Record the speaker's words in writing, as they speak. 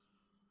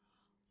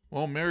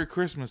Well, Merry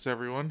Christmas,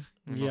 everyone.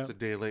 Yeah. It's a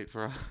day late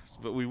for us,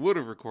 but we would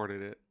have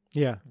recorded it.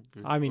 Yeah.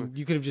 I mean,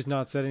 you could have just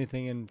not said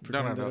anything and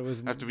pretend that it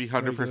was I have to be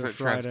regular 100% Friday.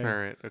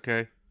 transparent,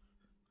 okay?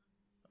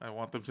 I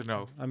want them to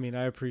know. I mean,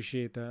 I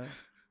appreciate that.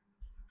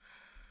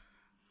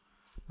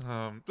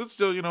 But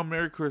still,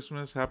 Merry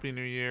Christmas, Happy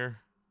New Year.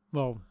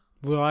 Well,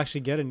 we'll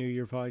actually get a New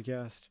Year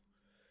podcast.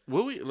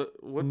 Will we?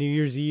 What? New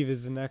Year's Eve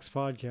is the next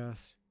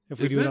podcast. If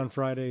we Is do it it on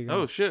Friday.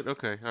 Oh, shit.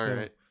 Okay. All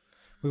right.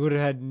 We would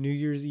have had New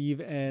Year's Eve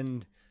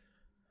and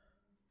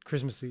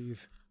Christmas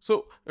Eve.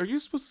 So, are you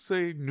supposed to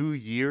say New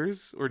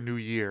Year's or New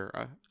Year?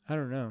 I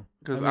don't know.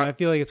 Because I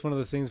feel like it's one of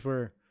those things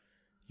where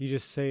you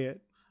just say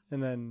it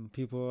and then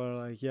people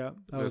are like, yeah,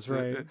 that was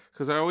right.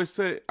 Because I always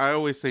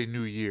say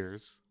New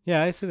Year's.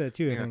 Yeah, I say that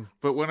too, I think.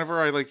 But whenever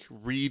I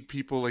read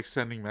people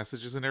sending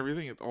messages and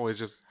everything, it's always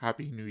just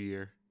Happy New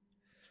Year.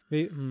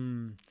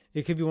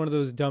 It could be one of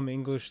those dumb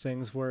English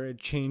things where it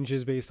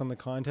changes based on the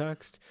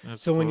context.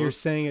 So when you're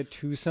saying it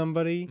to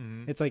somebody,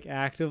 it's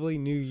actively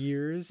New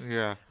Year's.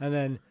 Yeah. And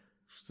then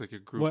it's like a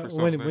group or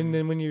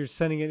something. when you're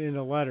sending it in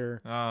a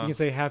letter, you can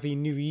say Happy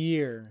New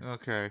Year.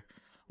 Okay.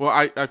 Well,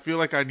 I feel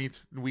like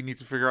we need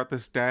to figure out the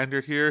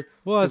standard here.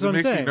 Well, that's what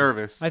I'm saying. It makes me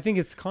nervous. I think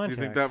it's context.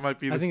 Do you think that might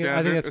be the standard?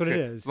 I think that's what it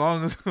is. As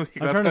long as I'm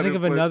trying to think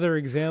of another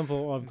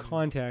example of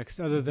context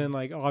other than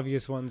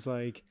obvious ones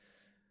what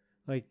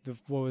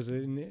was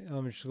it in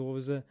elementary school? What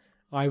was it?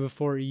 I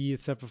before E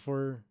except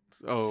before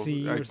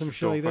C or some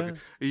shit like that.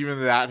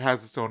 Even that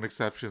has its own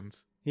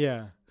exceptions.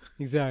 Yeah,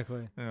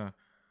 exactly. Yeah.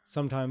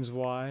 Sometimes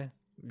Y.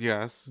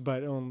 Yes.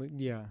 But only,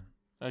 yeah.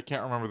 I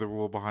can't remember the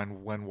rule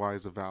behind when Y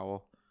is a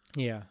vowel.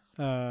 Yeah.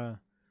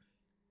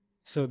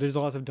 So there's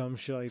lots of dumb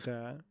shit like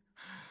that.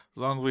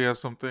 As long as we have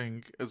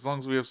something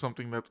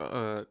that's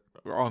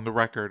on the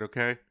record,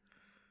 okay?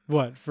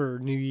 What, for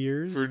New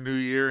Year's? For New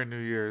Year and New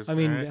Year's. I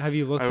mean, have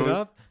you looked it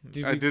up?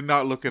 I did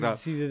not look it up.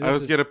 I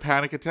always get a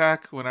panic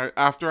attack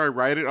after I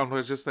write it. I'm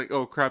just like,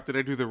 oh crap, did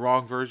I do the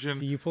wrong version?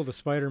 See, you pulled a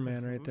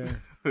Spider-Man right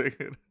there.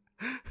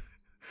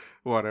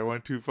 What, I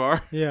went too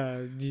far?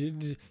 Yeah,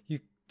 you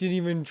didn't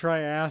even try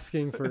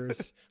asking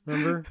first.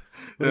 Remember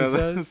what yeah,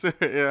 it says?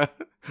 Yeah.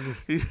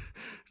 He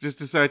just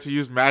decided to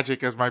use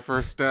magic as my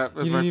first step,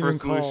 as my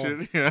first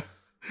solution. Yeah.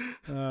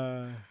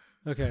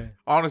 Okay.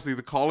 Honestly,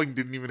 the calling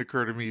didn't even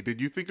occur to me. Did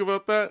you think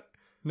about that?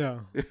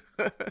 No.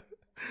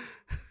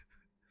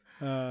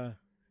 How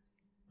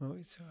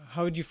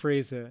would you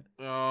phrase it?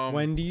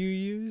 When do you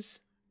use?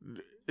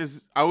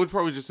 I would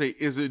probably just say,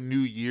 is it New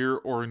Year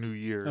or New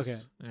Year's? Okay.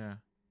 Yeah.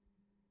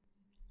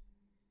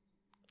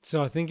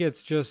 So I think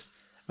it's just,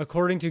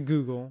 according to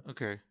Google.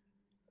 Okay.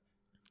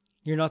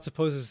 You're not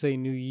supposed to say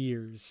New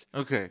Year's.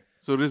 Okay.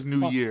 So it is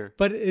New Year.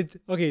 But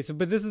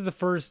but this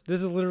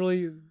is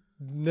literally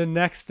the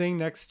next thing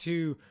next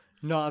to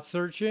not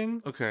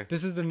searching. Okay.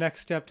 This is the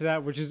next step to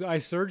that, which is I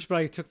searched, but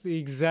I took the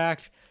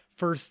exact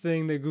first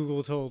thing that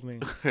Google told me.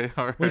 Okay,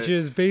 all right. Which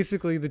is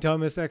basically the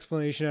dumbest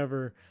explanation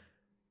ever.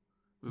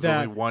 There's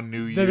only one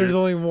New Year. That there's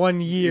only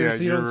 1 year, yeah,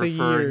 so you don't say years.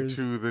 You're referring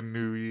to the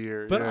New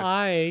Year. But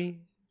yeah.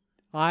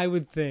 I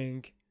would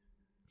think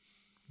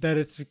that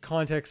it's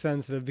context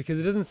sensitive because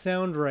it doesn't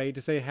sound right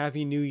to say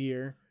Happy New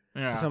Year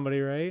to somebody,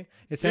 right?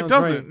 It doesn't.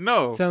 Right.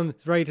 No. It sounds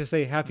right to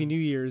say Happy New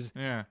Year's.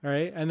 Yeah. All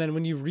right. And then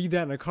when you read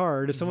that in a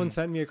card, if someone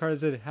sent me a card that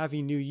said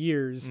Happy New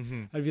Year's,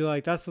 I'd be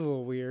like, that's a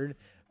little weird.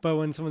 But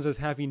when someone says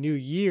Happy New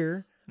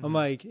Year, I'm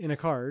like, in a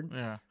card,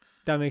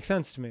 that makes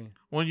sense to me.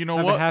 Well, you know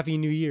Have what? a Happy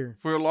New Year.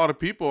 For a lot of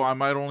people, I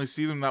might only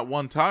see them that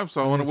one time,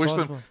 so I want to wish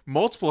them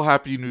multiple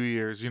Happy New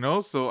Years,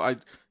 So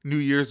New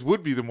Year's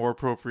would be the more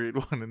appropriate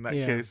one in that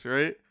case,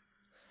 right?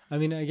 I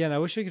mean, again, I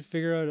wish I could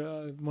figure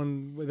out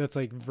one that's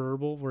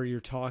verbal, where you're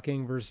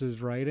talking versus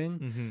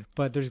writing.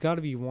 But there's got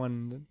to be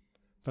one,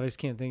 but I just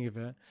can't think of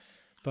it.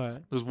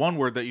 But there's one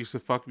word that used to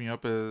fuck me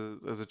up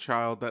as a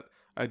child that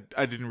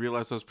I didn't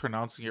realize I was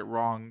pronouncing it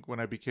wrong when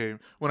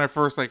I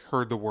first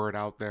heard the word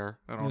out there.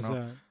 I don't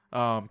know.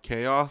 That?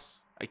 Chaos.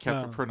 I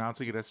kept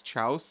pronouncing it as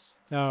chouse.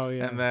 Oh,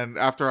 yeah. And then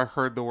after I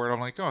heard the word, I'm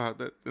like, oh,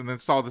 that, and then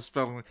saw the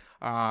spelling.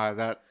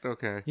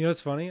 Okay. You know what's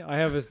funny? I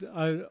have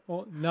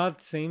not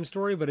the same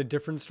story, but a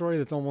different story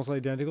that's almost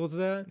identical to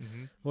that.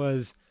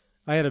 Was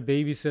I had a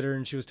babysitter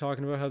and she was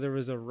talking about how there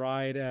was a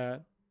ride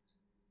at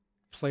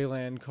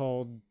Playland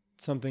called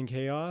something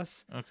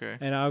chaos. Okay.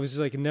 And I was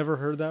just never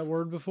heard that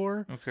word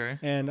before. Okay.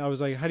 And I was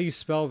like, how do you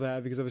spell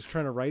that? Because I was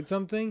trying to write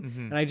something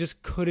and I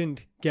just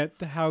couldn't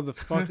get how the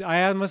fuck.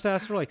 I must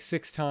ask her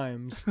 6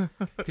 times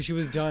because she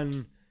was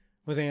done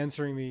with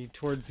answering me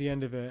towards the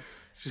end of it.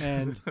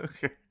 And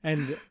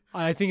and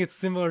I think it's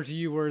similar to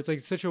you where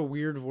it's such a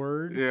weird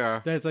word.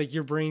 Yeah. That it's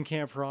your brain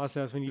can't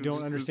process when you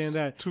don't understand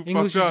that. Too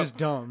English is up. just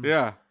dumb.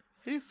 Yeah.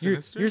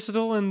 You're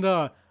still in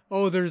the,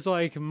 there's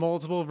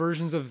multiple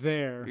versions of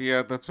there.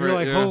 Yeah, that's right. You're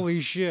like,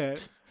 holy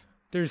shit.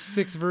 There's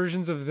 6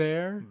 versions of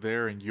there.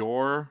 There and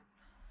your.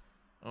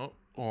 Oh,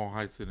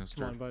 hi,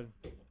 Sinister. Come on, bud.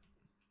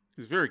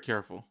 He's very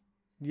careful.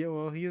 Yeah,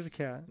 well, he is a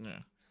cat. Yeah.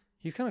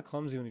 He's kind of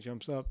clumsy when he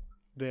jumps up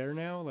there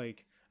now.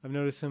 I've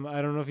noticed him.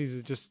 I don't know if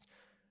he's just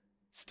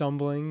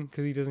stumbling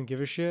because he doesn't give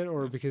a shit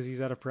or because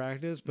he's out of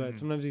practice. But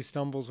sometimes he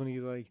stumbles when he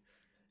like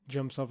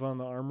jumps up on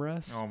the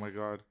armrest. Oh my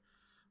god.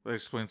 That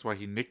explains why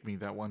he nicked me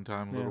that one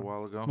time a little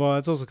while ago. Well,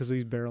 that's also because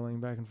he's barreling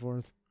back and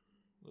forth.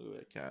 Look at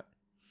that cat.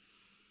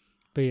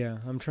 But yeah,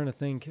 I'm trying to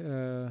think.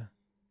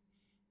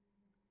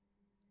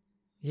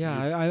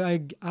 Yeah,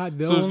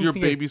 so your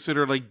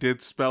babysitter like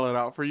did spell it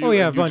out for you? Oh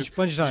yeah, a bunch of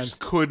times. Just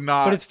could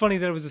not. But it's funny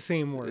that it was the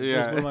same word.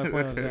 Yeah, that's what my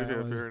point okay,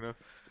 was. fair enough.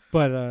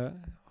 But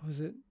what was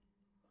it?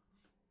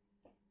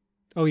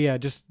 Oh yeah,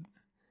 just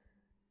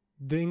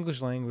the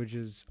English language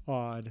is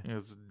odd. Yeah,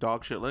 it's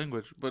dog shit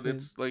language, but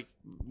it's like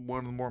one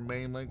of the more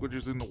main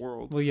languages in the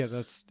world. Well, yeah,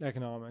 that's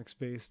economics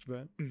based,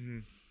 but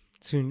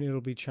soon it'll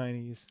be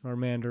Chinese or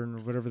Mandarin or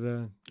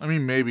whatever I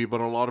mean, maybe,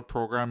 but a lot of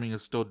programming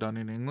is still done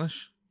in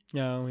English.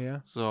 Oh,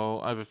 yeah.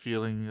 So I have a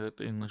feeling that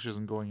English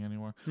isn't going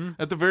anywhere.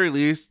 At the very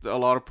least, a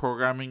lot of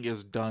programming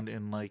is done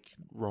in like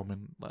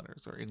Roman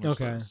letters or English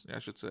letters, I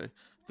should say, at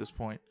this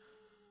point.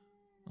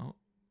 Oh,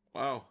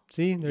 wow.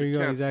 See, there you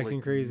go. He's acting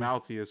like crazy.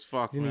 Mouthy as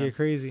fuck, He's gonna get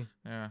crazy.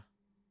 Yeah.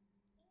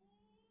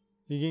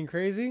 You getting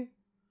crazy?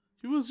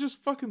 He was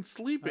just fucking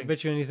sleeping. I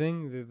bet you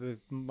anything, the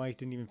mic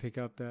didn't even pick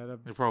up that.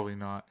 Probably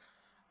not.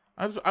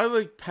 I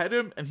like pet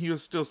him and he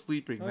was still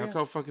sleeping. That's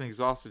how fucking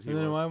exhausted he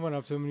was. And then I went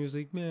up to him and he was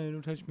like, "Man,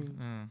 don't touch me."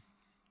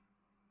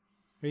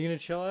 Are you gonna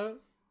chill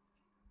out?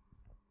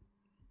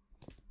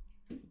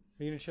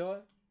 Are you gonna chill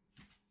out?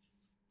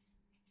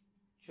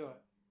 Chill out.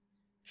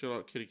 Chill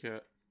out, kitty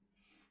cat.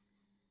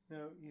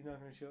 No, he's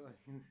not gonna chill out.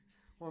 He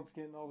wants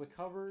to get in all the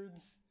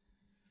cupboards.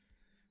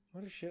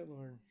 What a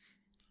shitlord.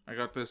 I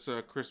got this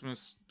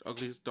Christmas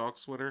Ugliest Dog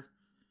sweater.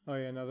 Oh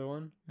yeah, another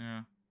one?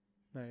 Yeah.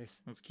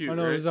 Nice. That's cute. Oh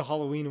no, right? it was a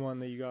Halloween one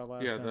that you got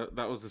last time. Yeah,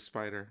 that was the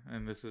spider,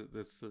 and this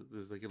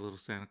is like a little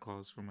Santa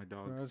Claus for my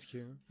dog. Oh, that's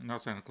cute.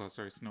 Not Santa Claus,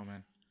 sorry,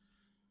 Snowman.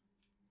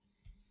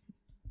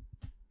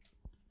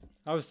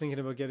 I was thinking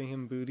about getting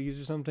him booties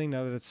or something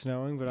now that it's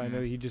snowing, but I know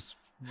he just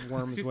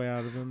worms his way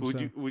out of them.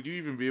 Would you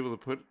even be able to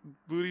put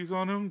booties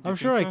on him? I'm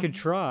sure I could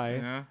try.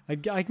 Yeah.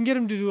 I can get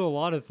him to do a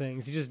lot of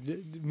things. He just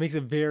makes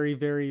it very,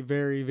 very,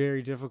 very,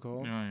 very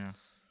difficult. Yeah.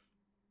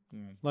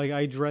 Like,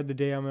 I dread the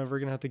day I'm ever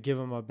going to have to give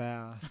him a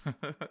bath.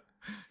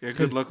 Yeah,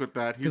 good luck with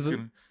that. He's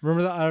gonna...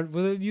 Remember that?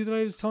 Was it you that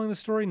I was telling the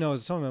story? No, I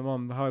was telling my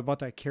mom how I bought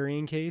that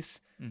carrying case.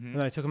 And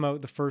then I took him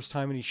out the first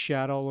time and he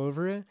shat all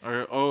over it.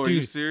 Are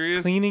you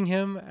serious? Cleaning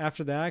him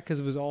after that because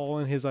it was all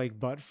in his like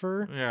butt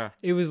fur. Yeah.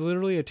 It was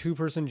literally a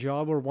 2-person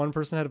job where one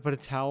person had to put a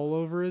towel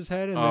over his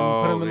head and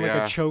then put him in like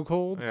a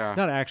chokehold. Yeah.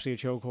 Not actually a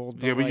chokehold.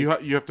 But but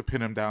you have to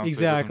pin him down.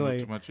 Exactly. So he doesn't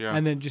move too much. Yeah.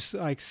 And then just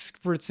like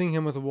spritzing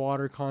him with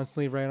water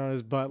constantly right on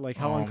his butt. Like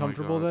how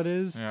uncomfortable that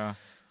is. Yeah.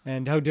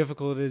 And how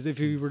difficult it is if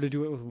you were to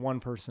do it with one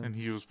person. And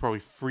he was probably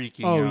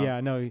freaking out. Oh, yeah.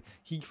 No,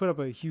 he put up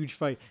a huge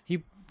fight.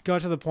 He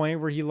got to the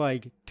point where he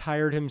like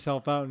tired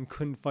himself out and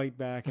couldn't fight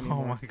back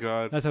anymore. Oh, my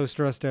God. That's how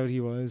stressed out he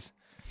was.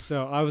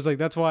 So I was like,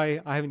 that's why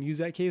I haven't used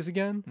that case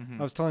again.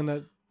 I was telling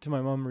that to my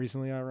mom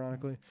recently,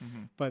 ironically.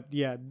 But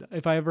yeah,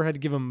 if I ever had to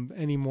give him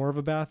any more of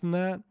a bath than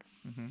that,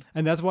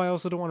 and that's why I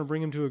also don't want to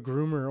bring him to a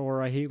groomer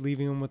or I hate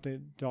leaving him with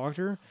the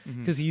doctor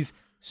because he's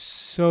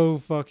so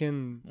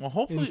fucking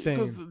hopefully insane.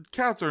 Because the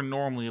cats are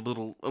normally a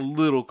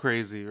little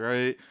crazy,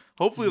 right?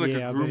 Hopefully like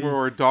a groomer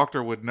or a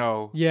doctor would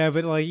know. Yeah,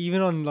 but like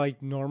even on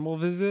like normal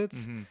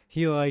visits,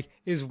 he like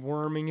is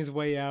worming his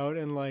way out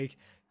and like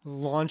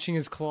launching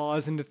his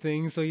claws into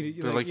things so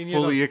they're like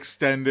fully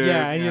extended.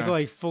 Yeah, and you have to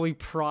like fully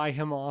pry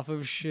him off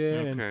of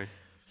shit. Okay. And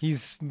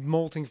he's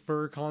molting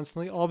fur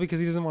constantly, all because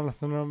he doesn't want a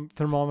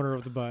thermometer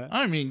of the butt.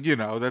 I mean,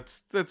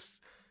 that's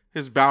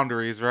his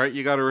boundaries, right?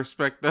 You got to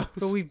respect those.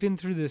 But we've been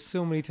through this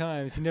so many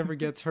times. He never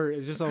gets hurt.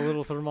 It's just a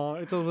little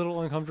thermometer. It's a little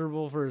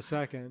uncomfortable for a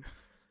second.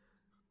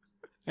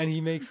 And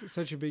he makes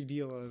such a big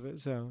deal out of it.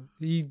 So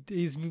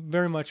he's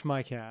very much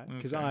my cat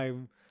because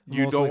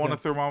You don't want a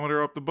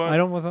thermometer up the butt? I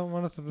don't want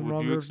a thermometer.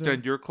 Would you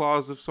extend your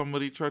claws if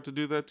somebody tried to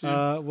do that to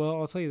you?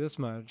 Well, I'll tell you this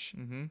much.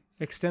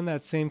 Extend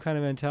that same kind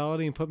of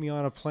mentality and put me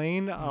on a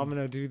plane. I'm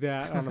going to do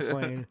that on a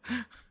plane.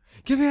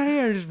 Get me out of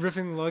here. Just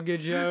ripping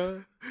luggage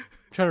out.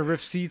 Trying to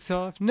rip seats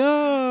off.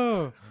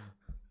 No!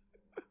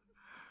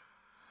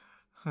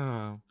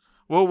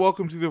 Well,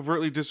 welcome to the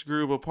Overtly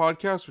Disagreeable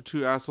Podcast where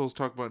two assholes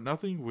talk about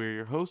nothing. We're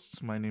your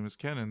hosts. My name is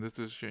Ken and this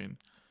is Shane.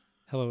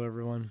 Hello,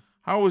 everyone.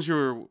 How was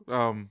your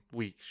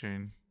week,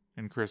 Shane?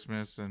 And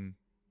Christmas and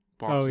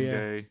Boxing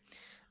Day?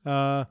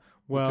 Well,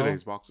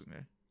 today's Boxing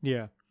Day.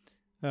 Yeah.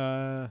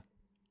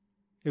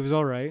 It was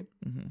all right.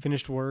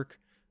 Finished work.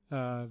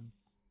 Gonna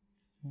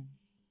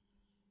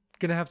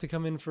have to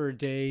come in for a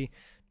day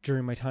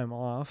during my time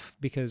off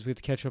because we have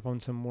to catch up on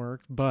some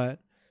work, but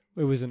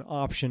it was an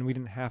option. We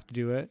didn't have to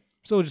do it.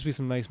 So it'll just be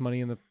some nice money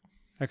in the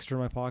extra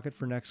in my pocket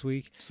for next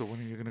week. So when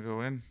are you going to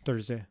go in?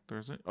 Thursday.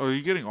 Oh, are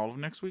you getting all of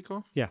next week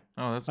off? Yeah.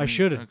 Oh, that's I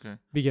should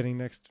be getting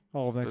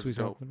all of next week's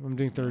off. I'm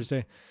doing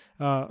Thursday.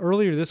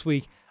 Earlier this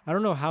week, I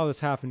don't know how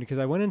this happened because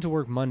I went into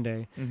work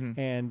Monday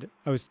and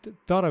I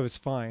thought I was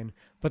fine,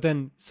 but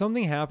then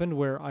something happened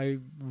where I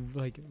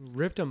like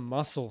ripped a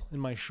muscle in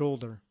my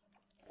shoulder.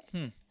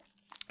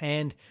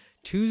 And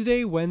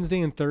Tuesday, Wednesday,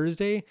 and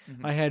Thursday,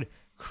 I had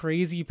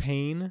crazy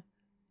pain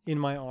in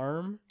my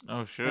arm.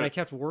 Oh shit! And I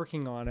kept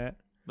working on it.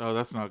 Oh,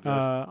 that's not good.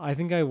 I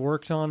think I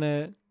worked on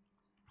it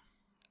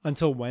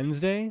until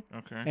Wednesday.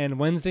 Okay. And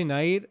Wednesday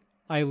night,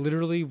 I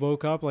literally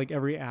woke up like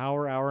every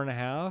hour and a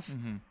half,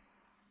 in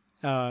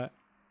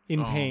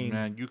pain. Oh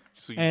man, you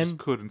just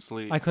couldn't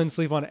sleep. I couldn't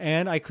sleep on it,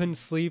 and I couldn't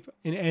sleep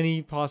in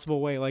any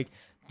possible way. Like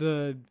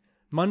the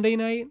Monday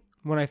night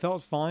when I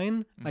felt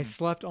fine, I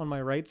slept on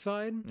my right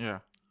side. Yeah.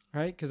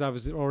 Right, because I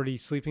was already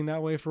sleeping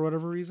that way for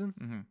whatever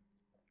reason.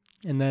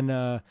 And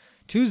then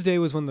Tuesday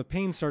was when the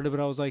pain started, but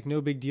I was like, no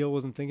big deal.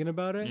 Wasn't thinking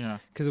about it. Yeah.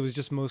 Because it was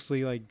just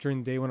mostly like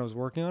during the day when I was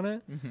working on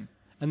it.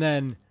 And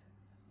then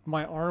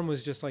my arm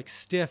was just like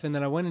stiff. And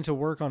then I went into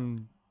work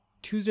on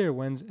Tuesday or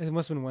Wednesday. It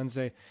must have been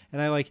Wednesday.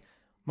 And I like,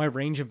 my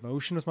range of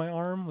motion with my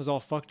arm was all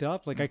fucked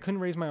up. Like I couldn't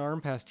raise my arm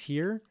past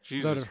here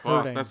without it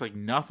hurting. That's like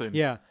nothing.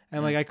 Yeah.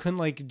 And like I couldn't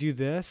like do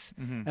this.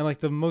 And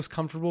like the most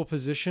comfortable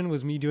position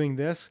was me doing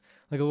this,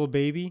 like a little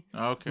baby.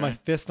 Okay. My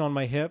fist on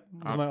my hip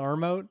with my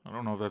arm out. I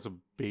don't know if that's a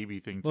baby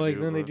thing to Well, like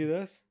do. then they do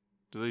this.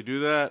 Do they do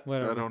that?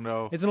 Whatever. I don't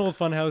know. It's an old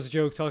Funhouse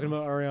joke talking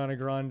about Ariana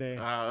Grande.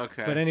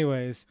 Okay. But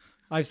anyways,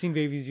 I've seen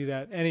babies do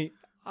that.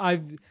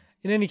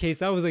 In any case,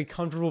 that was a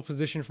comfortable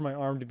position for my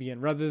arm to be in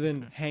rather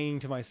than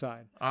hanging to my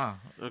side.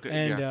 Okay.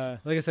 And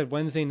like I said,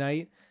 Wednesday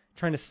night,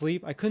 trying to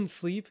sleep. I couldn't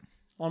sleep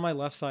on my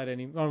left side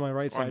on my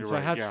right side. So I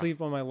had to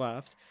sleep on my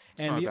left.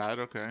 It's not bad,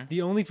 okay.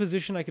 The only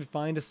position I could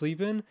find to sleep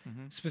in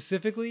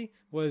specifically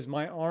was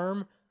my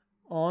arm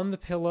on the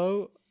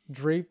pillow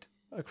draped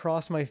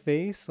across my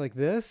face like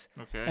this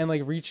and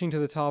like reaching to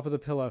the top of the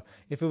pillow.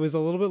 If it was a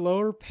little bit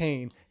lower,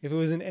 pain. If it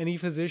was in any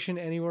position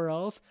anywhere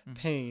else,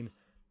 pain.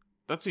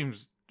 That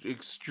seems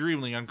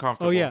extremely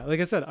uncomfortable. Oh yeah, like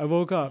I said, I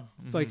woke up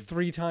like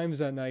 3 times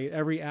that night,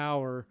 every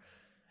hour,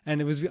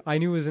 and I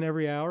knew it was in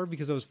every hour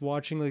because I was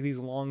watching like these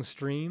long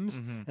streams,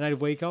 and I'd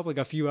wake up like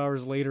a few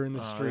hours later in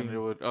the stream.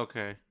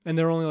 And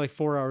they're only like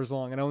 4 hours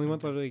long, and I only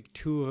went through like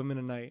 2 of them in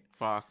a night.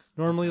 Fuck.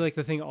 Normally, like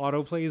the thing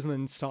auto plays and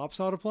then stops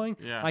auto playing.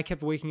 Yeah. I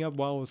kept waking up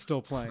while it was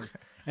still playing,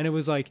 and it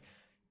was like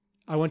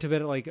I went to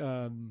bed at like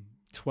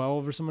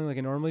 12 or something like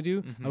I normally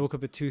do. I woke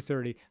up at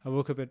 2:30. I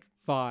woke up at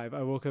 5.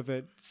 I woke up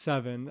at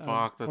 7.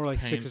 Fuck, that's or like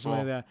painful. 6 or something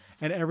like that.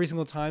 And every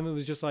single time it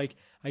was just like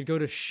I'd go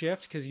to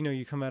shift because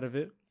you come out of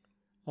it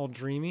all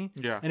dreamy.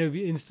 Yeah. And it would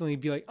instantly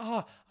be like,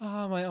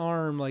 my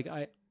arm. Like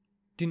I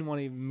didn't want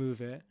to even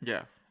move it.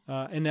 Yeah.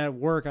 And at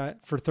work,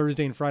 for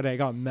Thursday and Friday, I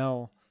got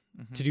Mel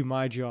to do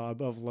my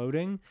job of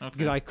loading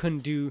because I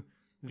couldn't do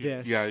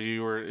this. Yeah,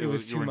 you were in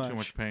too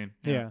much pain.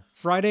 Yeah.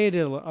 Friday I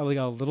did like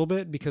a little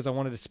bit because I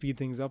wanted to speed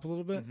things up a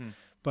little bit,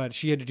 but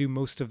she had to do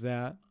most of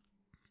that.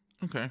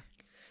 Okay.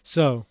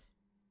 So,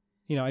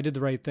 I did the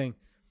right thing,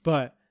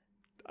 but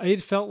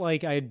it felt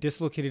like I had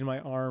dislocated my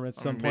arm at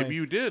some point. Maybe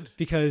you did.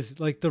 Because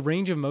like the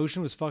range of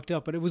motion was fucked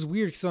up, but it was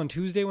weird because on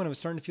Tuesday when I was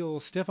starting to feel a little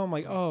stiff, I'm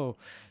like, oh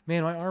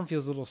man, my arm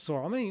feels a little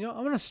sore. I'm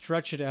gonna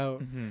stretch it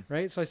out,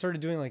 right? So I started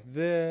doing like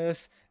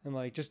this and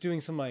like just doing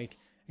some like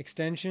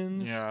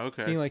extensions. Yeah,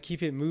 okay. Being like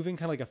keep it moving,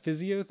 kind of like a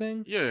physio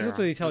thing. Yeah, that's what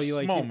they tell you.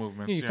 Like small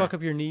movements. You fuck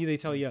up your knee, they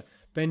tell you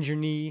bend your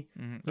knee.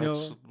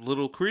 That's a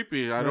little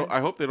creepy. Right? I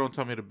hope they don't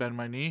tell me to bend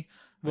my knee.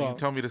 Well, you can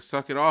tell me to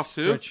suck it off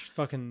too.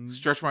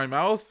 Stretch my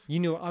mouth. I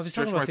was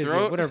talking about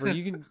physio. Whatever.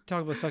 You can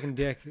talk about sucking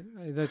dick.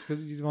 That's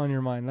on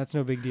your mind. That's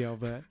no big deal.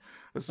 But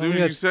as soon as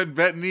you said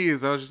bent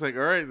knees, I was just like,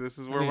 all right, this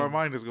is where my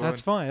mind is going.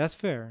 That's fine. That's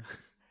fair.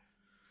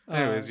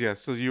 Anyways,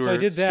 yes. So you were I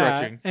did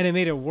stretching, and it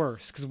made it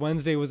worse because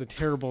Wednesday was a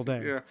terrible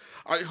day.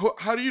 Yeah.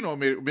 How do you know?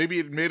 Maybe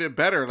it made it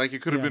better. Like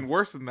it could have been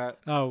worse than that.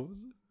 Oh,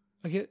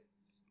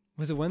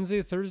 was it Wednesday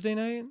or Thursday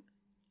night?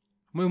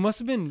 Well, it must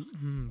have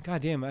been.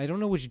 God damn! I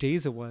don't know which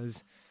days it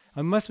was.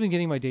 I must have been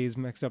getting my days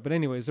mixed up. But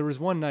anyways, there was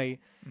one night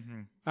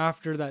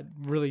after that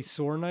really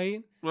sore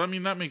night. Well, I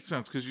mean, that makes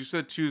sense because you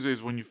said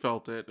Tuesdays when you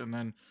felt it. And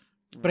then...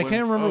 But I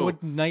can't remember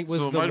what night was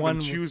the one... So it might have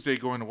been Tuesday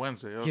going to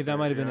Wednesday. Okay, yeah, that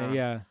might have been it,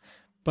 yeah.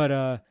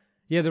 But,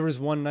 there was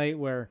one night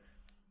where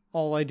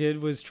all I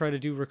did was try to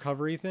do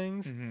recovery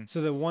things. So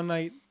the one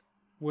night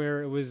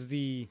where it was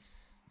the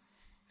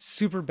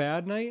super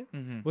bad night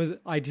was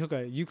I took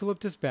a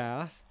eucalyptus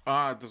bath.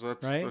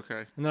 That's right?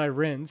 Okay. And then I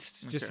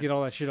rinsed just to get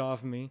all that shit off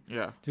of me.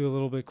 Yeah. Do a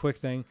little bit quick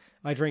thing.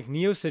 I drank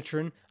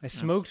Neocitrin. I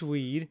smoked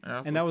weed.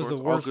 Yeah, and that was the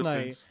worst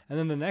night. Things. And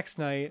then the next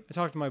night, I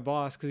talked to my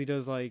boss because he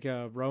does like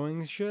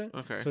rowing shit.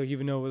 Okay. So he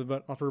would know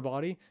about upper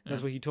body.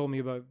 That's what he told me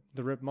about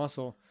the ripped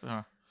muscle.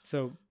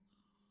 So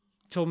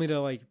told me to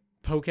like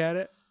poke at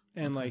it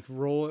and like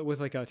roll it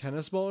with like a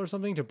tennis ball or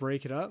something to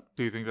break it up.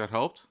 Do you think that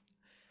helped?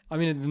 I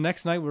mean, the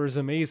next night was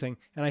amazing,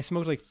 and I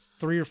smoked like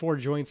 3 or 4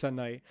 joints that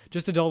night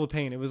just to dull the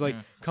pain. It was like,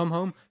 come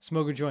home,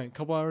 smoke a joint. A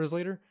couple hours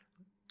later,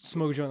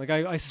 smoke a joint. Like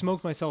I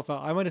smoked myself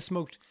out. I might have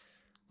smoked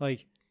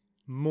like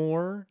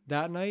more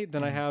that night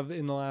than I have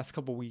in the last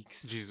couple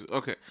weeks. Jesus.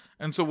 Okay.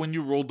 And so when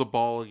you rolled the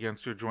ball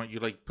against your joint, you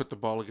like put the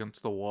ball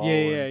against the wall.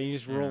 Yeah. You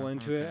just roll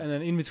into it, and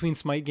then in between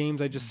Smite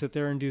games, I just sit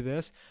there and do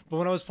this. But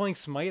when I was playing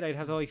Smite, I'd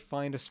have to like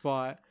find a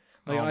spot.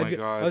 Like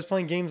God. I was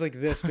playing games like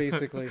this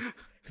basically.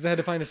 because I had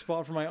to find a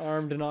spot for my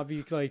arm to not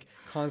be like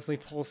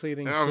constantly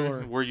pulsating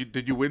sore.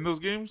 Did you win those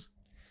games?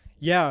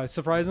 Yeah,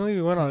 surprisingly,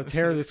 we went on a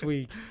tear this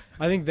week.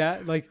 I think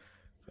that like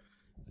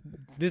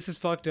this is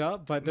fucked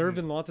up, but there have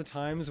been lots of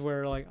times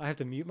where like I have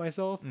to mute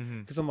myself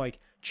because I'm like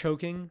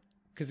choking.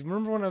 Because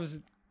remember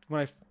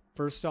when I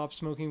first stopped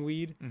smoking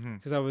weed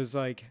because I was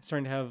like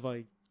starting to have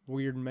like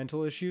weird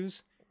mental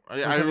issues. I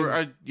can't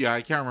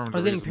remember. I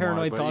was getting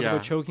paranoid thoughts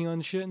about choking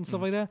on shit and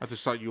stuff like that. I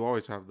just thought you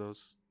always have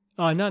those.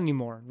 Not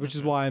anymore, which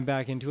is why I'm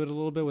back into it a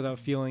little bit without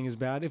feeling as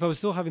bad. If I was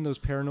still having those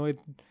paranoid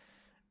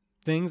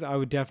things, I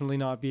would definitely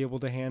not be able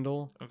to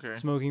handle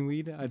smoking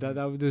weed.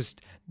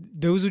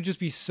 Those would just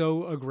be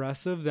so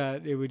aggressive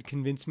that it would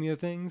convince me of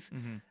things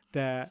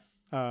that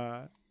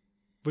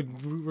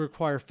would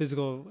require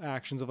physical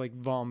actions of like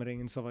vomiting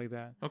and stuff like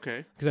that.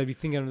 Okay. Because I'd be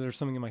thinking there's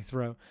something in my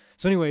throat.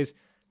 So anyways,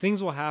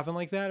 things will happen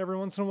like that every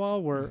once in a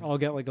while where I'll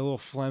get like a little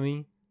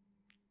phlegmy.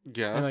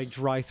 Yes. And like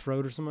dry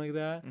throat or something like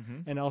that.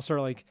 And I'll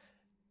start like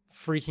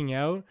freaking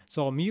out.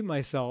 So I'll mute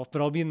myself,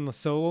 but I'll be in the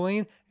solo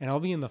lane and I'll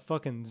be in the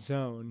fucking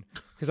zone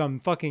because I'm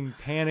fucking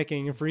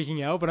panicking and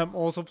freaking out, but I'm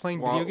also playing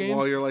video games.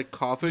 While you're like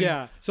coughing?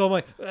 Yeah. So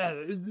I'm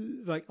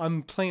like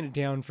I'm playing it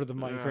down for the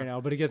mic right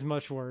now, but it gets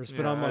much worse.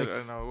 But I'm like,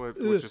 I know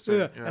what you're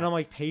saying. Yeah. And I'm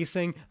like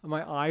pacing.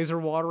 My eyes are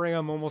watering.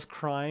 I'm almost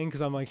crying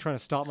because I'm like trying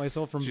to stop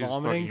myself from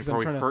vomiting. You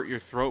probably hurt your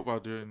throat while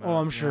doing that. Oh,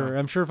 I'm sure.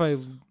 I'm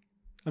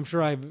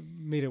sure I've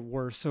made it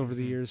worse over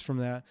the years from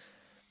that.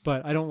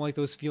 But I don't like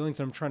those feelings.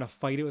 I'm trying to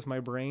fight it with my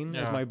brain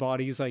as my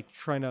body's like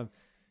trying to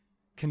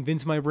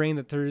convince my brain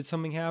that there is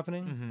something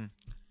happening.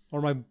 Or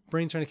my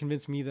brain's trying to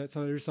convince me that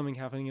there's something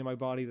happening in my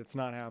body that's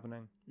not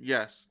happening.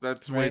 Yes,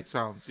 that's the way it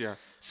sounds. Yeah.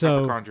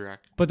 So,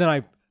 hypochondriac. But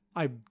then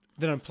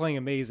I'm playing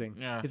amazing.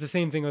 Yeah. It's the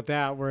same thing with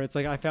that where it's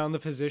like I found the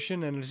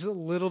position and there's just a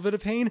little bit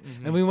of pain.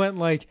 And we went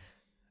like,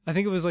 I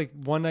think it was like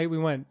one night we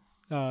went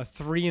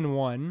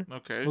 3-1.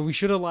 Okay. Well, we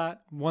should have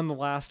won the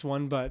last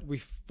one, but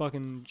we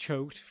fucking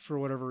choked for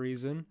whatever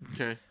reason.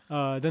 Okay.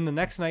 Then the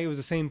next night it was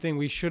the same thing.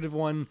 We should have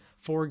won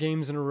 4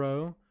 games in a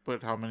row.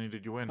 But how many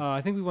did you win? I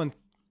think we won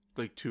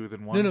like 2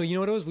 then 1. No, you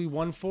know what it was? We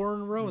won 4 in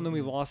a row and then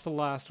we lost the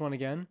last one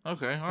again.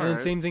 Okay, all right. And then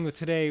same thing with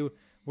today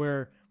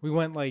where we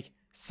went like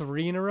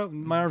 3 in a row.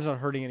 My arm's not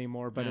hurting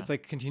anymore, but it's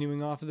like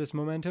continuing off of this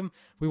momentum.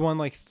 We won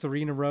like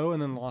 3 in a row and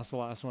then lost the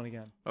last one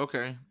again.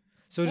 Okay.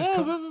 So just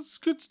that's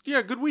good.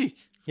 Yeah, good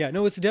week. Yeah,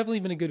 no, it's definitely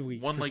been a good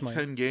week. Won like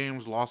 10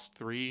 games, lost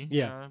 3.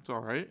 Yeah, it's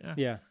all right.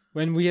 Yeah.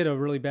 When we had a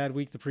really bad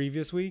week the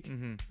previous week,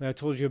 I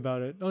told you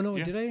about it. Oh no,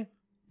 did I?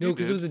 No,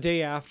 because it was the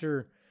day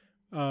after.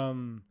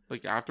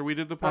 Like after we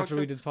did the podcast? After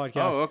we did the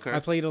podcast. Oh, okay. I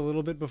played a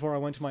little bit before I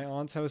went to my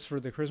aunt's house for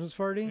the Christmas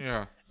party.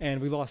 Yeah.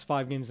 And we lost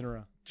 5 games in a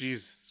row.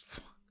 Jesus.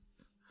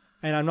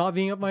 And I'm not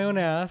being up my own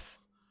ass,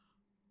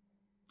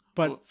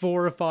 but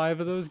 4 or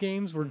 5 of those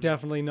games were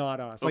definitely not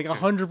us. Like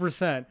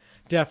 100%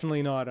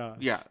 definitely not us.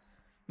 Yeah.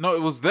 No,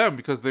 it was them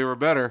because they were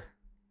better.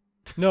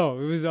 No,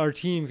 it was our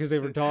team because they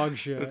were dog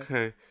shit.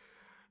 Okay.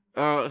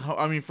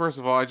 I mean, first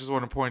of all, I just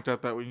want to point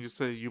out that when you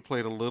say you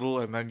played a little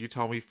and then you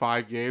tell me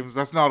 5 games,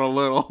 that's not a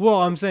little.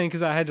 Well, I'm saying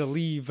because I had to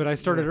leave, but I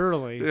started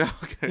early. Yeah,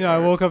 okay. You know, I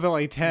woke up at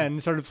like 10,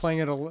 started playing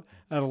at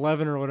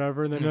 11 or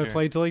whatever, and then I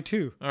played till like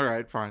 2. All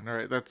right, fine. All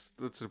right, that's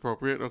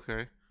appropriate.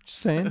 Okay. Just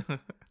saying.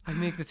 I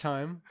make the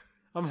time.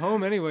 I'm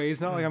home anyway.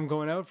 It's not like I'm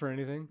going out for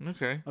anything.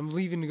 Okay. I'm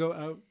leaving to go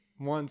out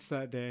once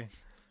that day.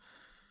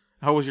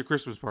 How was your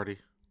Christmas party?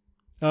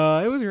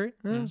 It was great.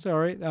 It was all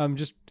right.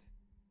 Just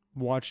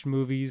watched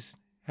movies,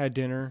 had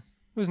dinner.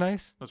 It was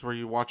nice. That's where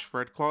you watch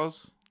Fred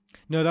Claus?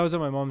 No, that was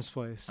at my mom's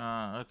place.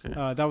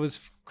 Okay. That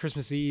was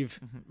Christmas Eve.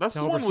 That's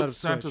the one with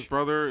Santa's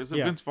brother. Is it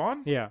Vince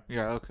Vaughn? Yeah.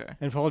 Yeah, okay.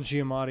 And Paul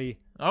Giamatti.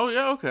 Oh,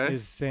 yeah, okay.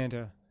 Is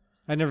Santa.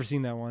 I'd never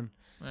seen that one.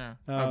 Yeah,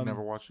 I've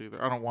never watched it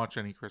either. I don't watch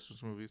any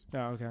Christmas movies.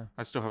 Oh, okay.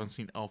 I still haven't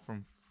seen Elf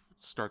from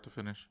start to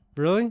finish.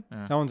 Really?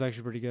 Yeah. That one's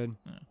actually pretty good.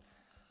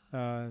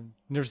 Yeah.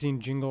 Never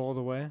seen Jingle All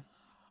the Way?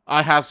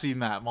 I have seen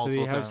that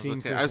multiple times.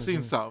 I've seen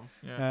movies. some.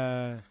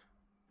 Yeah.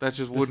 That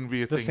just wouldn't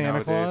be a thing Santa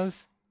nowadays.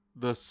 Claus?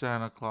 The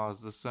Santa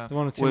Claus. The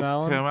one with Tim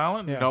Allen? Tim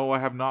Allen? Yeah. No, I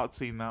have not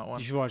seen that one.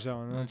 You should watch that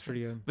one. That's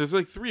pretty good. There's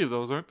like 3 of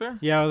those, aren't there?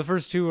 Yeah, the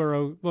first 2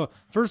 are... Well,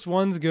 first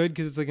one's good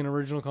because it's like an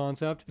original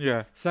concept.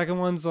 Yeah. Second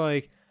one's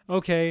like,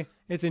 okay,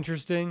 it's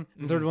interesting.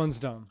 And third one's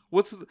dumb.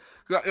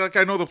 Like,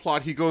 I know the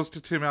plot. He goes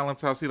to Tim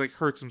Allen's house. He like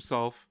hurts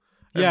himself.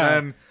 And yeah,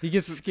 then he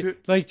gets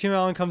like Tim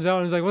Allen comes out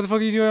and is like, "What the fuck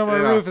are you doing on my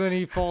roof?" And then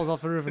he falls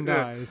off the roof and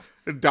dies.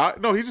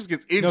 No, he just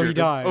gets injured. No, he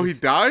dies. Oh, he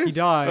dies. He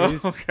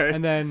dies. Oh, okay.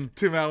 And then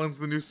Tim Allen's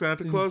the new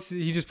Santa Claus.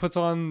 He just puts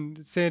on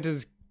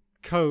Santa's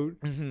coat,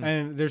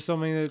 and there's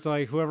something that's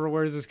like whoever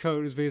wears his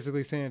coat is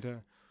basically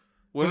Santa.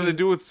 What do they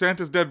do with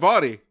Santa's dead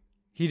body?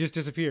 He just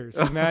disappears.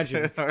 He's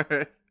magic. All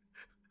right.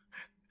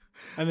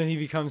 And then he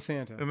becomes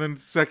Santa. And then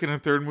second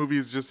and third movie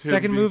is just him.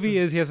 Second movie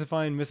is he has to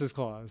find Mrs.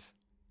 Claus.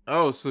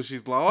 Oh, so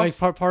she's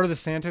lost? Like part of the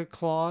Santa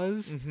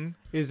Claus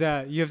is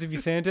that you have to be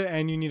Santa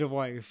and you need a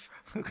wife.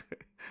 Okay.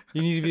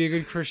 You need to be a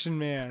good Christian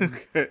man.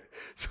 Okay.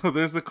 So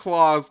there's the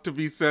clause to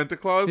be Santa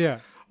Claus? Yeah.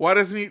 Why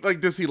doesn't he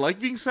does he like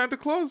being Santa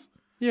Claus?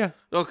 Yeah.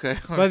 Okay.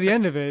 By the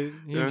end of it,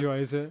 he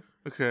enjoys it.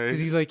 Okay. Because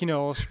he's like,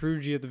 all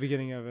Scroogey at the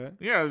beginning of it.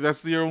 Yeah,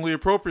 that's the only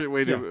appropriate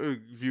way to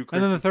view Christmas.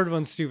 And then the third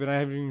one's stupid. I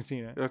haven't even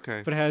seen it.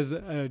 Okay. But it has,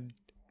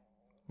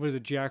 what is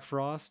it, Jack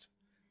Frost?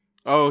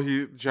 Oh,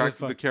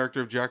 the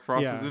character of Jack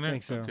Frost is in it? I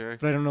think so. Okay.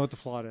 But I don't know what the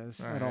plot is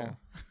at all.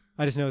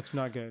 I just know it's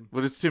not good.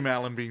 But it's Tim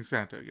Allen being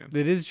Santa again.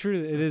 It is true.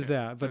 It is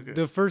that. But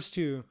the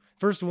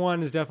first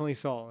one is definitely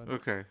solid.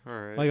 Okay, all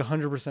right. Like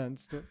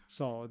 100%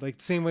 solid. Like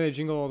the same way that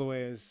Jingle All the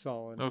Way is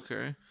solid.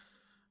 Okay.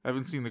 I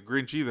haven't seen The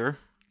Grinch either.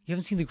 You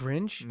haven't seen The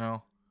Grinch?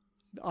 No.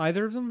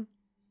 Either of them?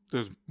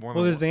 There's more than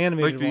Well, there's the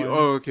animated one.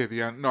 Oh, okay.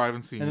 No, I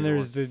haven't seen And then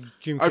there's the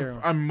Jim Carrey.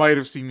 I might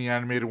have seen the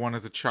animated one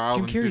as a child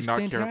Jim and Carrey's did not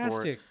fantastic. care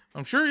for it.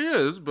 I'm sure he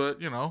is, but,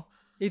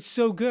 It's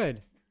so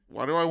good.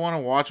 Why do I want to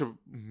watch a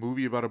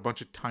movie about a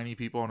bunch of tiny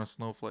people on a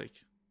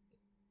snowflake?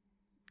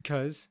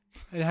 Because?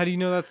 And how do you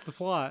know that's the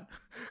plot?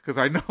 Because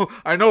I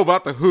know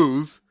about the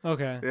Who's.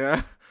 Okay.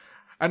 Yeah.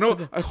 I know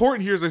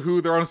Horton hears a Who,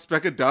 they're on a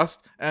speck of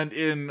dust, and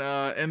in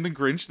The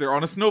Grinch, they're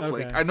on a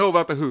snowflake. Okay. I know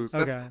about the Who's.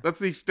 That's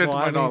the extent of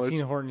my knowledge. I haven't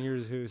seen Horton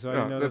Hears Who, so I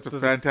don't know. That's a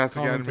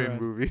fantastic animated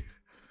movie.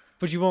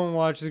 But you won't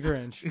watch The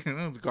Grinch.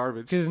 It's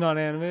garbage. Because it's not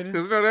animated?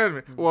 Because it's not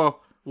animated.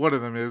 Well, one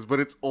of them is, but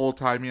it's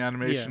old-timey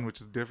animation, which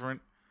is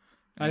different.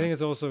 I think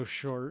it's also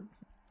short.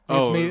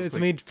 It's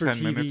like made for 10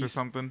 TV. minutes or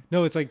something?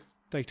 No, it's like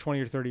 20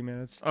 or 30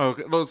 minutes. Oh,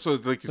 okay. Well, so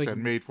like you said,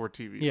 made for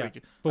TV. Yeah,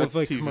 but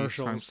with TV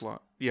commercials. Time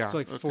slot. Yeah, it's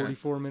like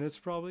 44 minutes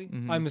probably.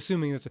 Mm-hmm. I'm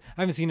assuming I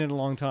haven't seen it in a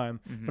long time,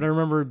 but I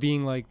remember it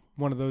being like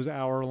one of those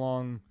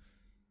hour-long,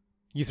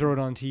 you throw it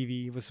on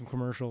TV with some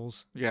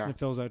commercials. Yeah. And it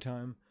fills out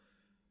time.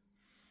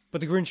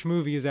 But the Grinch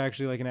movie is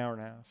actually like an hour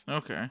and a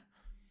half. Okay.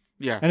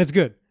 Yeah. And it's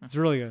good. It's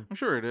really good. I'm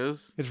sure it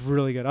is. It's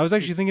really good. I was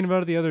actually thinking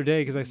about it the other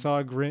day because I saw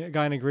a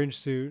guy in a Grinch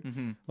suit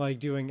like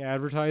doing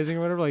advertising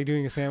or whatever, like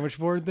doing a sandwich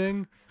board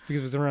thing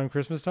because it was around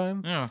Christmas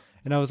time. Yeah.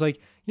 And I was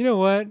like, you know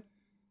what?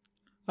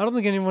 I don't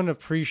think anyone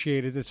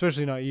appreciated,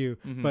 especially not you,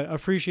 but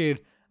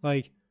appreciated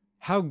like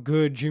how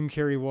good Jim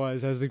Carrey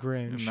was as the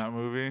Grinch. In that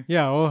movie?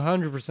 Yeah,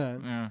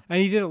 100%. Yeah.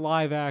 And he did it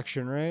live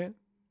action, right?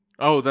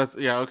 Oh,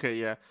 okay,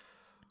 yeah.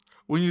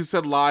 When you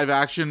said live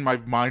action, my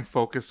mind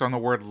focused on the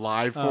word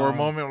live for a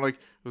moment. I'm like,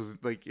 was it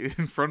like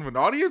in front of an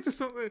audience or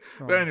something?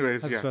 But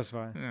anyways, I'd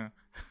specify. Yeah.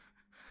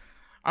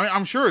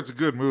 I'm sure it's a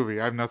good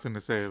movie. I have nothing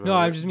to say about it. No,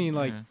 I just mean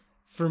like,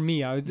 for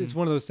me, it's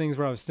one of those things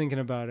where I was thinking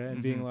about it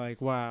and being like,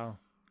 wow.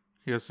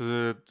 Yes.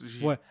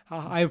 What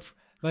I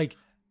like,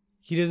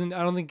 he doesn't.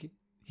 I don't think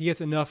he gets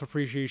enough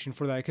appreciation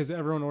for that because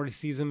everyone already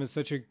sees him as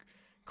such a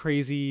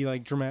crazy,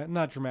 like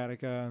not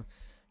dramatic,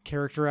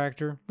 character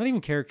actor. Not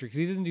even character because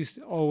he doesn't do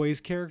always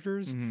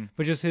characters,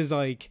 but just his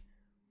like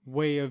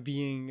way of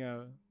being.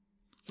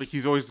 Like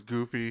he's always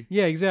goofy.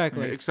 Yeah,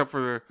 exactly. Yeah, except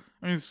for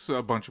it's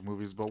a bunch of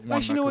movies, but one.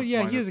 Actually, you know what?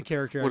 Yeah, he is a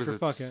character actor. actor.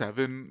 What is it?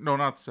 7? No,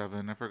 not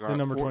 7. I forgot. The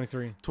number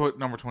 23.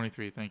 Number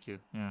 23. Thank you.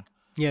 Yeah.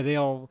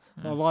 Yeah,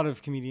 a lot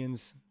of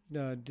comedians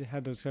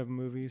had those type of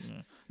movies.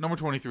 Yeah. Number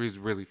 23 is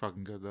really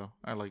fucking good, though.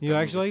 I like. You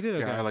actually liked it?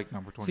 Okay. Yeah, I like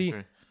number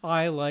 23. See,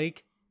 I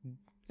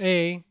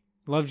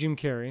love Jim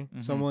Carrey,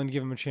 so I'm willing to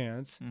give him a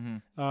chance.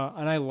 And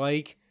I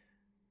like,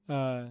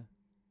 how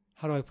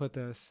do I put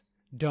this?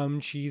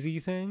 Dumb, cheesy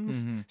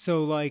things.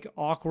 So like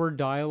awkward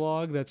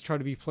dialogue that's tried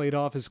to be played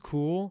off as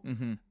cool.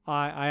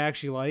 I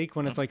actually like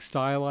when it's like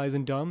stylized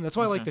and dumb. That's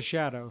why I like The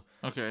Shadow.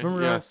 Okay.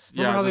 Remember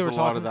how they were talking?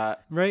 A lot of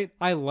that. Right?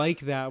 I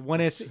like that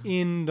when it's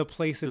in the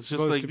place it's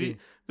supposed to be.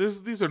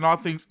 These are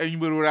not things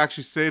anybody would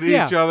actually say to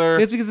each other.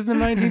 It's because it's in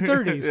the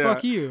 1930s.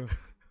 Fuck you.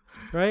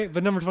 Right?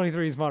 But number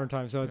 23 is modern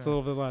time, so it's a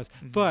little bit less.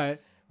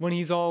 But when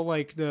he's all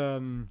like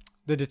the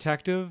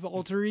detective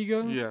alter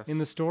ego in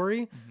the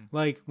story,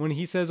 like when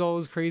he says all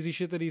his crazy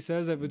shit that he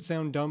says that would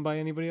sound dumb by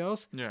anybody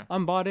else,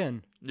 I'm bought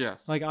in.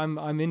 Yes. Like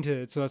I'm into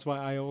it, so that's why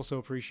I also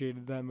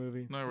appreciated that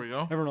movie. There we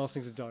go. Everyone else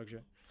thinks it's dog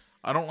shit.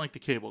 I don't like the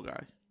Cable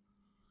Guy.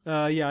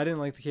 Yeah, I didn't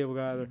like the Cable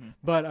Guy either.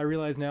 But I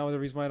realize now the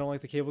reason why I don't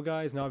like the Cable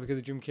Guy is not because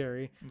of Jim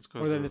Carrey,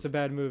 or that it's a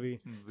bad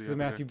movie. It's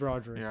Matthew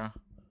Broderick. Yeah.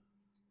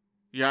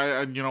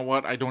 Yeah, and you know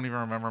what? I don't even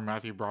remember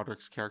Matthew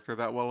Broderick's character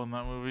that well in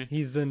that movie.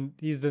 He's the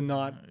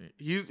not.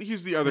 He's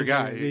the other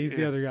guy. He's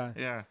the other guy.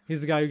 Yeah.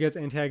 He's the guy who gets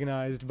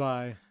antagonized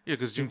by. Yeah,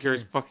 because Jim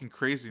Carrey's fucking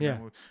crazy in that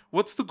movie.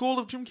 What's the goal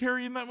of Jim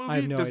Carrey in that movie? I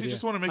have no Does idea. he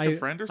just want to make a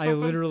friend or something? I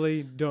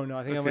literally don't know.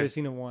 I think I might have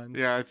seen it once.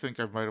 Yeah, I think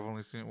I might have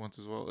only seen it once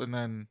as well. And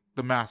then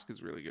The Mask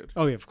is really good.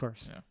 Oh yeah, of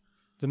course. Yeah.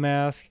 The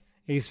Mask,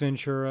 Ace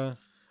Ventura.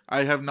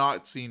 I have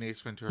not seen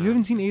Ace Ventura. You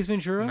haven't seen Ace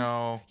Ventura?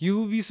 No. You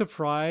will be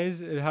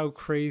surprised at how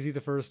crazy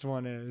the first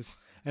one is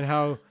and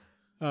how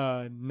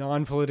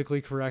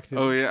non-politically correct.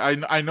 Oh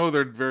yeah, I know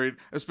they're very,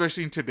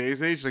 especially in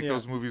today's age, like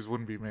those movies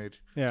wouldn't be made.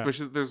 Yeah.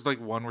 Especially there's like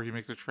one where he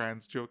makes a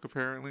trans joke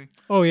apparently.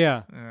 Oh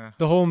yeah. Yeah.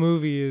 The whole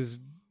movie is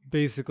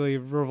basically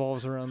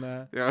revolves around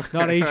that. Yeah.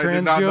 Not a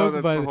trans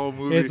joke, but the whole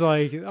movie. It's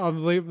like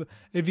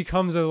it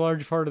becomes a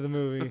large part of the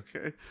movie.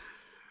 Okay.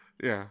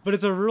 Yeah. But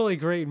it's a really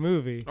great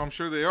movie. I'm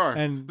sure they are.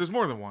 And there's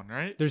more than one,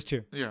 right? There's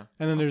 2. Yeah.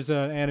 And then there's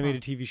an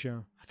animated TV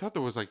show. I thought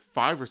there was like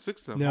 5 or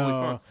 6 of them.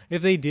 No.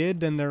 If they did,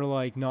 then they're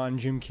like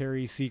non-Jim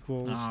Carrey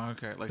sequels. Oh,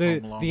 okay. Like the,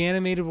 Home Alone. The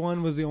animated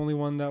one was the only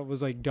one that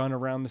was like done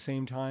around the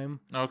same time.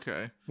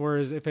 Okay.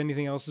 Whereas if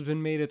anything else has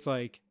been made, it's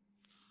like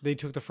they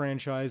took the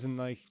franchise and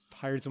like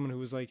hired someone who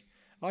was like,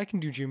 oh, I can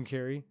do Jim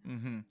Carrey.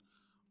 Mm-hmm.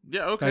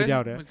 Yeah, okay. I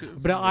doubt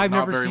it. But I've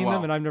never seen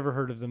them and I've never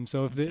heard of them.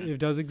 So if it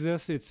does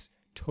exist, it's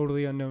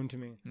totally unknown to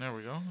me. There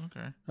we go.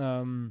 Okay.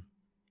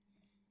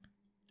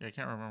 Yeah, I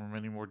can't remember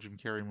many more Jim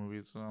Carrey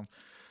movies.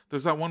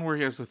 There's that one where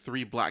he has the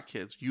 3 black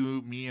kids.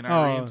 You, me, and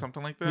Irene,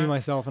 something like that. Me,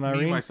 Myself, and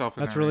Irene. Me, Myself,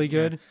 and That's Irene. really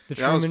good.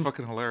 Yeah. That was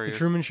fucking hilarious. The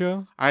Truman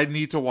Show. I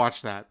need to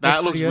watch that.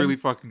 That looks really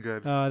fucking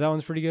good. That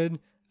one's pretty good.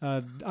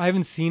 I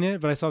haven't seen it,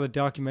 but I saw the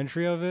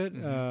documentary of it,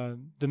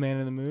 The Man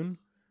in the Moon,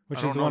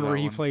 which is the one where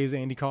he plays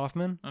Andy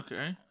Kaufman.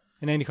 Okay.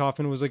 And Andy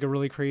Kaufman was like a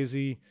really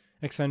crazy,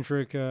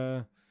 eccentric,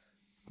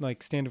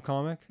 like stand-up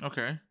comic.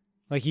 Okay.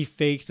 Like he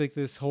faked like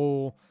this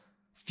whole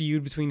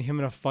feud between him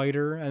and a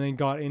fighter, and then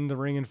got in the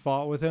ring and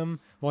fought with him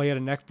while he had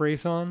a neck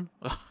brace on.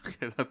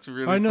 Okay, that's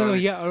really. Oh no, funny.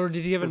 yeah, or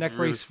did he have a neck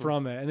brace funny.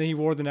 from it, and then he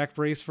wore the neck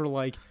brace for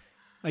like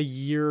a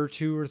year or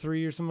 2 or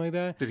 3 or something like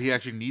that? Did he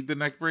actually need the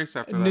neck brace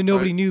after that?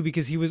 Nobody knew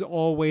because he was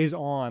always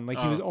on. Like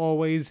he was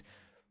always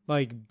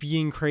like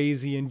being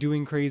crazy and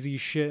doing crazy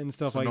shit and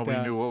stuff like that.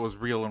 Nobody knew what was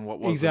real and what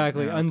wasn't.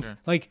 Exactly. Yeah, okay.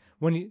 Like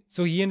when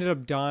he ended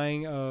up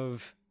dying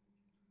of.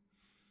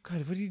 God,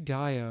 what did he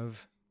die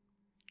of?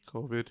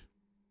 COVID.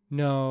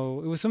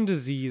 No, it was some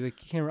disease. I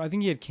can't remember. I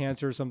think he had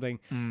cancer or something.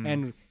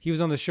 And he was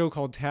on the show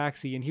called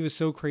Taxi, and he was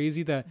so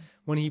crazy that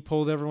when he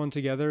pulled everyone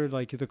together,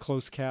 like the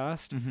close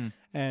cast,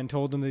 and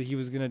told them that he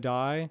was gonna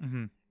die,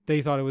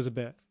 they thought it was a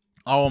bit.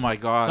 Oh my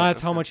god!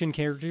 That's how much in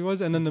character he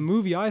was. And then the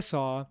movie I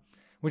saw,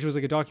 which was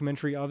like a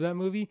documentary of that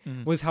movie,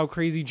 was how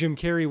crazy Jim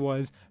Carrey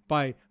was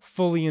by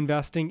fully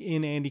investing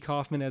in Andy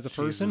Kaufman as a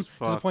person, to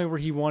the point where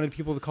he wanted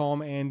people to call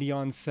him Andy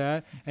on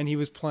set, and he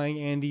was playing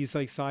Andy's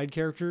like side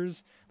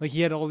characters. Like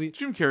he had all the.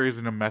 Jim Carrey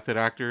isn't a method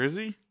actor, is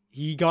he?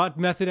 He got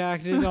method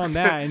acted on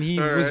that, and he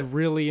was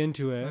really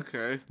into it.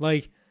 Okay.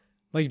 Like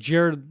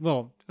Jared.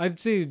 Well, I'd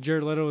say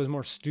Jared Leto is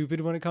more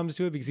stupid when it comes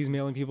to it because he's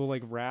mailing people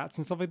like rats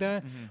and stuff like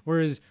that.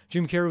 Whereas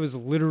Jim Carrey was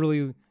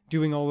literally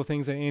doing all the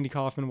things that Andy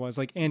Kaufman was,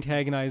 like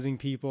antagonizing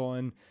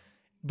people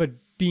but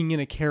being in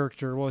a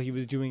character while he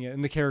was doing it.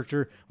 And the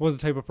character was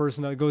the type of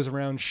person that goes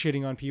around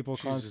shitting on people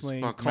constantly.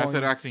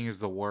 Method acting is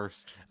the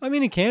worst. I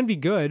mean, it can be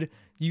good.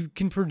 You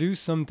can produce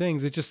some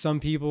things. It's just some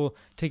people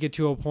take it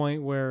to a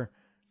point where,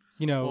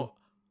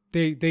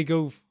 they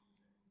go.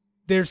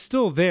 They're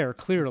still there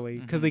clearly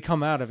because they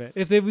come out of it.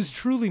 If it was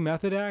truly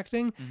method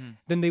acting,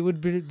 then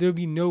there'd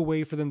be no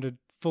way for them to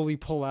fully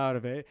pull out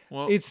of it.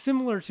 Well, it's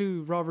similar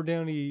to Robert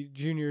Downey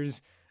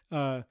Jr.'s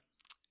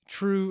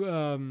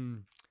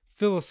true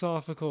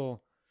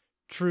philosophical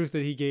truth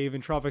that he gave in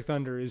Tropic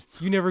Thunder is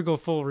you never go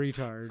full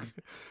retard.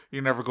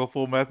 You never go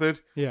full method?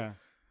 Yeah.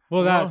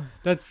 Well,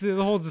 it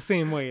holds the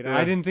same weight. Yeah.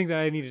 I didn't think that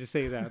I needed to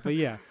say that, but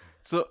yeah.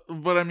 So,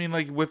 but I mean,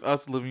 like with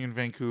us living in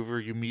Vancouver,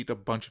 you meet a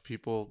bunch of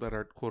people that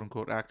are quote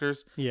unquote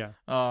actors. Yeah.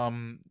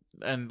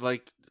 And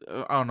like,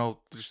 I don't know,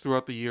 just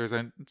throughout the years,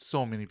 and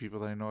so many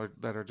people that I know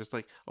that are just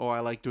like, oh, I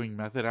like doing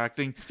method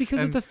acting. It's because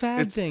it's a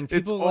fad thing.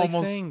 People like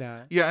saying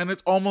that. Yeah, and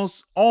it's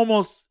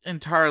almost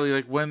entirely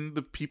like when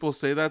the people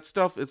say that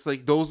stuff, it's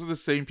like those are the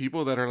same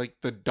people that are like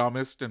the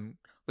dumbest and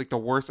like the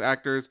worst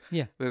actors.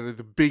 Yeah. They're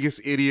the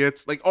biggest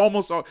idiots. Like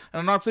almost all,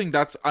 and I'm not saying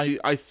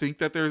I think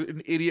that they're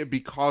an idiot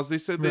because they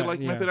said they like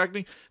method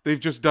acting. They've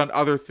just done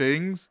other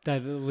things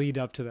that lead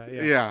up to that.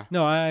 Yeah. Yeah.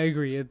 No, I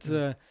agree.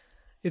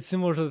 It's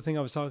similar to the thing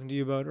I was talking to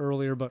you about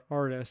earlier about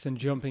artists and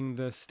jumping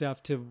the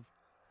step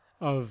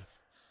of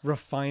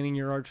refining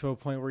your art to a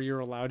point where you're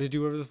allowed to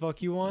do whatever the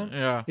fuck you want.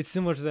 Yeah. It's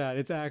similar to that.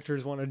 It's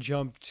actors want to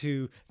jump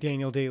to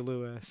Daniel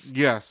Day-Lewis.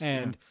 Yes.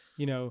 And,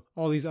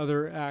 all these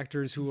other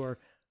actors who are,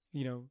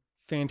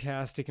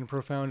 fantastic and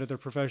profound at their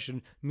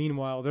profession.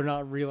 Meanwhile, they're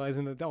not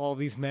realizing that all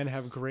these men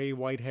have gray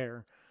white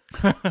hair.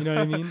 You know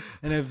what I mean?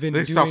 And have been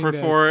they suffered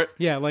for it.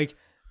 Yeah, like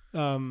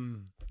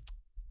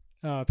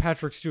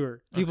Patrick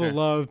Stewart. People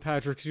love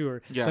Patrick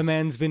Stewart. Yes. The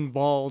man's been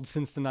bald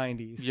since the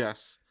 90s.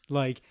 Yes.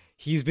 Like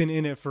he's been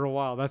in it for a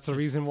while. That's the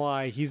reason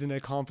why he's an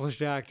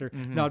accomplished actor,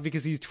 not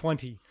because he's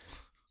 20.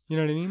 You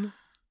know what I mean?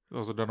 He's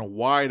also done a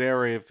wide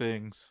array of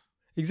things.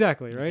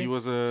 Exactly, right? He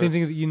was same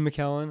thing with Ian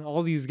McKellen.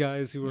 All these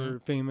guys who are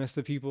famous,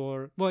 the people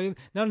are, well,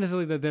 not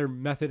necessarily that they're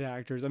method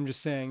actors. I'm just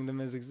saying them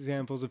as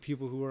examples of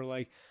people who are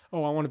like,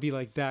 oh, I want to be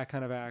like that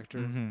kind of actor.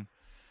 Mm-hmm.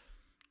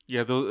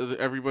 Yeah,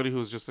 everybody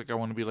who's just like, I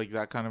want to be like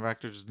that kind of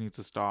actor just needs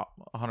to stop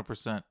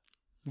 100%.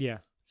 Yeah.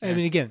 I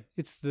mean, again,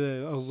 it's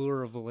the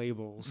allure of the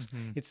labels.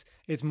 Mm-hmm.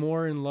 It's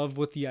more in love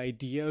with the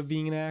idea of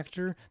being an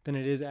actor than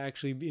it is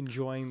actually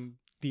enjoying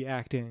the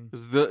acting.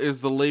 Is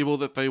the label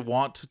that they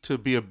want to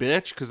be a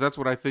bitch? Because that's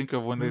what I think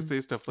of when they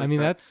say stuff like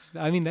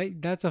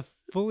that. That's a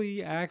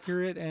fully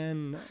accurate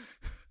and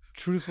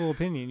truthful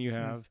opinion you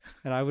have,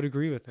 and I would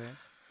agree with it.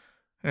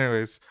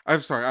 Anyways,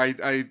 I'm sorry.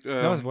 I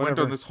went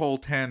on this whole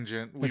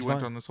tangent. We It's went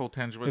fine. on this whole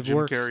tangent with It Jim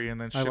works. Carrey and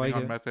then I shitting like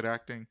on it. method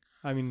acting.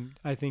 I mean,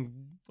 I think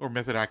Or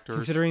method actors.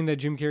 considering that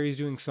Jim Carrey's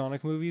doing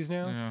Sonic movies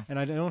now, Yeah. and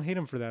I don't hate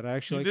him for that. I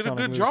actually You like did Sonic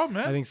a good movies. job,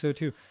 man. I think so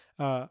too.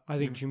 I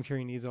think Jim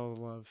Carrey needs all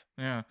the love.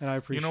 Yeah. And I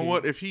appreciate. You know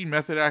what? If he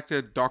method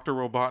acted Dr.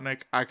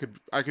 Robotnik, I could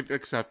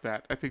accept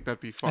that. I think that'd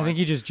be fine. I think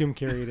he just Jim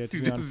Carreyed it. To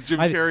He be honest. just Jim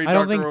I Carrey, don't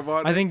Dr. think.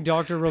 Robotnik. I think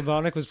Dr.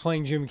 Robotnik was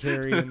playing Jim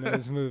Carrey in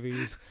those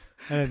movies,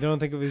 and I don't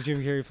think it was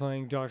Jim Carrey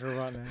playing Dr.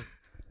 Robotnik.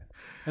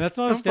 And that's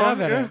not a stab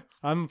fine, at yeah. it.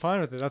 I'm fine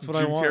with it. That's what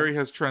Jim I want. Carrey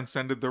has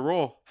transcended the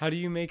role. How do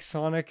you make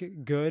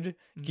Sonic good?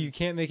 You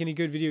can't make any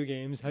good video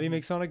games. How do you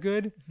make Sonic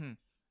good?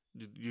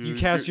 You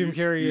cast Jim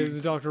Carrey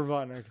as Dr.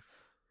 Robotnik.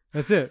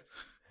 That's it.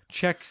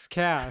 Checks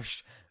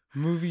cashed.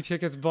 Movie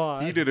tickets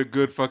bought. He did a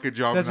good fucking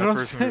job That's in that what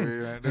I'm first saying.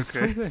 movie. Man. That's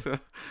what I'm Okay, saying. so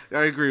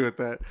I agree with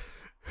that.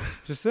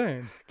 Just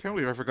saying. Can't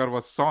believe I forgot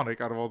about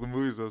Sonic out of all the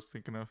movies I was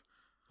thinking of.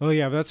 Well,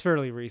 yeah, but that's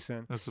fairly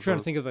recent. I I'm trying to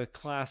suppose. think of the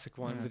classic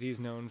ones that he's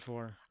known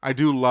for. I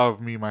do love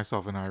Me,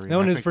 Myself, and Irene. That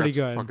one I is think pretty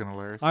that's good. Fucking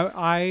hilarious.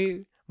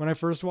 I when I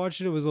first watched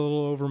it, it was a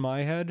little over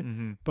my head,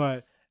 Mm-hmm.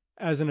 but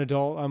as an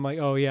adult, I'm like,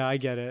 oh yeah, I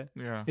get it.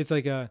 Yeah, It's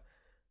like a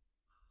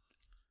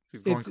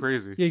he's going it's-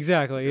 crazy.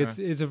 exactly. Yeah.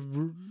 It's a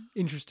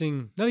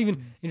interesting, not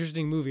even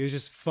interesting movie. It's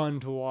just fun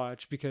to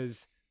watch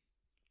because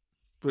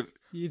But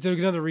it's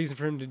another reason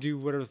for him to do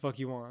whatever the fuck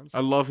he wants. I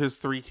love his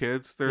 3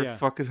 kids. They're Yeah.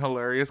 fucking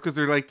hilarious because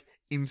they're like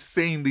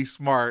insanely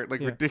smart, like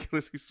Yeah.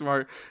 ridiculously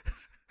smart.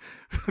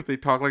 They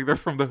talk like they're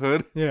from the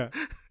hood. Yeah.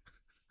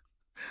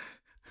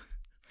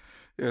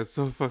 Yeah, it's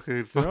so fucking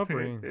their funny.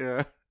 upbringing.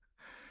 Yeah.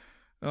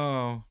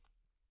 Oh.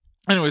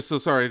 Anyway, so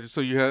sorry. So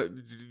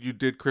you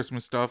did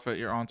Christmas stuff at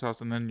your aunt's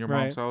house and then your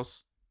mom's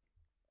house.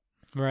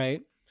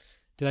 Right.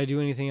 Did I do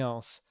anything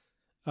else?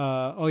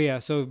 Oh yeah.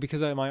 So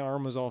because my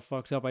arm was all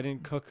fucked up, I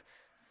didn't cook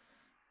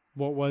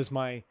what was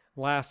my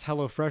last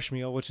HelloFresh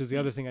meal, which is the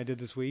other thing I did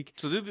this week.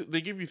 So did they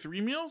give you 3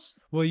 meals?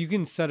 Well, you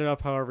can set it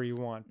up however you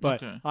want,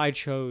 but Okay. I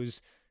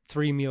chose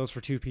 3 meals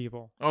for 2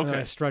 people. And then I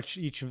Okay. stretched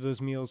each of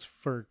those meals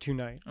for 2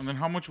 nights. And then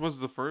how much was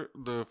the first?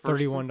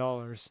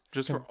 $31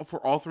 Just for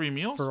all 3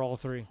 meals? for all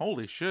 3.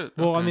 Holy shit.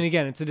 Well, I Okay. mean,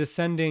 again, it's a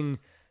descending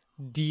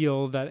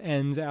deal that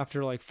ends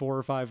after like 4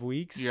 or 5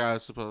 weeks. Yeah, I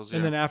suppose. Yeah.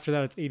 And then after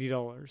that, it's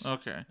 $80.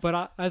 Okay.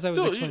 But as I was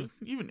Still, explaining,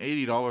 even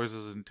 $80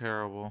 isn't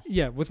terrible.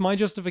 yeah, with my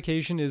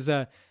justification is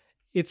that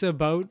it's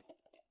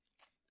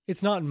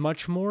not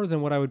much more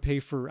than what I would pay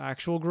for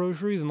actual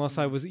groceries unless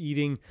I was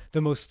eating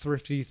the most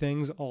thrifty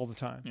things all the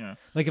time. Yeah.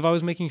 Like if I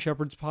was making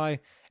shepherd's pie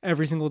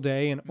every single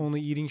day and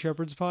only eating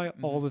shepherd's pie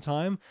all the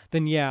time,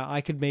 then yeah,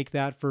 I could make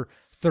that for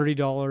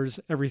 $30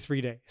 every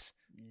 3 days.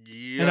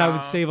 Yeah. And I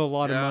would save a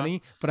lot of yeah.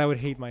 money, but I would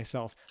hate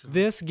myself.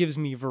 This gives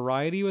me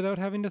variety without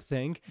having to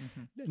think,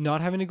 not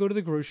having to go to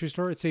the grocery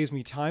store. It saves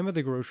me time at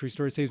the grocery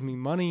store. It saves me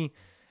money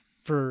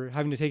for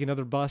having to take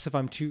another bus if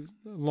I'm too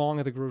long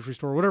at the grocery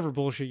store, whatever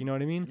bullshit, you know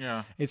what I mean?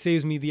 Yeah. It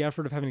saves me the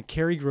effort of having to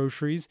carry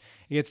groceries.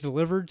 It gets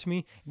delivered to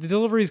me. The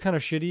delivery is kind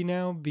of shitty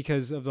now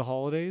because of the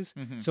holidays.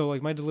 So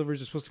like my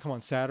deliveries are supposed to come on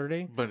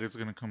Saturday. But it's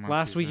gonna come out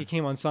Last week Tuesday. it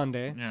came on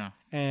Sunday. Yeah.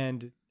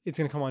 And it's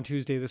going to come on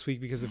Tuesday this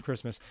week because of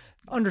Christmas.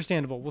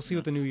 Understandable. We'll see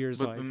what the New Year's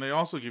But like. then they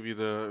also give you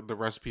the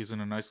recipes in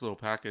a nice little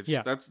package.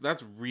 Yeah. That's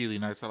really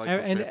nice. I like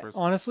And, those papers.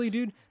 honestly,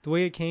 dude, the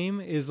way it came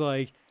is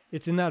like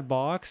it's in that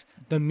box.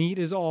 The meat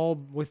is all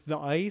with the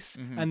ice,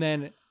 and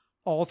then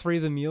all 3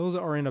 of the meals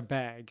are in a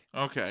bag.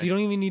 Okay. So you don't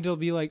even need to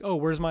be like, oh,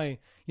 where's my?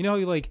 You know how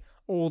you like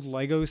old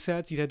Lego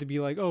sets? You'd have to be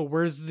like, oh,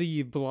 where's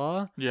the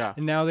blah? Yeah.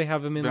 And now they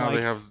have them in Now like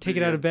they have- take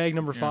it out yeah. of bag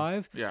number Yeah.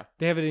 5. Yeah.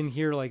 They have it in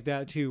here like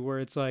that too, where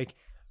it's like,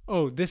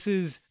 oh, this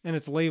is, and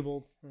it's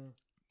labeled.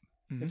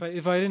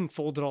 If I didn't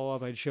fold it all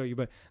up, I'd show you.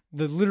 But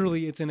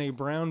literally, it's in a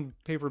brown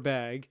paper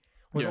bag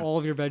with Yeah. all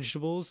of your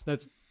vegetables.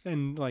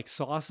 And like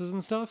sauces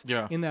and stuff.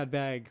 Yeah. In that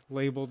bag,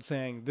 labeled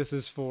saying this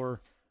is for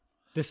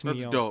this That's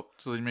meal. dope.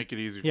 So they make it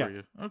easy Yeah. for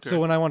you. Okay. So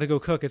when I want to go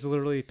cook, it's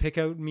literally pick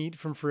out meat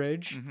from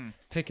fridge, Mm-hmm.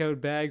 pick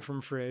out bag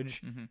from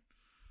fridge,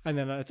 and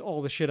then it's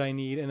all the shit I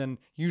need. And then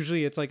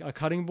usually it's like a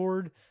cutting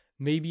board,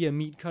 maybe a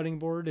meat cutting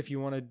board if you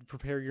want to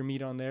prepare your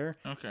meat on there.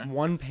 Okay.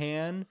 1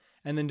 pan,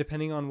 and then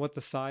depending on what the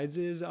size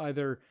is,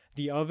 either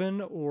the oven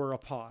or a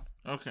pot.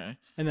 Okay.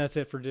 And that's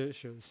it for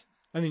dishes.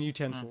 I mean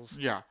utensils.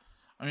 Yeah.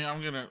 I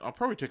mean, I'll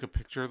probably take a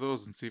picture of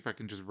those and see if I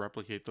can just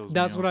replicate those.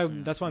 That's meals. what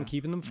Yeah. that's why I'm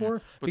keeping them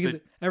for, But because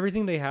they-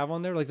 everything they have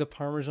on there, like the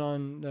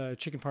Parmesan,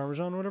 chicken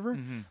Parmesan, whatever.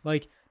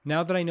 Like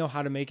now that I know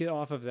how to make it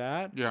off of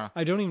that, Yeah.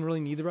 I don't even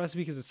really need the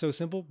recipe because it's so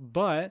simple.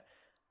 But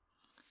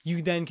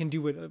you then can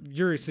do what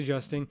you're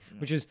suggesting,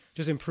 which is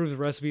just improve the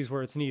recipes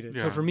where it's needed.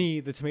 So Yeah. for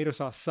me, the tomato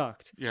sauce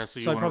sucked. Yeah. So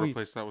you So I'd want to probably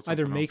replace that with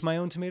Either something make else. my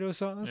own tomato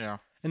sauce. Yeah.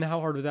 And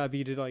how hard would that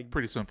be to like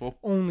Pretty simple.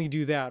 only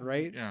do that,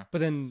 right? Yeah. But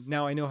then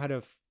now I know how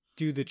to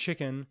do the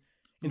chicken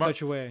in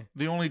such a way.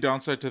 The only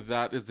downside to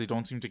that is they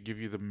don't seem to give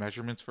you the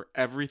measurements for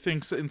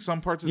everything. So in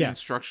some parts of the Yes.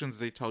 instructions,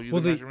 they tell you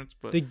Well, the measurements,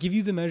 but They give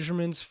you the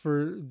measurements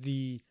for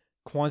the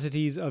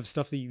quantities of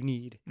stuff that you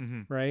need,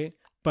 Mhm. right?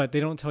 but they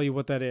don't tell you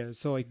what that is.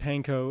 So like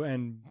panko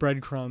and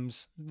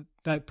breadcrumbs,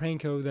 that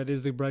panko that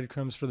is the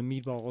breadcrumbs for the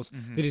meatballs,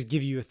 they just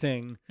give you a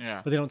thing,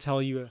 but they don't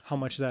tell you how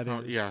much that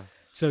is. Yeah.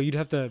 So you'd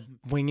have to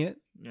wing it.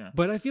 Yeah.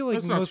 But I feel like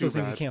That's most of those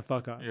bad. things you can't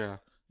fuck up. Yeah.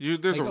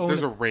 There's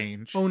a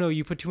range. Oh no,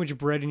 you put too much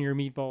bread in your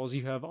meatballs,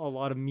 you have a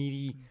lot of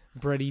meaty,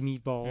 bready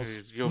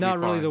meatballs. You'll Not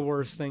be really fine. the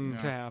worst thing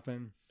to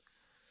happen.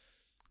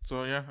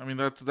 So yeah, I mean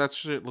that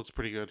shit looks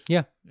pretty good.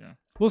 Yeah. Yeah.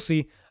 We'll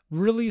see.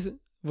 Really,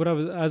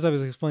 as I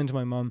was explaining to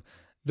my mom,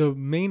 the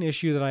main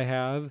issue that I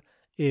have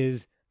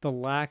is the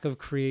lack of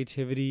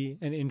creativity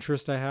and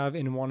interest I have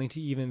in wanting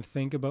to even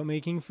think about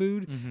making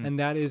food. And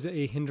that is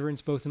a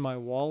hindrance both in my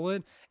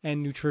wallet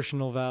and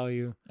nutritional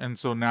value. And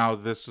so now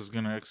this is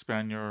going to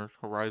expand your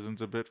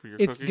horizons a bit for your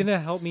It's cooking? going to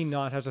help me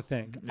not have to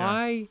think.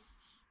 Yeah.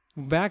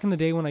 Back in the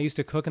day when I used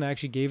to cook and I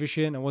actually gave a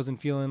shit and I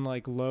wasn't feeling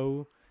like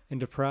low and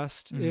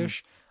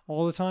depressed-ish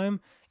all the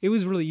time, it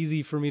was really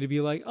easy for me to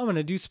be like, I'm going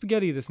to do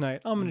spaghetti this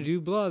night. I'm going to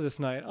do blah this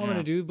night. I'm going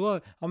to do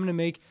blah. I'm going to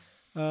make,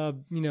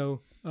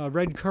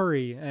 red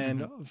curry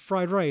and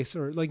fried rice.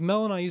 Or like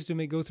Mel and I used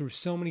to go through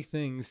so many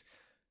things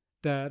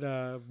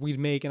that we'd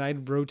make, and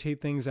I'd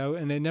rotate things out,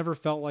 and it never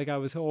felt like I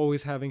was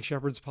always having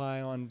shepherd's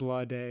pie on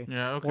blah day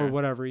or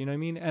whatever, you know what I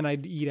mean? And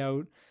I'd eat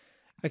out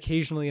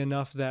occasionally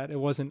enough that it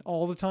wasn't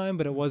all the time,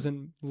 but it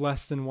wasn't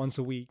less than once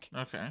a week.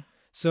 Okay.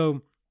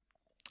 So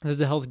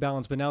there's a healthy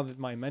balance. But now that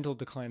my mental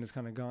decline is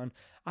kind of gone,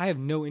 I have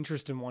no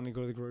interest in wanting to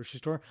go to the grocery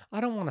store.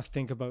 I don't want to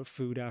think about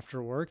food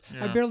after work.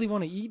 I barely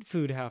want to eat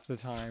food half the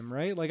time,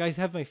 right? Like I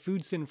have my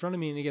food sit in front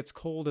of me and it gets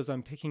cold as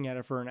I'm picking at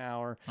it for an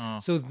hour.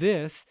 So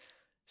this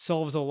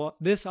solves a lot.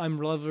 This, I'm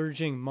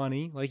leveraging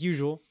money like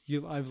usual.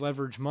 I've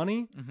leveraged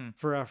money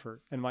for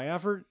effort, and my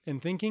effort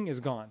and thinking is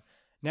gone.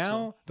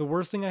 Now, the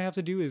worst thing I have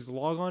to do is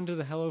log on to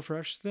the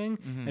HelloFresh thing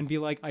and be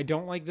like, I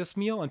don't like this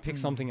meal, and pick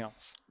something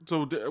else.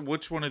 So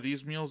which one of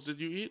these meals did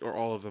you eat, or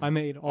all of them? I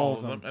made all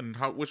of them. And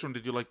which one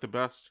did you like the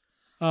best?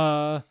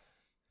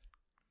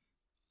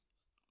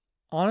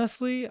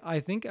 Honestly, I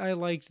think I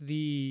liked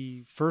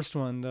the first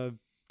one, the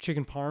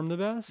chicken parm, the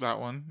best. That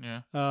one,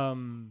 yeah.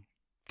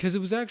 Because it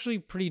was actually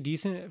pretty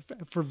decent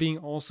for being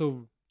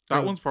also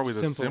that one's probably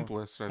the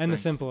simplest, I think. The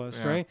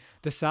simplest, right?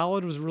 The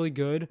salad was really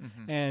good,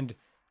 and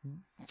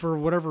for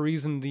whatever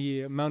reason,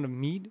 the amount of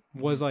meat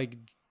was like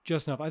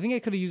just enough. I think I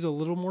could have used a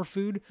little more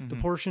food. The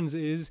portions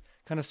are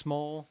kind of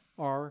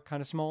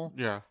small.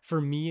 Yeah.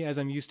 For me, as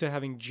I'm used to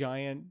having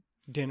giant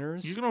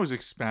dinners. You can always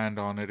expand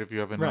on it if you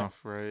have enough,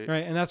 right?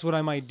 Right, and that's what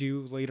I might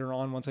do later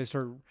on once I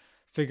start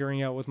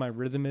figuring out what my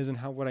rhythm is and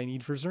what I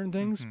need for certain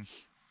things.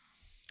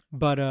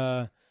 But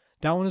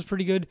that one was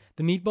pretty good.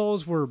 The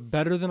meatballs were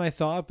better than I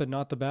thought, but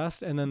not the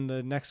best. And then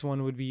the next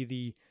one would be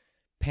the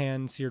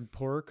pan-seared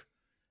pork,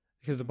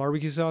 because the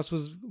barbecue sauce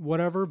was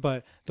whatever,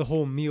 but the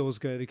whole meal was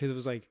good because it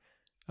was like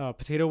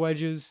potato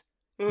wedges,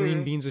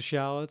 green beans with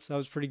shallots. That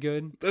was pretty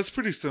good. That's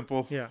pretty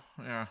simple. Yeah.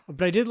 Yeah.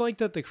 But I did like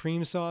that the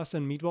cream sauce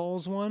and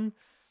meatballs one,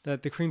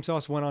 that the cream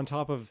sauce went on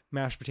top of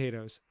mashed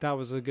potatoes. That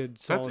was a good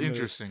solid That's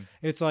interesting. Move.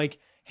 It's like,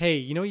 hey,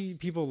 you know what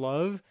people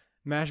love?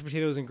 Mashed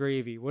potatoes and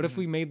gravy. What if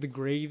we made the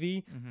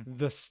gravy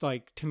this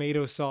like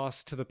tomato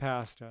sauce to the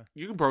pasta?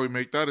 You can probably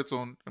make that its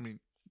own.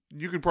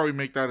 You could probably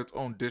make that its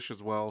own dish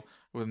as well.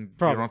 When you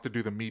don't have to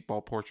do the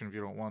meatball portion if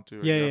you don't want to.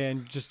 Yeah,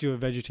 and just do a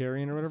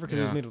vegetarian or whatever, because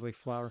it was made with like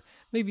flour.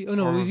 Maybe it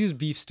was used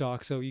beef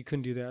stock, so you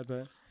couldn't do that.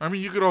 But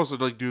you could also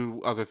like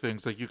do other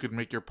things. Like you could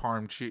make your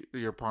parm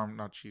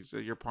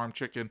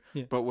chicken,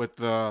 but with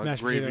the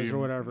mashed gravy potatoes or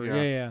whatever.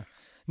 Yeah.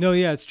 No,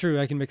 yeah, it's true.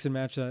 I can mix and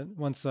match that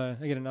once I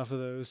get enough of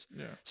those.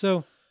 Yeah.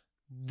 So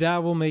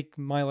that will make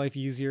my life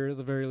easier at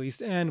the very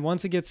least. And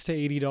once it gets to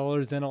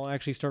 $80, then I'll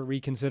actually start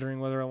reconsidering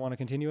whether I want to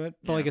continue it.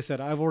 But like I said,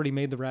 I've already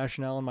made the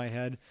rationale in my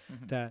head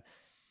that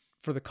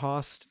for the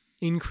cost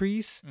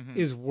increase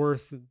is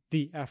worth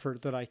the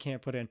effort that I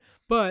can't put in.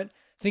 But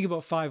think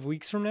about 5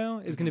 weeks from now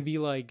is going to be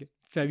like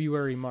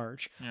February,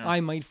 March. Yeah. I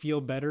might feel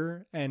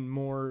better and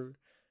more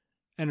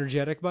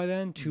energetic by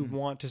then to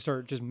want to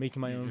start just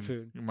making my own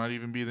food. You might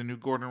even be the new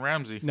Gordon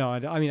Ramsay. No,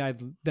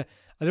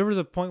 there was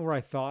a point where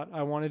I thought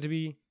I wanted to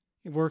be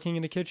working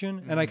in a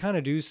kitchen, and I kind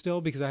of do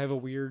still, because I have a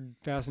weird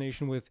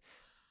fascination with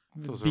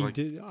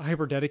being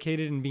hyper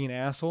dedicated and being an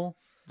asshole.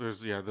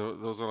 Those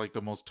are like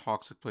the most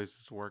toxic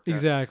places to work.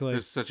 Exactly.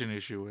 There's such an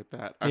issue with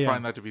that. I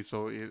find that to be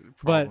so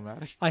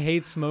problematic. But I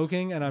hate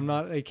smoking, and I'm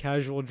not a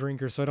casual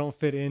drinker, so I don't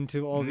fit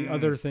into all the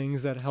other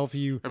things that help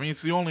you.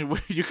 It's the only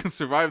way you can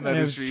survive in that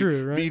issue. It's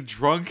true, right? Be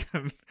drunk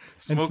and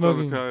smoke all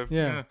the time.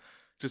 Yeah.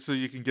 Just so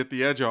you can get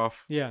the edge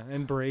off. Yeah,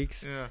 and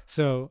breaks. Yeah.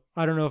 So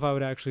I don't know if I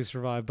would actually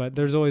survive, but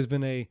there's always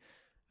been a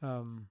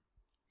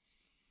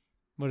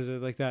what is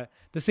it, like that?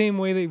 The same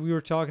way that we were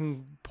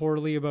talking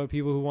poorly about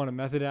people who want to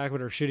method act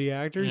but are shitty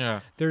actors. Yeah.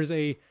 There's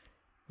a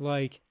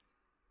like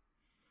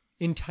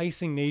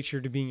enticing nature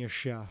to being a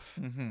chef.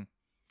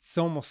 It's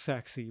almost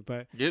sexy,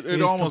 but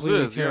it almost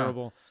is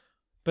terrible. Yeah.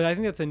 But I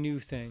think that's a new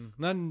thing,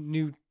 not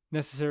new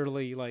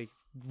necessarily like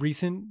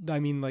recent.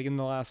 Like in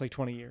the last like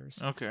 20 years.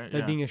 Okay.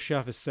 That being a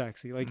chef is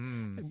sexy, like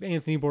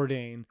Anthony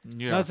Bourdain.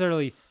 Yes. Not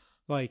necessarily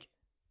like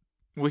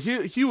Well,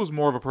 he was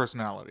more of a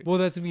personality. Well,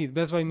 that's me.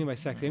 That's what I mean by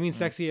sexy. I mean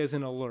sexy as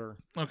an allure.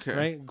 Okay.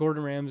 Right?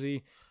 Gordon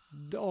Ramsay,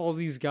 all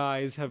these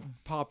guys have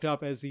popped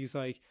up as these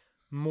like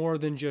more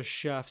than just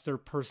chefs. They're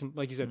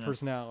like you said,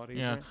 personalities.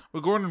 Yeah. Right?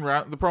 But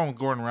the problem with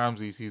Gordon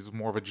Ramsay is he's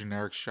more of a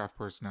generic chef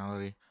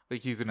personality.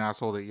 Like he's an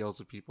asshole that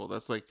yells at people.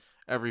 That's like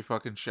every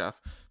fucking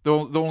chef. The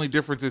only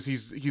difference is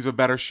he's a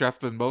better chef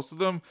than most of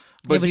them.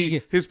 But,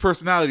 his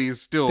personality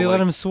is still. They let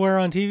him swear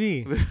on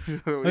TV.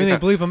 I mean, they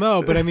bleep him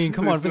out. But I mean,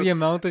 come on, for the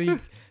amount that he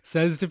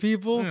says to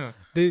people,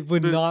 they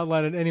would not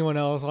let anyone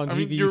else on TV. I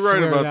mean, you're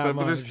right about that,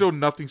 but there's still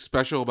nothing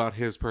special about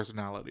his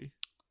personality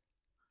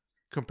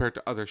compared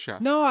to other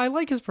chefs. No, I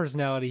like his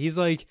personality. He's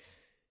like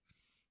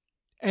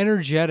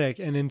energetic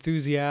and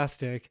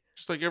enthusiastic.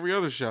 Just like every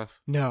other chef.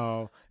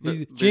 No.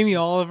 Jamie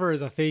Oliver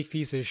is a fake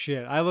piece of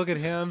shit. I look at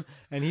him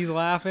and he's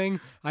laughing.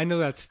 I know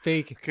that's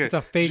fake. Okay. It's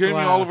a fake Jamie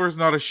laugh. Oliver is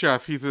not a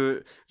chef.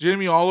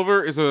 Jamie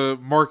Oliver is a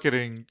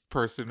marketing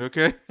person,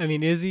 okay? I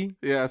mean, is he?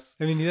 Yes.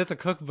 I mean, that's a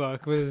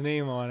cookbook with his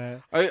name on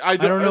it. I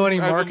don't know any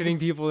marketing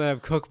people that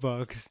have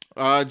cookbooks.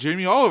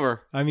 Jamie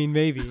Oliver. I mean,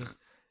 maybe.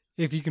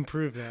 If you can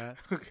prove that.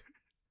 Okay.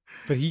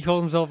 But he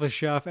calls himself a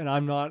chef, and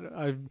I'm not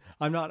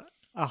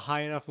a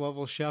high enough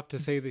level chef to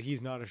say that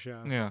he's not a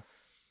chef. Yeah.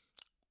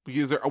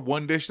 Is there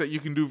one dish that you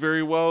can do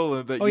very well?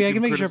 I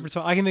can make shepherd's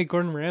pie. I can make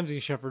Gordon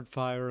Ramsay's shepherd's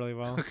pie really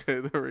well. Okay,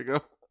 there we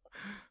go.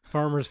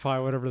 Farmer's pie,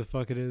 whatever the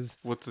fuck it is.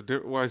 What's the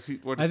difference? Why is he?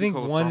 I think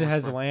one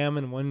has lamb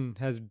and one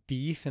has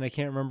beef, and I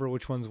can't remember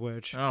which one's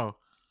which. Oh,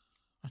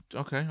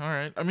 okay, all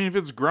right. I mean, if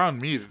it's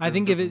ground meat, I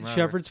think if it's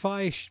shepherd's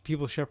pie,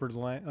 people shepherd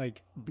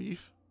like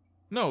beef.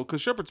 No,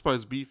 because shepherd's pie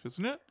is beef,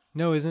 isn't it?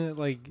 No, isn't it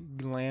like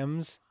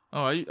lambs?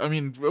 Oh, I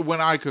mean, when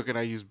I cook it,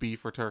 I use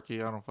beef or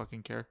turkey. I don't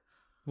fucking care.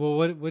 Well,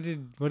 what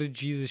did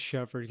Jesus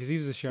shepherd? Because he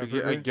was a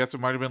shepherd. I guess it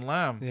might have been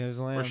lamb. Yeah, it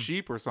was lamb or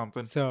sheep or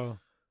something. So,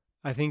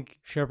 I think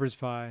shepherd's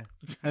pie,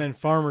 and then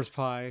farmer's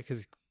pie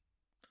because.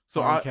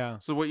 So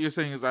what you're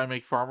saying is I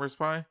make farmer's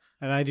pie,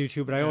 and I do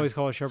too, but I always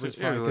call it shepherd's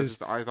pie because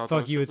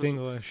fuck you, it's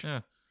English.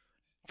 Yeah.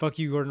 Fuck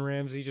you, Gordon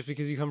Ramsay. Just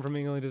because you come from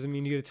England doesn't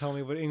mean you get to tell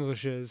me what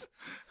English is.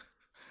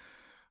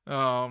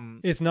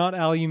 It's not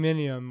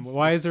aluminium.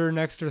 Why is there an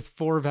extra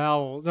 4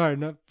 vowels? Sorry,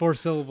 not 4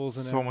 syllables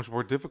in it. So much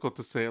more difficult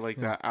to say it like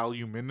that.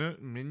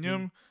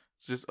 Aluminium.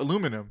 It's just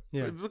aluminum.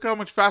 Yeah. Look how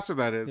much faster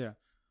that is. Yeah.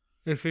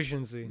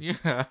 Efficiency.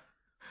 Yeah.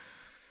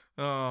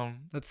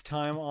 That's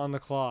time on the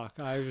clock.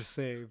 I just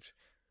saved.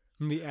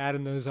 I'm gonna be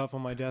adding those up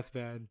on my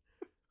deathbed.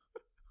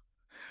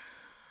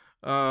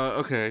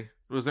 Okay.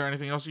 Was there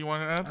anything else you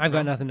wanted to add? I've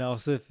got nothing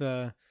else.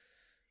 So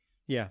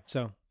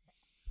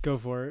go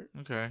for it.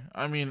 Okay.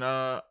 I mean,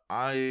 I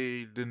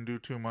didn't do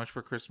too much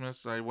for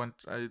Christmas. I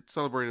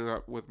celebrated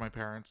up with my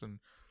parents and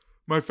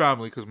my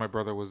family because my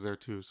brother was there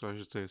too. So I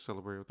should say I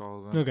celebrated with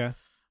all of them. Okay.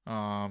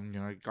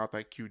 I got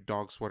that cute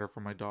dog sweater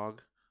for my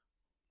dog.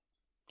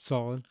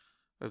 Solid.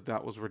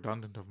 That was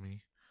redundant of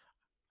me.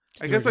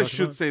 I guess I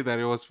should say that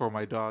it was for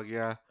my dog.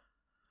 Yeah.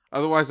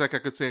 Otherwise, like I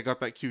could say I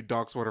got that cute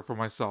dog sweater for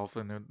myself,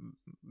 and it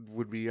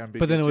would be ambiguous.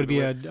 But then it would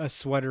be a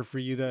sweater for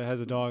you that has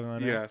a dog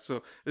on it. Yeah,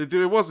 so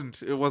it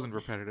wasn't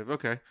repetitive.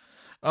 Okay,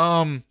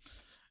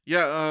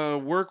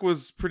 work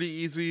was pretty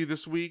easy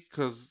this week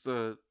because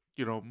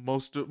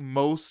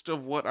most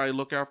of what I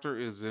look after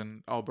is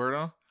in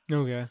Alberta.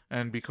 Okay,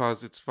 and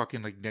because it's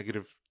fucking like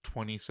negative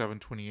 27,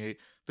 28,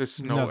 there's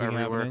snow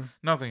everywhere.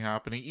 Nothing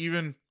happening.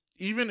 Even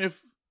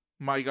if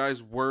my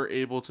guys were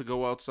able to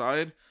go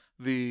outside,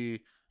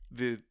 the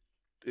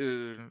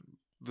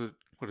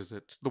what is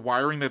it? The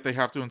wiring that they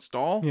have to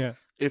install. Yeah.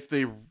 If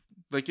they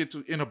it's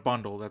in a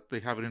bundle that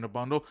they have it in a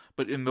bundle,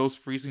 but in those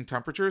freezing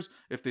temperatures,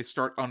 if they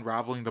start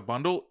unraveling the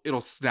bundle,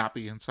 it'll snap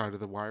the inside of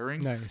the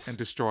wiring and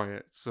destroy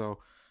it. So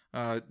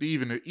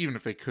even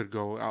if they could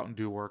go out and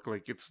do work,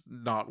 like it's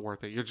not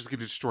worth it. You're just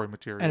gonna destroy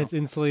material. And it's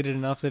insulated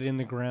enough that in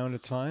the ground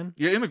it's fine.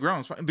 Yeah, in the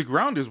ground it's fine. The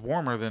ground is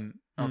warmer than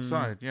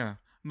outside. Yeah.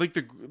 Like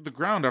the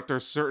ground after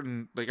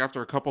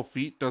a couple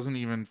feet doesn't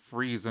even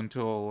freeze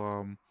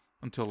until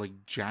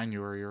like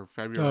January or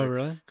February. Oh,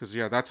 really? Because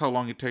that's how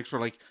long it takes for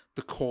like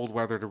the cold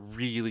weather to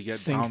really get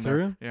sink down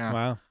through. There. Yeah.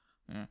 Wow.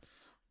 Yeah.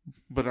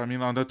 But I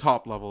mean, on the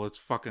top level, it's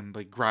fucking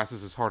like grass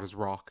is as hard as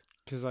rock.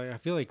 Because I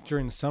feel like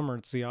during the summer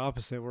it's the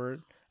opposite, where it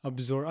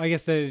absorbs. I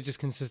guess that it's just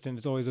consistent.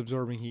 It's always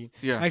absorbing heat.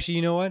 Yeah. Actually,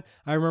 you know what?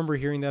 I remember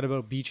hearing that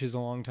about beaches a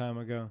long time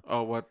ago.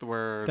 Oh, what?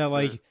 Where? That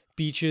like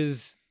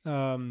beaches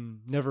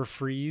never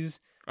freeze.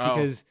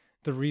 Because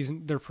the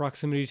reason their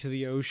proximity to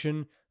the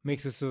ocean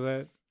makes it so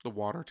that the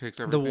water takes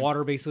everything. The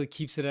water basically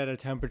keeps it at a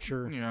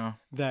temperature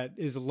that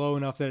is low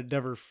enough that it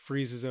never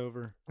freezes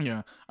over.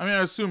 Yeah. I mean, I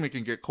assume it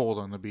can get cold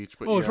on the beach.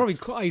 But it's probably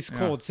ice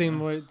cold.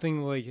 Same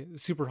thing like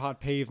super hot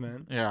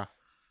pavement. Yeah.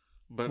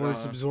 But where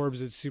it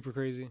absorbs, it's super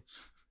crazy.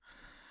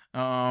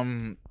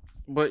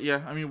 But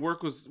yeah, I mean,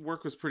 work was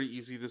pretty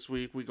easy this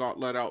week. We got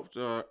let out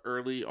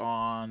early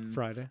on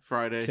Friday.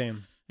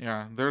 Same.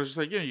 Yeah, they're just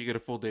like, you get a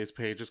full day's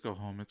pay. Just go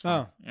home. It's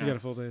fine. You got a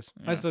full day's.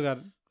 Yeah.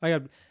 I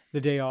got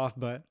the day off,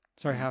 but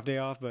half day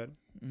off, but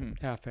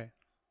half pay.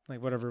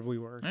 like whatever we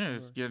work. Yeah,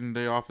 getting a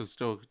day off is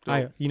still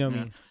you know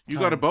yeah. me. You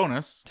got a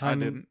bonus. I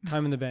didn't.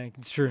 Time in the bank.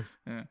 It's true.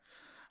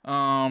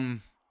 Yeah.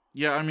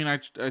 Yeah, I mean,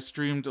 I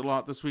streamed a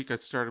lot this week. I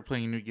started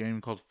playing a new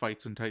game called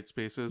Fights in Tight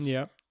Spaces.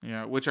 Yeah.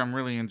 Yeah, which I'm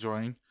really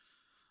enjoying.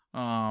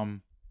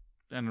 And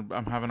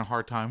I'm having a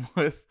hard time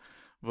with,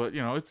 but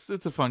you know, it's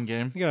a fun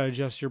game. You gotta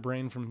adjust your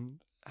brain from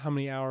how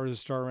many hours of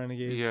Star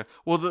Renegades. Yeah.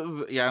 Well,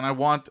 and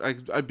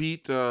I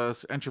beat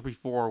Entropy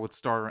 4 with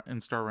Star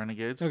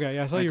Renegades. Okay,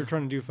 yeah, I saw you were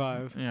trying to do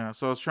 5. Yeah,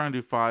 so I was trying to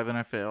do 5 and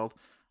I failed.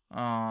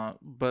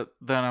 But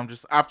then I'm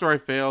just, after I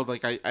failed,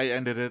 like I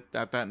ended it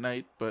at that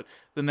night, but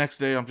the next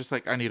day I'm just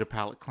like, I need a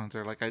palate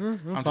cleanser. Like I'm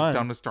just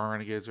done with Star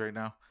Renegades right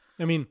now.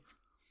 I mean,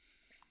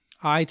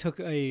 I took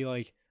a,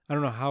 like, I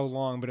don't know how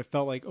long, but it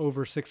felt like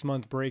over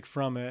 6-month break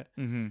from it.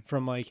 Mm-hmm.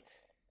 From like,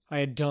 I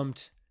had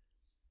dumped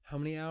how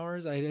many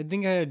hours? I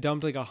think I had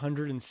dumped like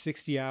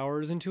 160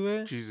 hours into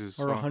it. Jesus.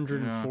 Or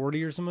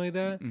 140 or something like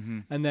that. Mm-hmm.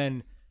 And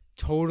then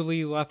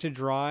totally left it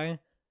dry.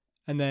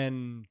 And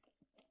then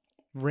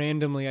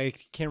randomly, I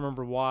can't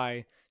remember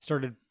why,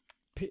 started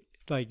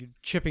like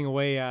chipping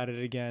away at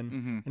it again.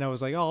 Mm-hmm. And I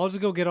was like, oh, I'll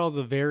just go get all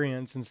the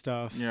variants and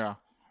stuff. Yeah.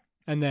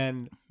 And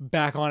then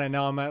back on it.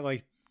 Now I'm at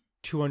like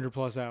 200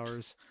 plus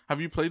hours.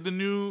 Have you played the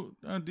new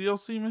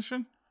DLC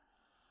mission?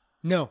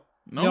 No,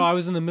 I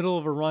was in the middle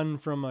of a run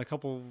from a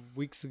couple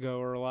weeks ago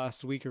or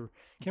last week, or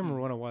I can't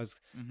remember when it was,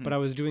 but I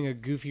was doing a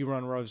goofy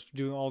run where I was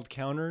doing all the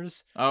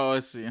counters. Oh,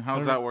 I see.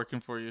 How's that working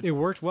for you? It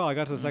worked well. I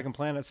got to the second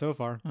planet so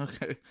far.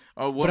 Okay.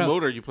 What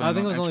mode are you playing? I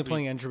think I was only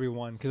playing Entropy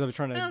 1 because I was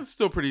trying to. Yeah, it's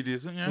still pretty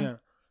decent. Yeah.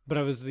 But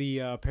I was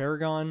the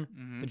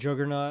Paragon, the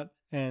Juggernaut,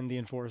 and the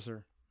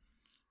Enforcer.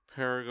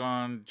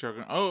 Paragon,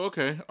 Juggernaut. Oh,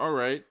 okay. All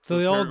right. So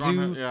they all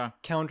Paragon, do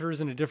counters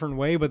in a different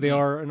way, but they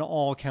are an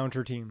all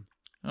counter team.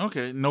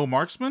 Okay. No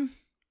marksman?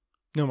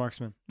 No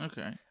marksman.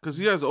 Okay. Because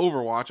he has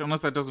Overwatch,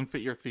 unless that doesn't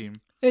fit your theme.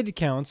 It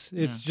counts.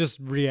 It's just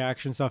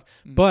reaction stuff.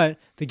 But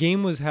the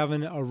game was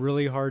having a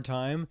really hard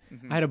time.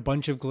 I had a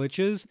bunch of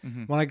glitches.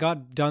 When I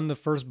got done the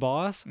first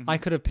boss, I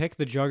could have picked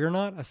the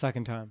Juggernaut a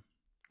second time.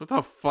 What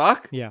the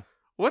fuck? Yeah.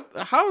 What?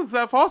 How is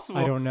that possible?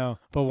 I don't know.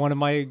 But one of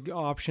my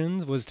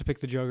options was to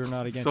pick the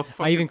Juggernaut again.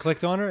 I even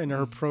clicked on her, and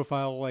her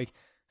profile, like,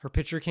 her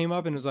picture came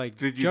up, and it was like,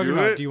 Did you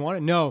Juggernaut, do you want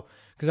it? No.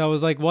 Because I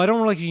was like, well, I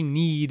don't really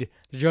need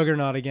the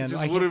Juggernaut again. It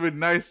just would have been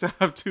nice to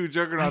have 2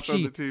 Juggernauts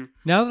on the team.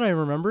 Now that I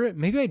remember it,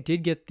 maybe I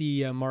did get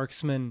the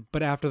Marksman,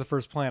 but after the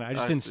first planet. I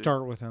just didn't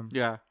start with him.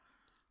 Yeah.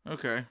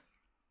 Okay.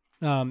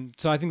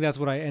 So I think that's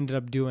what I ended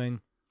up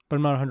doing, but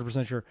I'm not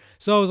 100% sure.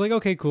 So I was like,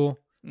 okay, cool.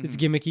 It's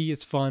gimmicky.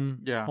 It's fun.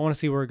 Yeah. I want to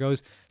see where it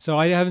goes. So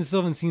I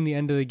still haven't seen the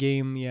end of the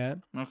game yet.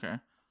 Okay.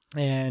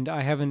 And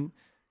I haven't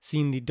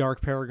seen the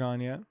Dark Paragon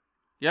yet.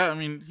 Yeah, I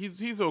mean,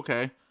 he's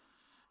okay.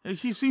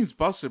 He seems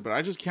busted, but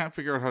I just can't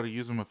figure out how to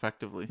use him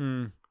effectively.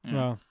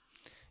 Yeah.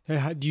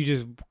 Well, do you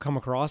just come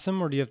across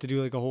him, or do you have to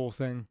do like a whole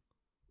thing?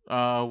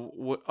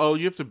 You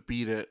have to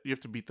beat it. You have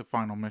to beat the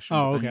final mission.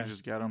 Oh, then okay. You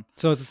just get him.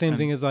 So it's the same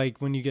thing as like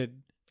when you get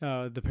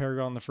the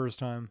Paragon the first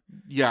time.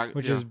 Yeah.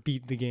 Which is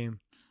beat the game.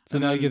 So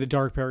now you get the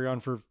Dark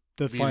Paragon for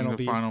the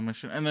final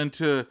mission, and then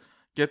to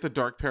get the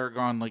Dark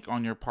Paragon like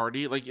on your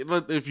party, like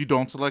if you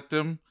don't select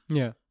him,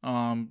 after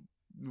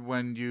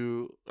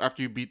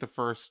you beat the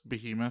first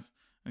behemoth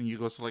and you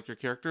go select your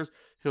characters,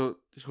 he'll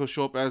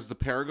show up as the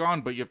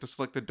Paragon, but you have to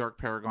select the Dark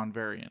Paragon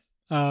variant.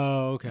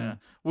 Oh, okay. Yeah.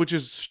 Which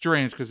is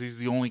strange because he's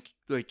the only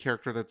like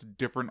character that's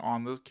different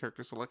on the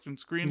character selection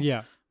screen.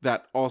 Yeah.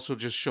 That also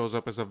just shows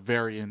up as a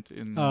variant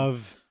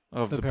of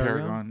the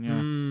Paragon.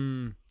 Yeah.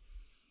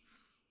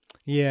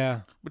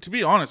 Yeah. But to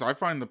be honest, I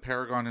find the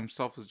Paragon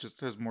himself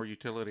has more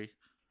utility.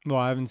 Well,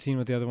 I haven't seen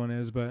what the other one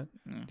is, but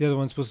the other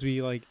one's supposed to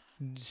be like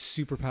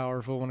super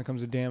powerful when it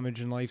comes to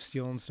damage and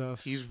lifesteal and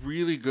stuff. He's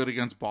really good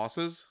against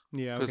bosses.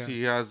 Yeah, because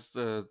he has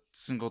the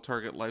single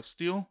target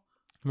lifesteal.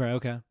 Right.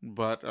 Okay.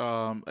 But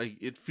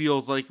it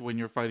feels like when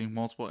you're fighting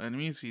multiple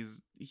enemies,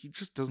 he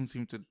just doesn't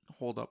seem to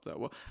hold up that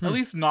well. At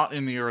least not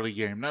in the early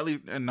game.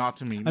 Not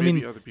to me.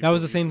 Maybe other people. That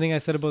was the same thing I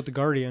said about the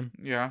Guardian.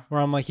 Yeah.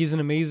 Where I'm like, he's an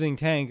amazing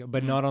tank,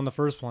 but not on the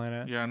first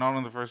planet. Yeah, not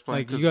on the first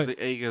planet because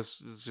the Aegis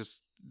is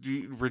just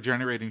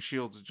regenerating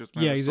shields. It just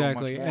matters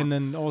exactly. So much more. And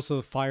then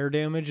also fire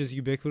damage is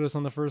ubiquitous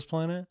on the first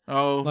planet.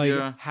 Oh,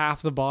 yeah.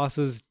 Half the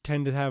bosses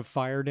tend to have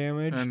fire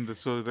damage, and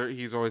so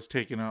he's always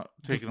taking a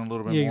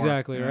little bit more.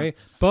 Exactly. Yeah. Right.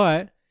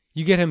 But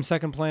you get him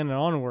second planet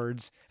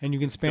onwards, and you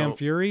can spam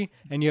Fury,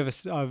 and you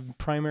have a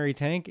primary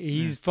tank.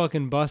 He's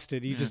fucking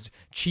busted. He just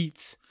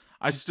cheats.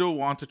 I still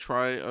want to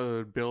try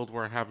a build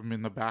where I have him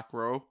in the back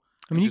row.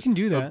 I mean, you can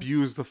do that.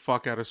 Abuse the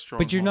fuck out of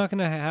Stronghold. But you're not going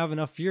to have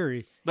enough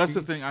Fury. That's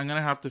the thing. I'm going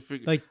to have to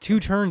figure... Like, 2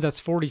 turns,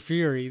 that's 40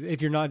 Fury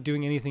if you're not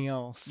doing anything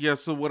else. Yeah,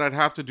 so what I'd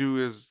have to do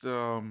is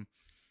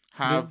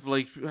have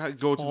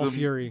go to all the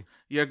Fury.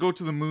 Yeah, go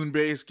to the moon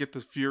base, get the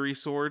Fury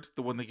sword,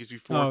 the one that gives you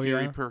 4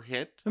 Fury per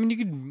hit. I mean, you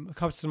could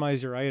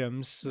customize your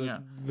items,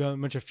 a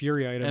bunch of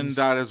Fury items, and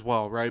that as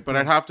well, right? But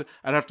I'd have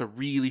to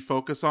really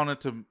focus on it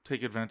to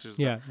take advantage of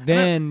that. Yeah,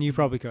 then you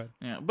probably could.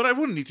 Yeah, but I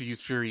wouldn't need to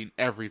use Fury in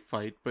every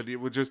fight, but it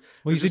would just...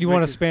 Well, you said you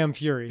want to spam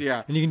Fury.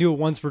 Yeah. And you can do it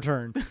once per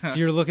turn. So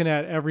you're looking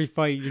at every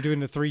fight, you're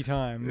doing it 3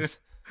 times.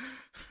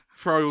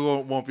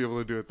 Probably won't be able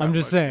to do it that I'm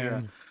just saying.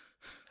 Yeah.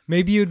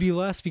 Maybe it would be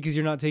less because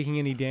you're not taking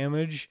any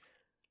damage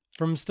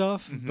from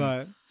stuff,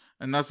 but...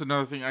 And that's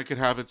another thing. I could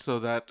have it so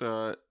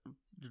that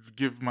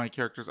give my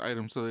characters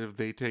items so that if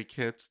they take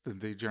hits, then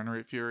they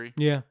generate Fury.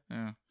 Yeah.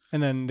 Yeah.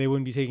 And then they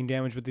wouldn't be taking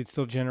damage, but they'd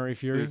still generate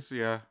Fury. It's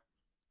an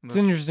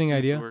interesting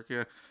idea. Work,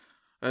 yeah.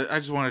 I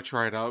just want to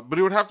try it out. But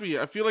it would have to be...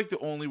 I feel like the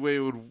only way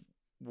it would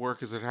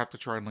work is I'd have to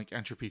try in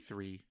Entropy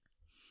 3.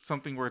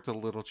 Something where it's a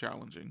little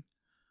challenging.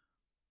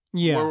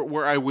 Yeah.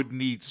 Where I would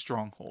need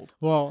Stronghold.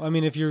 Well, I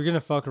mean, if you're going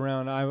to fuck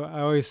around, I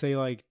always say,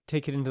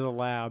 take it into the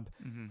lab.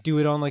 Do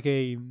it on,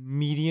 a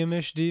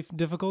medium-ish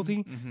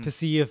difficulty to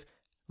see if,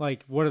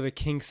 what are the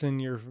kinks in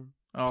your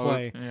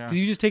play. Because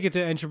you just take it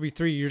to Entropy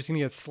 3, you're just going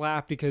to get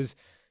slapped because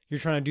you're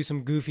trying to do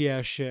some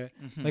goofy-ass shit.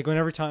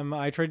 Whenever time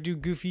I try to do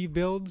goofy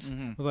builds,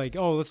 I was like,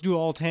 oh, let's do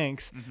all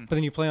tanks. But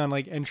then you play on,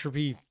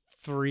 Entropy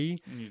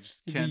 3. And you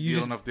just can't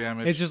deal enough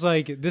damage. It's just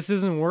this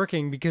isn't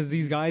working because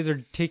these guys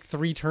take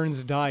 3 turns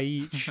to die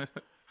each.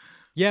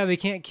 Yeah, they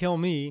can't kill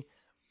me,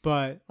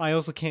 but I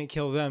also can't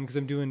kill them because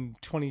I'm doing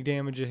 20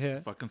 damage a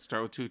hit. Fucking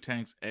start with 2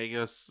 tanks,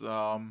 Aegis,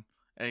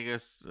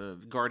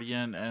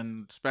 Guardian,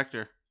 and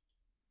Spectre.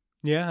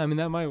 Yeah, I mean,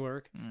 that might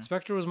work.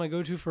 Spectre was my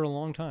go-to for a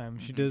long time.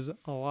 She does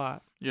a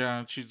lot.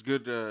 Yeah, she's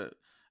good.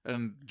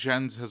 And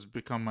Jens has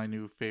become my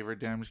new favorite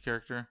damage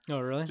character.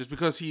 Oh, really? Just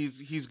because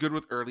he's good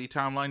with early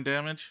timeline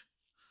damage.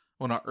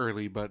 Well, not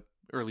early, but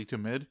early to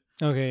mid.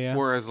 Okay, yeah.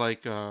 Whereas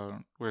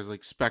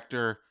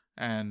Spectre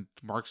and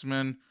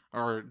Marksman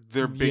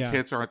their big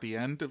hits are at the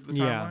end of the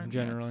timeline. Yeah,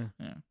 generally.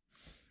 Yeah.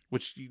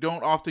 Which you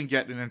don't often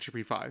get in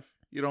Entropy 5.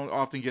 You don't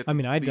often get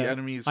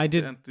enemies. I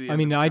did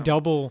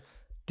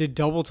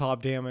double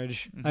top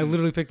damage. I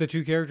literally picked the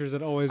 2 characters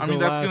that always go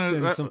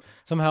last.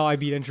 Somehow I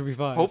beat Entropy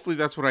 5. Hopefully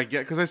that's what I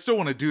get, because I still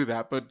want to do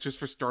that, but just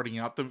for starting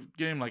out the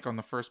game, on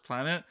the first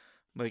planet.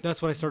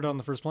 That's what I started on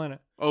the first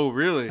planet. Oh,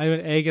 really? I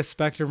went Aegis,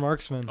 Spectre,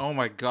 Marksman. Oh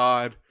my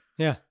god.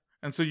 Yeah.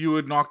 And so you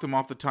would knock them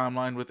off the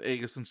timeline with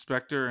Aegis and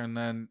Spectre, and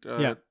then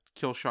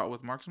kill shot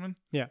with Marksman?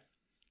 Yeah.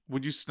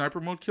 Would you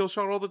sniper mode kill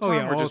shot all the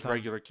time, or just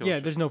regular kill shot? Yeah,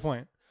 there's no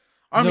point.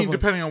 I mean,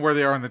 depending on where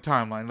they are in the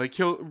timeline.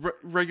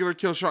 Regular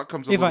kill shot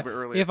comes a little bit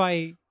earlier.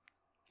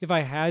 If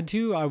I had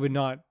to, I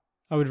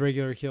would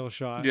regular kill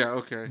shot. Yeah,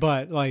 okay.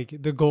 But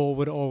the goal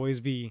would always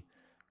be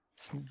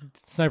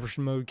sniper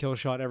mode kill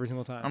shot every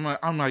single time.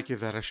 I might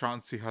give that a shot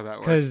and see how that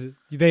works. Because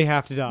they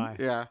have to die.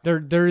 Yeah.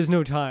 There is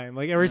no time.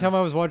 Every time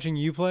I was watching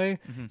you play,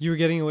 you were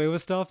getting away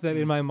with stuff that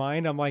in my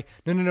mind, I'm like,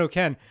 no,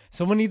 Ken,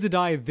 someone needs to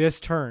die this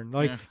turn.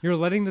 You're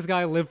letting this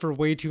guy live for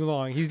way too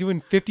long. He's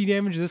doing 50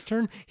 damage this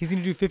turn. He's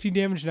going to do 50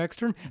 damage next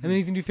turn. And then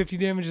he's going to do 50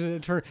 damage in a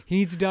turn. He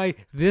needs to die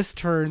this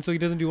turn so he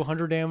doesn't do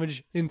 100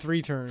 damage in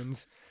 3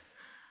 turns.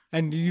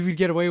 And you would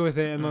get away with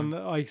it and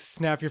then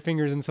snap your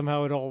fingers and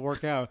somehow it'll all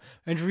work out.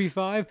 Entropy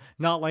 5,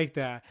 not like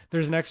that.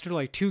 There's an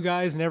extra 2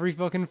 guys in every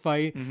fucking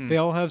fight. They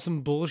all have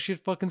some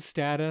bullshit fucking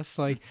status.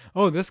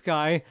 This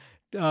guy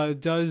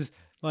does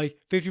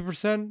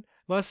 50%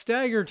 less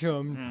stagger to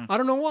him. I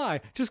don't know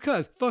why. Just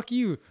cause. Fuck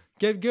you.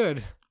 Get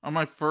good. On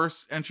my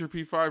first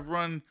Entropy 5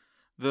 run,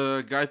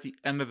 the guy at the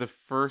end of the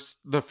first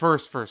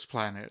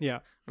planet.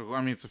 Yeah.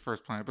 I mean, it's the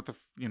first planet, but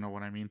you know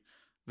what I mean.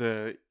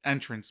 The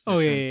entrance mission. Oh,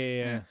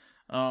 yeah.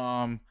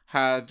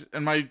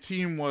 And my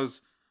team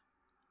was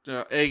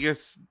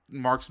Aegis,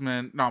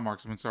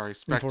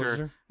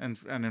 Spectre, and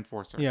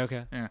Enforcer. Yeah,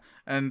 okay. Yeah,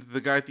 and the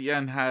guy at the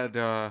end had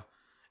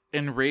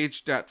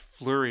Enraged at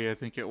Flurry, I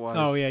think it was.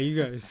 Oh yeah,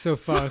 you guys so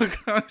fucked.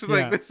 I was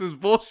like, this is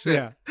bullshit.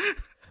 Yeah.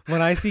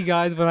 When I see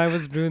guys, when I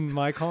was doing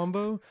my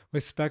combo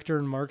with Spectre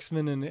and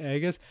Marksman and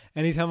Aegis,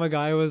 anytime a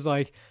guy was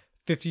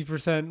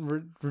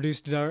 50%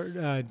 reduced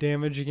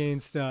damage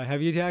against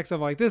heavy attacks,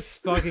 I'm like, this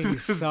fucking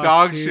sucks,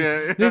 dog dude.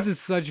 shit. This is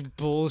such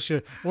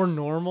bullshit. Or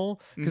normal,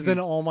 because then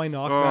all my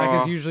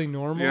knockback is usually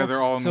normal. Yeah,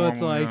 they're all normal.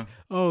 So it's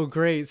oh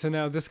great, so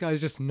now this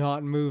guy's just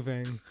not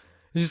moving.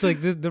 It's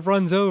just the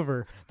run's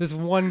over. This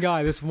one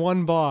guy, this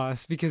one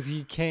boss, because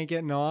he can't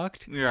get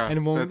knocked. Yeah,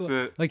 and won't, that's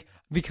it.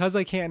 Because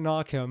I can't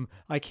knock him,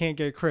 I can't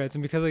get crits.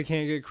 And because I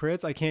can't get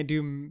crits, I can't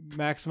do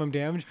maximum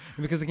damage.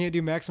 And because I can't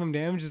do maximum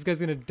damage, this guy's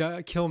going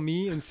to kill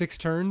me in 6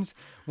 turns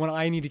when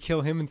I need to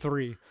kill him in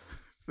 3.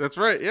 That's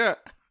right, yeah.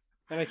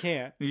 And I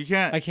can't. You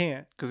can't. I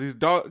can't. Because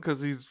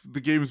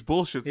the game's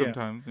bullshit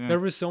sometimes. Yeah. There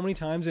was so many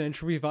times in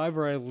Entropy 5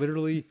 where I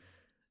literally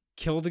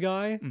killed a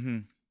guy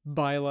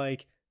by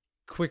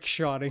quick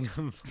shotting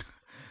him.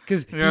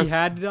 Because he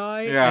had to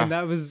die, and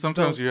that was...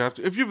 Sometimes you have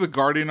to. If you have the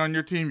Guardian on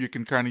your team, you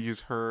can kind of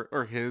use her,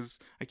 or his.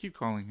 I keep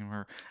calling him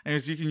her.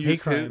 And you can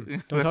use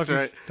his...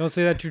 Don't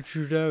say that to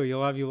Trudeau.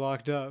 He'll have you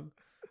locked up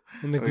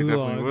in the gulag. He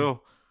definitely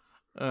will.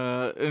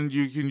 And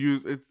you can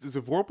use it. Is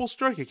it Vorpal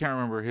Strike? I can't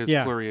remember his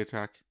flurry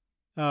attack.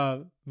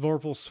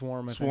 Vorpal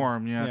Swarm.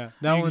 Swarm, yeah.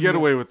 That you can get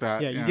away with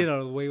that. Yeah, you get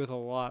away with a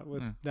lot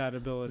with that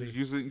ability.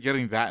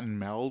 Getting that and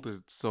meld,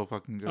 it's so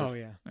fucking good. Oh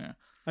yeah. Yeah.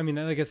 I mean,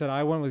 like I said,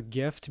 I went with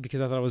Gift because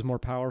I thought it was more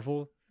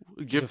powerful.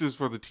 Gift is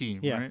for the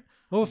team, right?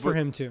 Well, for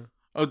him too.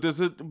 Oh, does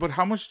it? But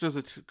how much does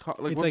it cost?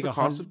 Like, what's the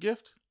cost of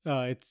Gift?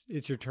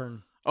 It's your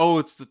turn. Oh,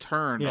 it's the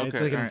turn. Yeah, okay,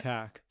 it's like an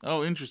attack.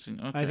 Oh, interesting.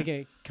 Okay. I think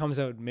it comes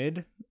out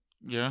mid.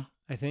 Yeah.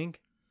 I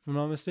think, if I'm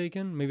not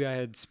mistaken. Maybe I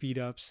had speed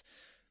ups,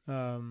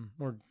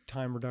 or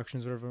time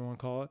reductions, whatever you want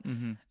to call it.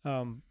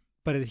 Mm-hmm.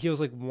 But it heals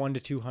like 1 to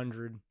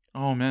 200.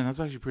 Oh man, that's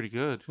actually pretty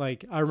good.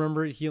 Like I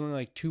remember it healing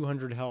like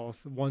 200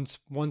 health once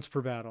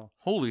per battle.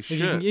 Holy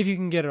shit! If you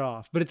can get it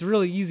off, but it's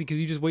really easy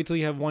because you just wait till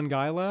you have one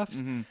guy left,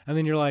 and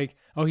then you're like,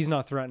 oh, he's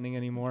not threatening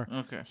anymore.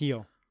 Okay.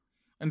 Heal.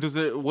 And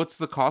what's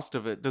the cost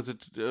of it? Does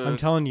it? I'm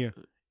telling you.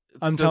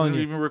 Does it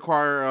even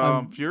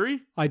require Fury?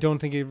 I don't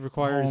think it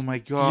requires. Oh my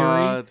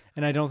god! Fury,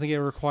 and I don't think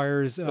it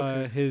requires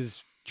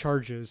his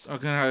charges.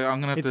 Okay, I'm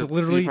gonna have to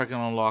see if I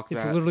can unlock that.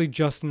 It's literally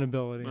just an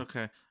ability.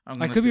 Okay,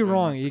 I could be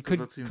wrong. It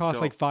could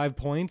cost like 5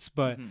 points,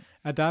 but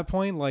at that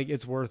point, like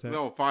it's worth it.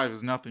 No, 5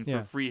 is nothing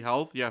for free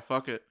health. Yeah,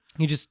 fuck it.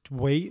 You just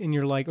wait, and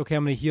you're like, okay,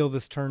 I'm gonna heal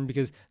this turn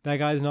because that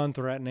guy's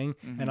non-threatening,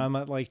 and I'm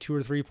at like 2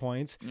 or 3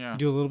 points. Yeah. You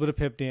do a little bit of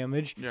pip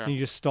damage, and you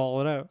just stall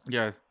it out.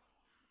 Yeah.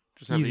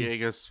 Just have the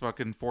Aegis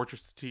fucking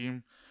Fortress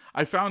team.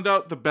 I found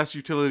out the best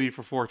utility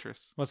for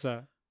Fortress. What's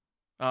that?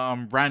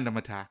 Random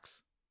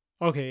attacks.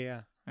 Okay,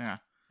 yeah. Yeah.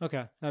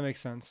 Okay, that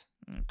makes sense.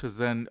 Because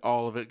then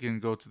all of it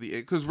can go to the...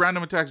 Because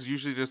random attacks is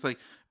usually just like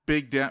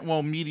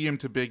medium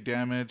to big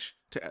damage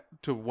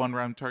to one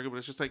round target. But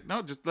it's just like,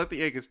 no, just let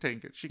the Aegis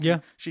tank it.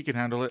 She can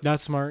handle it.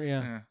 That's smart,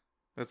 yeah.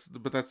 That's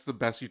the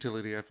best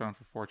utility I found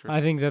for Fortress.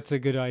 I think that's a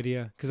good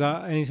idea. Because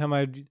anytime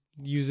I'd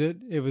use it,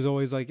 it was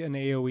always like an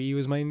AoE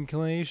was my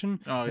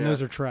inclination. Oh, and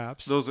those are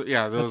traps. Those are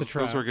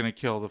going to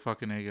kill the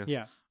fucking Aegis.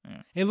 Yeah.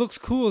 It looks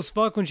cool as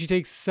fuck when she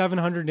takes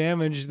 700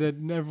 damage that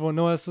no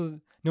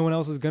one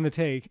else is gonna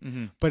take,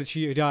 but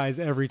she dies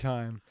every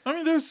time. I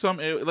mean, there's some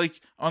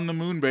like on the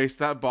moon base,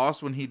 that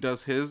boss when he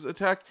does his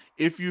attack.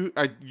 If you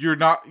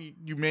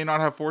may not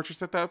have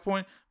Fortress at that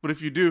point, but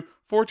if you do,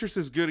 Fortress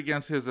is good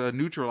against his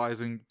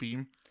neutralizing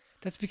beam.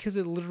 That's because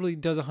it literally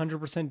does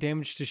 100%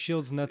 damage to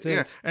shields, and that's it.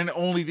 Yeah, and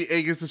only the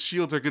Aegis'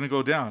 shields are gonna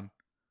go down.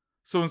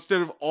 So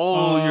instead of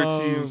all your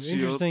team's shields,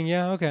 interesting.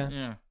 Yeah, okay.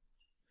 Yeah,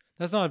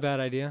 that's not a bad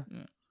idea.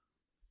 Yeah.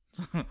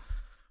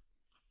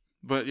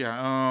 But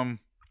yeah,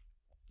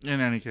 in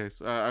any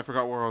case, I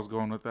forgot where I was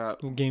going with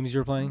that. What games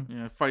you're playing?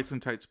 Yeah, fights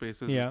in tight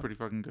spaces is pretty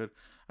fucking good.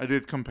 I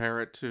did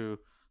compare it to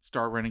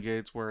Star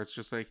Renegades, where it's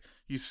just like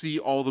you see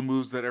all the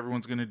moves that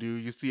everyone's gonna do.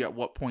 You see at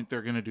what point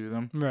they're gonna do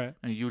them, right?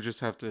 And you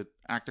just have to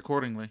act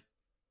accordingly.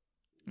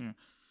 Yeah.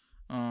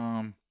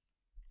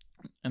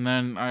 And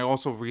then I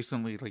also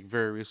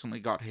very recently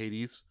got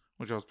Hades,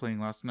 which I was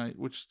playing last night,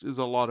 which is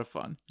a lot of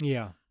fun.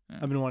 Yeah.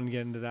 I've been wanting to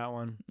get into that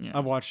one. Yeah.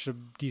 I've watched a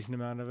decent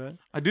amount of it.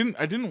 I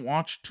didn't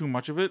watch too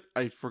much of it.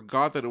 I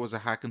forgot that it was a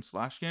hack and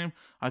slash game.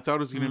 I thought it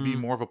was going to be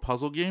more of a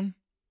puzzle game.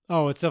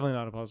 Oh, it's definitely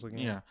not a puzzle game.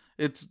 Yeah,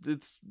 it's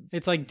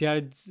like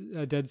Dead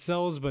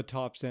Cells, but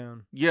tops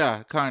down.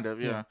 Yeah, kind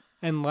of. Yeah,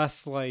 and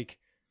less like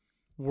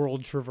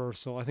world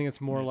traversal. I think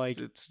it's more like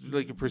it's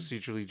like a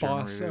procedurally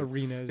generated boss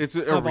arenas. It's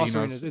arenas. Boss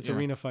arenas. It's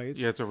arena fights.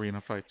 Yeah, it's arena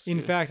fights.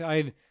 In fact,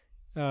 I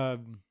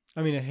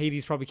mean,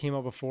 Hades probably came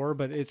out before,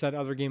 but it's that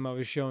other game I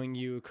was showing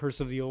you, Curse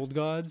of the Old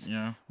Gods.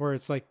 Yeah. Where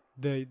it's like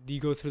you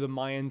go through the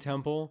Mayan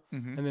temple,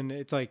 and then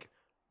it's like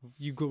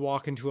you go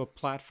walk into a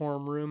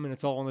platform room, and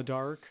it's all in the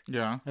dark.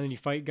 Yeah. And then you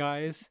fight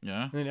guys.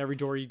 Yeah. And then every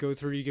door you go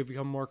through, you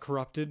become more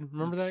corrupted.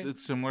 Remember that?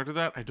 It's similar to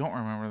that. I don't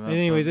remember that. And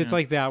anyways, it's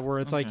like that, where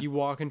it's like you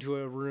walk into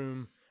a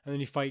room, and then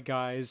you fight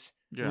guys,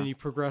 and then you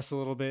progress a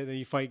little bit, then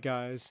you fight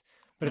guys,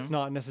 but it's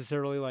not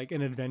necessarily like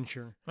an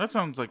adventure. That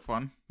sounds like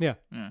fun. Yeah.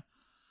 Yeah.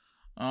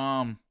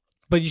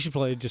 But you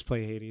should just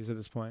play Hades at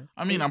this point.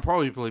 I mean, I'll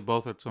probably play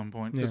both at some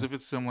point. Because if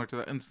it's similar to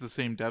that, and it's the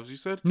same devs, you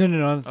said? No,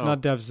 it's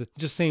not devs.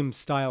 Just same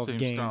style of game.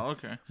 Same style,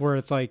 okay. Where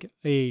it's like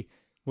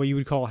what you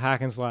would call hack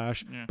and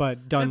slash,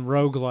 but done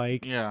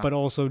roguelike, but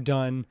also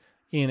done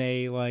in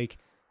a like,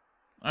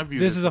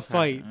 this is a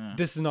fight,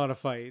 this is not a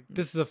fight,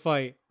 this is a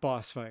fight,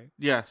 boss fight.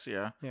 Yes,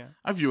 yeah.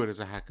 I view it as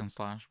a hack and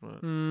slash, but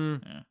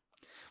yeah.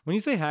 When you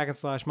say hack and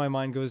slash, my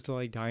mind goes to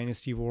like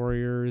Dynasty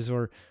Warriors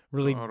or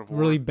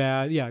really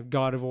bad,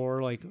 God of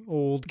War, like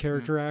old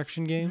character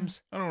action games.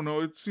 I don't know.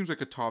 It seems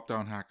like a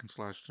top-down hack and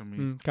slash to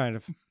me. Kind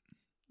of.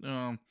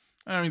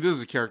 I mean, this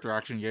is a character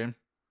action game.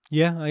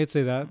 Yeah, I'd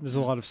say that. There's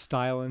a lot of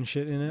style and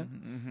shit in it.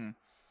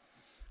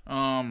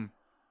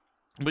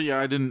 But yeah,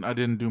 I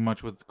didn't do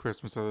much with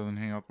Christmas other than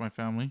hang out with my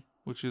family,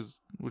 which was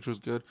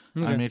good.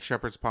 Okay. I made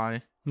shepherd's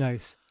pie.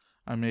 Nice.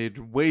 I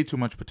made way too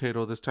much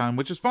potato this time,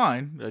 which is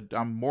fine.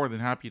 I'm more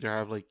than happy to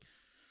have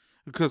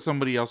because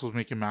somebody else was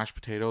making mashed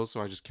potatoes,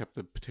 so I just kept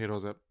the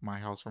potatoes at my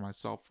house for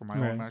myself for my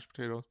own mashed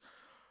potatoes.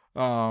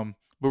 But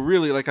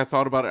really, I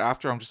thought about it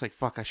after. I'm just like,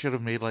 fuck, I should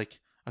have made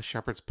a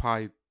shepherd's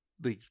pie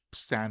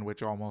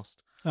sandwich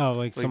almost. Oh,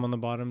 like some on the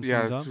bottom,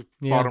 yeah, up?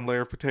 Bottom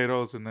layer of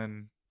potatoes, and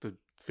then the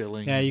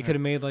filling. Yeah, you could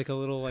have made like a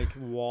little like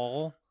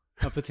wall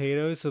of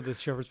potatoes so the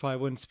shepherd's pie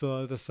wouldn't spill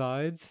out the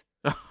sides.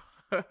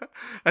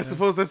 I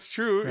suppose that's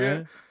true. Right?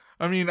 Yeah.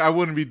 I mean, I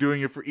wouldn't be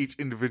doing it for each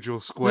individual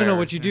square. No,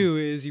 what you do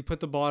is you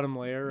put the bottom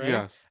layer, right?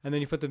 Yes. And then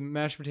you put the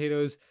mashed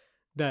potatoes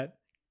that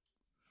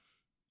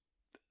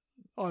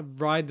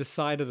ride the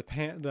side of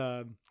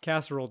the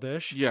casserole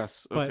dish.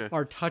 Yes. Okay. But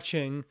are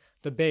touching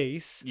the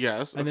base.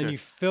 Yes. And then you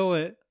fill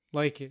it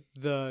like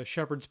the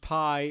shepherd's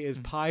pie is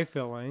pie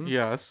filling.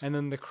 Yes. And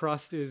then the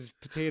crust is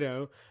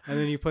potato. And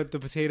then you put the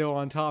potato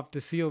on top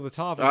to seal the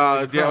top.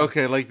 Yeah,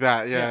 okay, like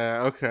that.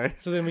 Yeah, okay.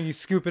 So then when you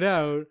scoop it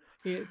out,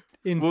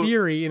 in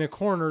theory, in a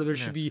corner, there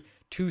should be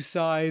 2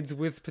 sides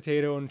with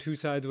potato and 2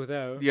 sides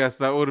without. Yes,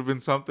 that would have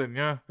been something,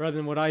 yeah. Rather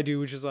than what I do,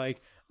 which is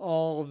like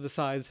all of the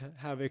sides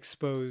have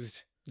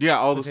exposed. Yeah,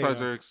 all potato. The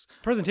sides are...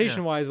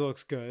 Presentation-wise, it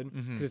looks good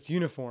because it's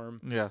uniform.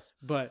 Yes.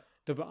 But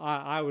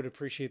I would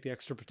appreciate the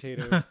extra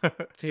potato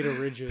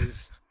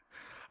ridges.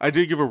 I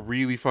did give a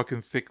really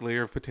fucking thick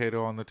layer of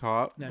potato on the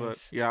top. Nice.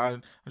 But yeah,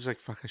 I'm just like,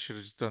 fuck, I should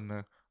have just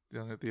done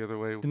it the other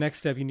way. The next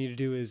step you need to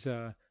do is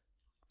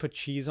put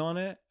cheese on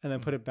it and then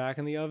put it back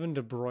in the oven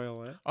to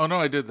broil it. Oh, no,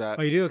 I did that.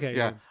 Oh, you do? Okay.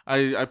 Yeah.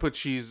 I put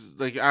cheese,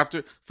 like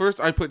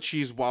first I put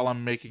cheese while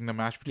I'm making the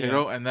mashed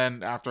potato. Yeah. And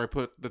then after I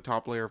put the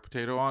top layer of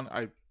potato on,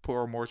 I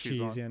pour more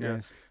cheese on. Yeah,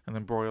 nice. And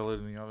then broil it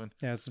in the oven.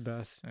 Yeah, it's the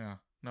best. Yeah.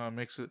 No, it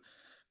makes it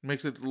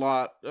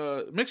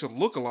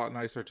look a lot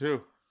nicer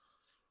too.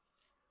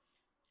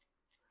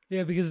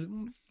 Yeah, because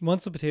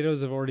once the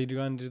potatoes have already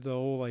gone to the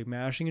whole like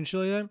mashing and shit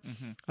like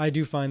that, I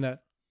do find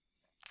that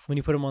when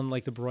you put them on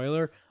like the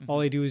broiler, all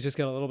they do is just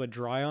get a little bit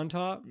dry on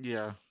top.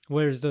 Yeah.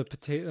 Whereas the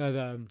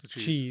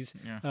cheese,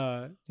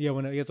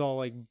 when it gets all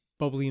like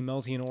bubbly and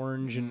melty and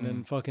orange and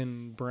then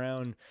fucking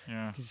brown,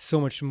 it's so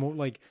much more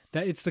like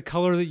that. It's the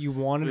color that you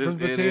wanted from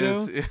the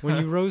potato when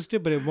you roast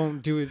it, but it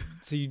won't do it.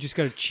 So you just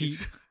gotta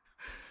cheat.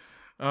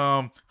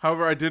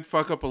 However, I did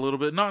fuck up a little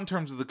bit, not in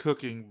terms of the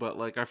cooking, but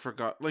like I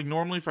forgot. Like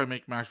normally, if I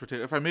make mashed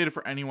potato, if I made it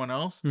for anyone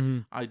else,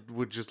 I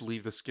would just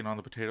leave the skin on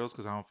the potatoes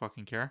because I don't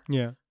fucking care.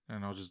 Yeah,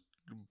 and I'll just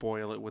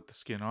boil it with the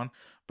skin on.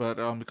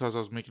 But because I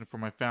was making it for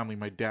my family,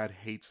 my dad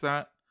hates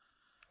that.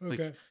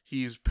 Okay. Like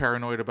he's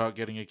paranoid about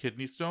getting a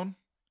kidney stone.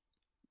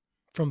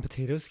 From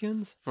potato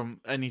skins?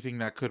 From anything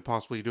that could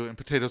possibly do it. And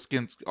potato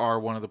skins are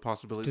one of the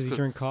possibilities. Does he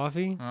drink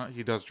coffee?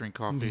 He does drink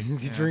coffee.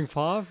 Does he drink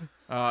pop?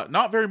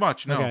 Not very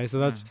much, no. Okay, so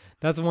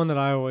that's the one that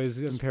I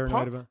always am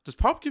paranoid about. Does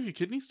pop give you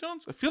kidney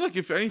stones? I feel like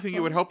if anything,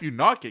 it would help you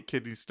not get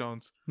kidney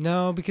stones.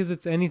 No, because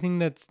it's anything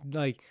that's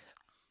like,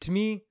 to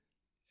me,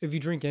 if you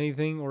drink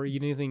anything or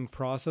eat anything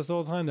processed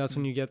all the time, that's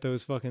when you get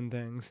those fucking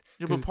things.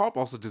 Yeah, but pop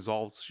also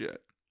dissolves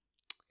shit.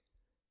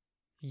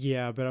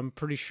 Yeah, but I'm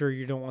pretty sure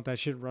you don't want that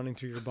shit running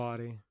through your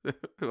body.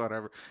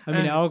 Whatever. I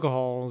mean,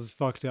 alcohol is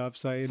fucked up,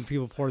 and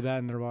people pour that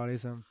in their body.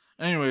 So,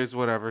 anyways,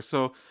 whatever.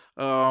 So,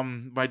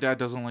 my dad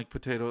doesn't like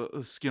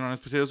skin on his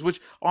potatoes,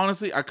 which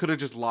honestly I could have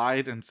just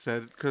lied and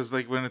said because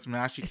like when it's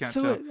mashed, you can't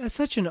tell. That's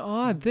such an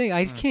odd thing.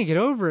 I can't get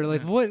over it.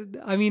 Like what?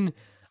 I mean,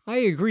 I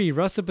agree.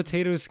 Russet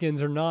potato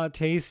skins are not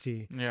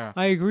tasty. Yeah,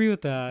 I agree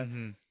with that.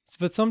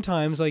 But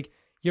sometimes, like,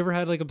 you ever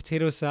had like a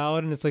potato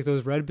salad and it's like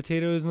those red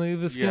potatoes and they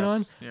leave the skin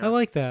on? Yeah. I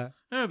like that.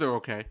 Yeah, they're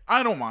okay.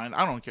 I don't mind.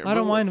 I don't care. I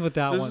don't mind with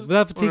that one. With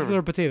that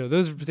particular potato.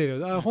 Those are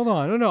potatoes. Hold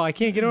on. No, I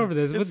can't get over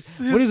this.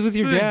 What is with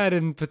your dad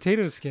and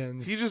potato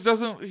skins? He just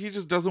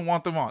doesn't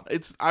want them on.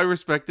 I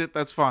respect it.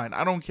 That's fine.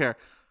 I don't care.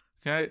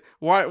 Okay?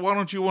 Why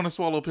don't you want to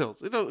swallow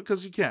pills?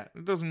 Because you can't.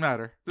 It doesn't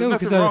matter. There's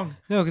nothing wrong.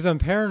 Because I'm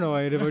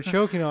paranoid about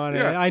choking on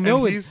it. I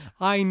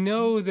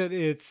know that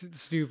it's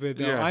stupid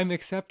though. Yeah. I'm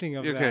accepting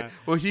of that. Okay.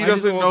 Well, he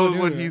doesn't know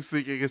what he's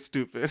thinking is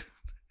stupid.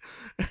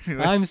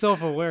 Anyway. I'm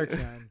self-aware,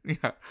 Ken.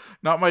 Yeah,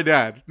 not my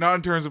dad. Not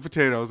in terms of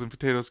potatoes and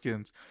potato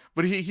skins.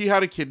 But he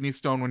had a kidney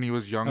stone when he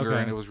was younger,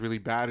 and it was really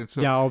bad. And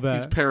so I'll bet.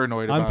 He's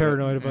paranoid about it. I'm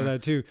paranoid about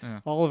that too. Yeah.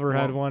 Oliver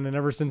had one, and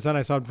ever since then,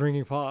 I stopped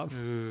drinking pop.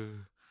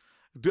 And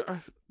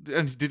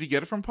did he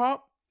get it from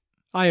pop?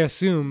 I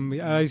assume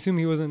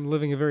he wasn't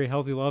living a very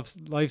healthy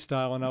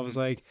lifestyle, and I was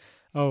like,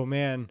 oh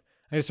man,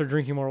 I just started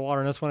drinking more water,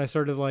 and that's when I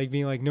started like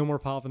being like, no more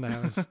pop in the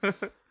house.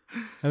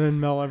 And then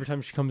Mel, every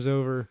time she comes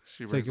over,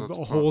 it's like a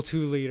whole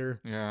 2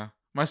 liter. Yeah.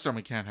 My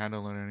stomach can't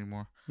handle it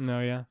anymore. No,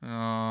 yeah.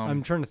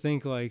 I'm trying to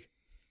think like,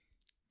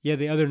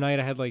 the other night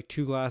I had like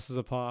 2 glasses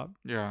of pop.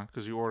 Yeah,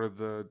 because you ordered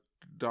the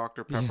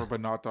Dr. Pepper,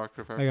 but not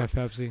Dr. Pepper. I got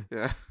Pepsi.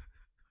 Yeah.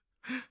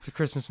 It's a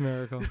Christmas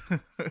miracle.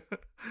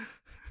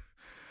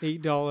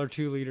 $8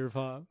 2 liter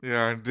pop.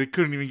 Yeah, they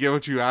couldn't even get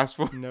what you asked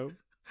for. Nope.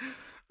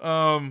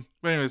 But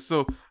anyways,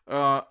 so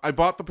I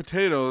bought the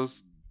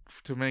potatoes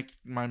to make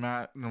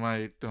my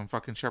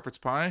fucking shepherd's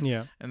pie.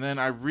 Yeah. And then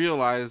I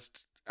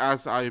realized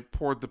as I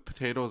poured the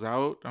potatoes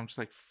out, I'm just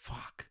like,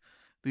 fuck,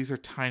 these are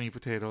tiny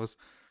potatoes.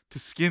 To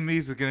skin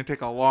these is going to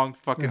take a long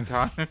fucking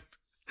time.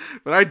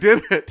 But I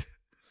did it.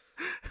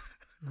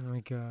 Oh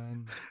my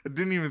God. I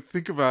didn't even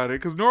think about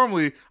it. Because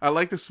normally I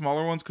like the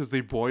smaller ones because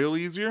they boil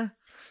easier.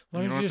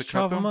 Why don't you just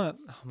chop them up?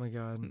 Oh my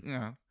God.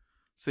 Yeah.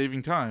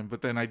 Saving time.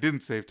 But then I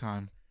didn't save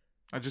time.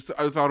 I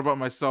thought about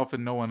myself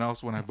and no one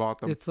else when I bought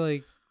them. It's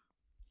like,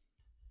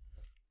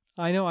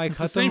 I know I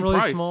cut them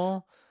really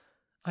small.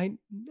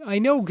 I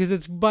know, because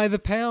it's by the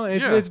pound.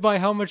 It's by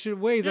how much it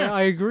weighs. Yeah.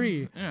 I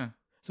agree. Yeah.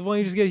 So why don't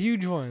you just get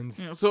huge ones?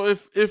 Yeah. So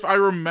if I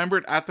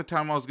remembered at the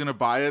time I was gonna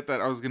buy it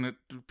that I was gonna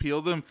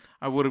peel them,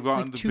 I would have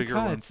gotten the bigger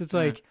ones. It's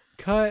like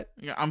cut.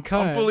 Yeah, I'm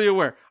fully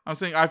aware. I'm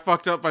saying I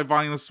fucked up by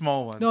buying the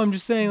small ones. No, I'm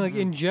just saying, like,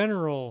 in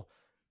general,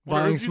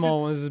 buying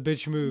small ones is a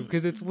bitch move,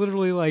 because it's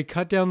literally like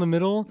cut down the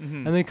middle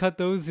and then cut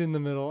those in the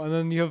middle, and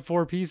then you have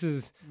 4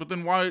 pieces. But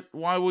then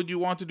why would you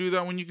want to do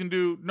that when you can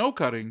do no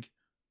cutting?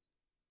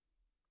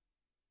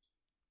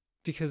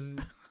 Because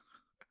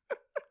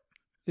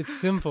it's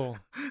simple.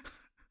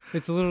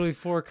 It's literally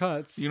 4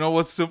 cuts. You know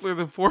what's simpler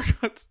than 4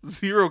 cuts?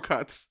 0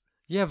 cuts.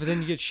 Yeah, but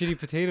then you get shitty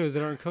potatoes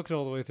that aren't cooked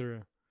all the way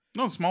through.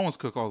 No, the small ones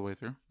cook all the way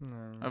through.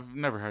 No. I've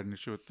never had an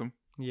issue with them.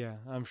 Yeah,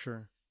 I'm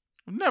sure.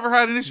 I've never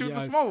had an issue with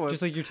the small ones.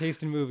 Just like your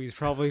taste in movies,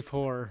 probably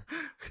poor.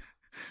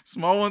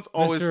 Small ones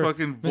always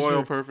fucking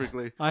boil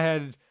perfectly. I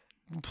had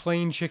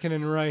plain chicken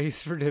and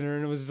rice for dinner,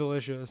 and it was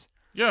delicious.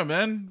 Yeah,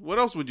 man. What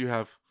else would you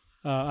have?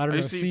 I don't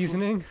know,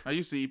 seasoning? I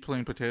used to eat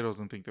plain potatoes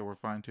and think they were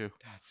fine, too.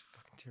 That's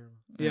fucking terrible.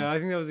 Yeah, I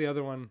think that was the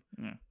other one.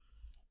 Yeah.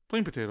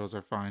 Plain potatoes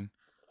are fine.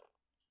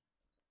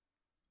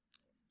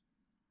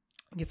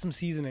 Get some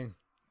seasoning.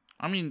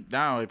 I mean,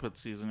 now I put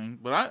seasoning,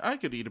 but I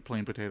could eat a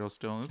plain potato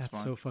still. It's fine.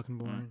 That's so fucking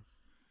boring.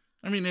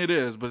 Yeah. I mean, it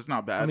is, but it's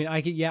not bad. I mean,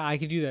 I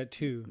could do that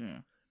too. Yeah.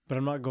 But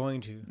I'm not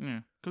going to. Yeah.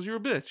 Because you're a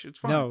bitch. It's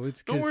fine. No,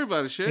 it's don't worry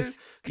about it, Shay.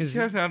 You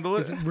can't handle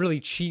it. It's really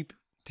cheap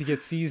to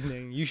get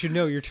seasoning. You should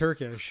know you're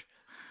Turkish.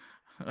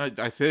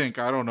 I think.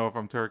 I don't know if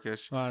I'm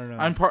Turkish. Well, I don't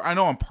know. I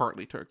know I'm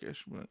partly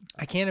Turkish, but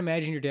I can't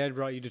imagine your dad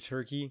brought you to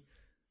Turkey.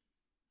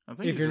 I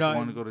think if you're not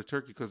want to go to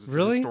Turkey because it's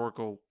a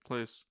historical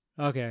place.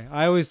 Okay,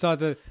 I always thought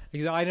that,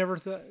 because I never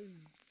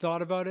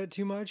thought about it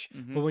too much.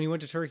 But when you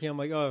went to Turkey, I'm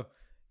like, oh,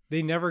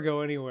 they never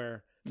go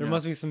anywhere. There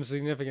must be some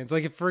significance.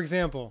 Like, if, for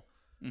example,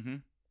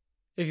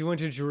 if you went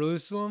to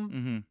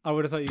Jerusalem, I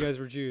would have thought you guys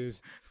were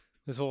Jews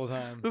this whole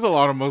time. There's a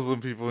lot of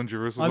Muslim people in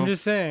Jerusalem. I'm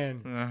just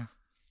saying. Yeah.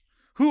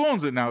 Who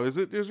owns it now? Is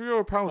it Israel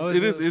or Palestine?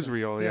 It is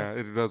Israel. Yeah,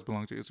 it does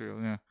belong to Israel.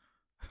 Yeah.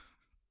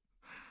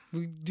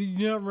 Do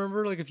you not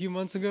remember, like, a few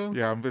months ago?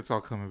 Yeah, it's all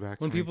coming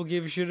back. When people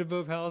gave a shit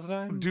about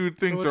Palestine? Dude,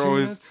 things are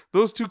always...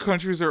 Those two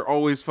countries are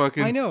always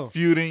fucking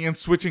feuding and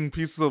switching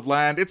pieces of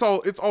land. It's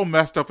all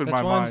messed up in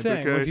my mind. That's what I'm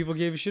saying. Okay? When people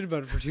gave a shit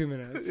about it for 2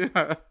 minutes.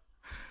 Yeah.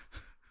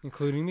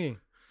 Including me.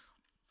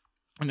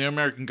 And the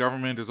American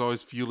government is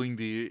always fueling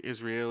the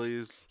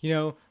Israelis. You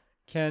know,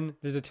 Ken,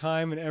 there's a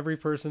time in every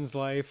person's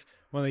life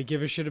when they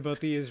give a shit about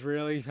the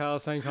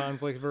Israeli-Palestine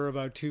conflict for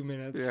about 2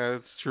 minutes. Yeah,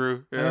 that's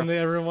true. Yeah. And then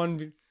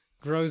everyone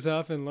grows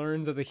up and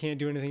learns that they can't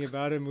do anything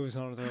about it and moves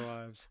on with their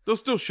lives. They'll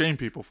still shame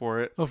people for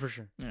it. Oh, for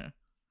sure. Yeah.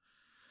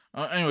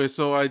 Anyway,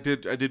 so I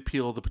did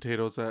peel the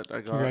potatoes that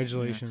I got.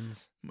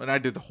 Congratulations. Yeah. And I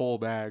did the whole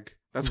bag.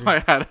 That's why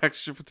I had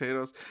extra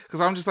potatoes.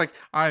 Because I'm just like,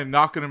 I am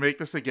not going to make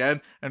this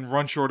again and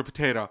run short of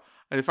potato.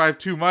 If I have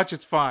too much,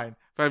 it's fine.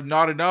 If I have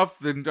not enough,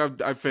 then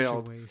I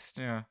failed. Such a waste.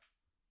 Yeah.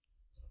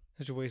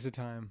 Such a waste of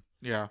time.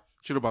 Yeah.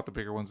 Should have bought the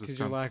bigger ones this time.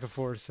 Because your lack of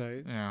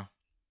foresight. Yeah.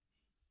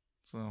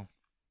 So,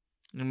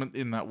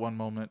 in that one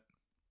moment.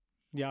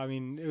 Yeah, I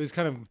mean, it was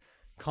kind of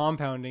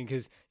compounding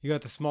because you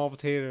got the small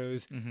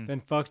potatoes, then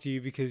fucked you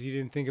because you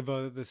didn't think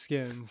about the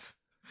skins.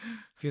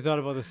 If you thought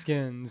about the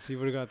skins, you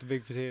would have got the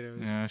big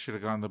potatoes. Yeah, I should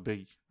have gotten the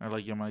big. I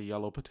like my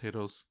yellow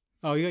potatoes.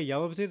 Oh, you got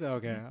yellow potatoes?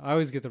 Okay. I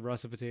always get the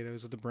russet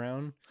potatoes with the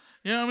brown.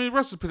 Yeah, I mean,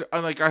 russet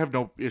potatoes, I have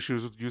no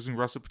issues with using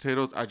russet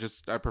potatoes.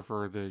 I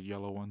prefer the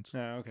yellow ones.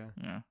 Oh, okay.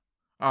 Yeah.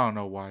 I don't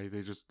know why.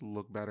 They just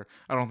look better.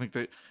 I don't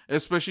think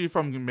especially if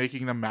I'm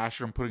making them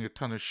mashed and putting a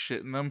ton of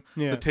shit in them,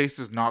 the taste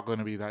is not going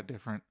to be that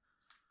different.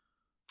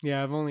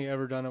 Yeah, I've only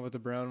ever done it with the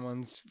brown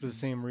ones for the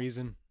same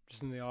reason,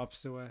 just in the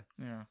opposite way.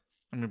 Yeah.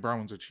 I mean, brown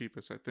ones are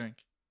cheapest, I think.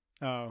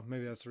 Oh,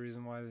 maybe that's the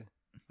reason why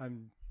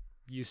I'm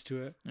used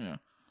to it. Yeah.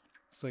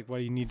 It's like, why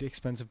do you need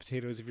expensive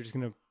potatoes if you're just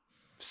going to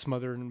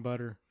smother it in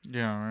butter?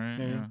 Yeah, right?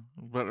 Yeah.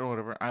 But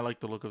whatever. I like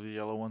the look of the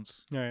yellow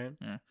ones. All right.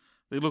 Yeah.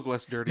 They look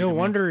less dirty. No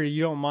wonder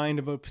you don't mind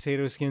about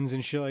potato skins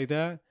and shit like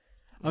that.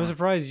 I'm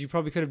surprised. You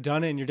probably could have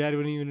done it and your dad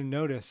wouldn't even have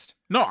noticed.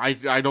 No,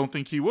 I don't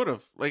think he would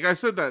have. Like I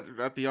said that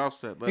at the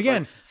offset.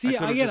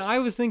 I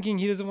was thinking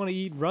he doesn't want to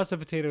eat russet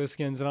potato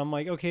skins, and I'm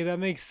like, okay, that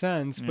makes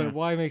sense, but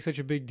why make such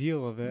a big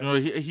deal of it? No,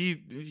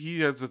 he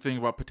has the thing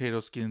about potato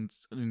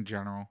skins in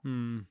general.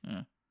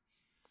 Yeah.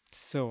 It's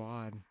so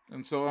odd.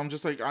 And so I'm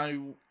just like, I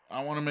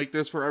want to make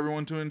this for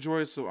everyone to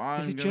enjoy, so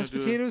I'm Is it just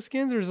potato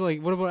skins, or is it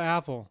like, what about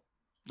apple?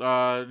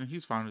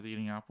 He's fine with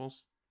eating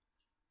apples.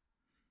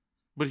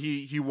 But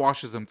he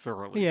washes them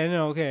thoroughly. Yeah,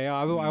 no, okay.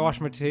 I wash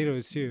my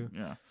potatoes too.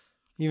 Yeah.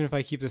 Even if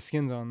I keep the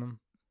skins on them.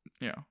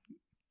 Yeah.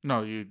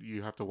 No,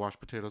 you have to wash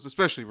potatoes,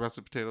 especially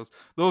russet potatoes.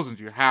 Those ones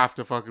you have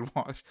to fucking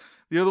wash.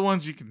 The other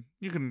ones you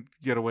can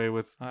get away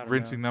with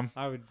rinsing them.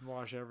 I would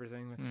wash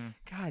everything.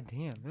 God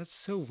damn, that's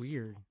so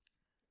weird.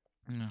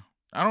 Yeah.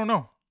 I don't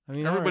know. I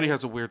mean, everybody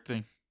has a weird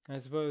thing. I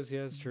suppose,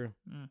 yeah, that's true.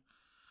 Yeah.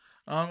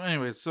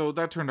 Anyway, so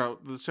that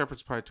the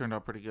shepherd's pie turned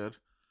out pretty good.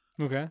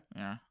 Okay.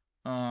 Yeah.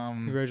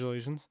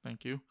 Congratulations.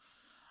 Thank you.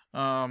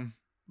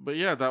 But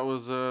yeah, that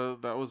was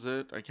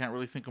it. I can't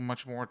really think of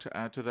much more to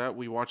add to that.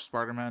 We watched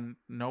Spider-Man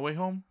No Way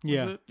Home. Was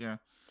it? Yeah.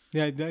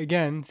 Yeah.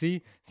 Again,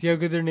 see how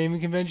good their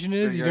naming convention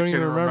is. You Yeah, don't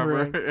even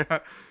remember it. Yeah.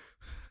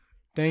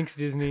 Thanks,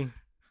 Disney.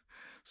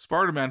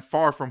 Spider-Man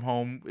Far From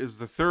Home is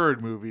the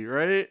third movie,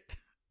 right?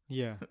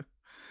 Yeah.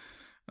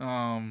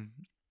 But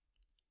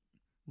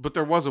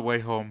there was a Way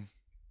Home.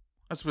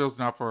 I suppose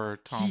not for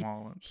Tom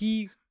Holland.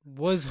 He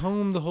was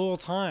home the whole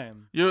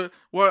time. Yeah.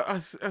 Well,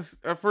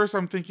 at first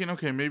I'm thinking,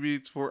 okay, maybe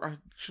it's for.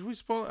 Should we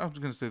spoil? I'm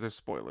gonna say there's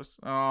spoilers.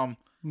 No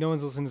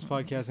one's listening to this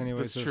podcast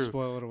anyway, so true.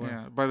 Spoil it away.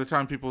 Yeah. By the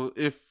time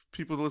if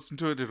people listen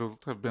to it, it'll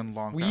have been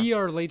long. We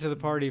are late to the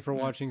party for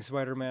watching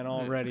Spider-Man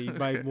already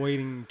by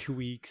waiting 2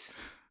 weeks.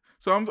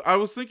 So I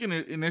was thinking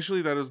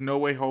initially that it was No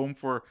Way Home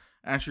for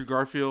Andrew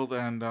Garfield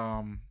and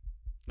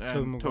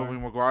Tobey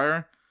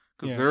Maguire,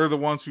 because they're the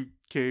ones who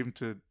came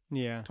to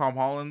Tom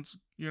Holland's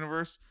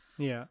universe.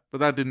 Yeah. But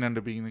that didn't end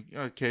up being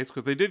the case,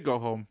 because they did go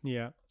home.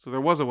 Yeah. So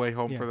there was a Way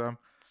Home for them.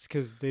 It's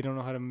because they don't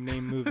know how to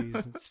name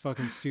movies. It's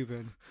fucking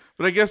stupid.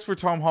 But I guess for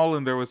Tom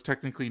Holland, there was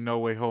technically no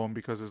way home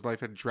because his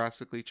life had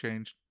drastically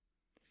changed.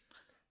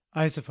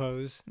 I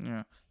suppose.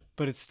 Yeah.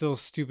 But it's still a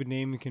stupid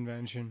naming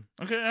convention.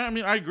 Okay, I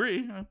mean, I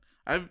agree.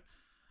 I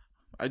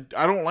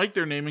don't like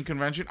their naming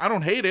convention. I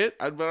don't hate it,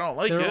 but I don't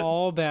like it. They're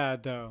all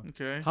bad, though.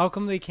 Okay. How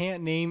come they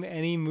can't name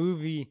any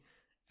movie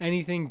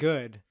anything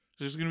good?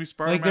 It's just going to be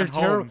Spider-Man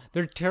Home.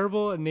 They're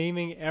terrible at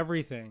naming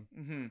everything.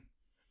 Mm-hmm.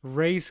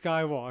 Rey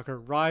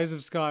Skywalker, Rise of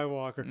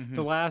Skywalker, mm-hmm.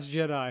 The Last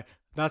Jedi,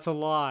 that's a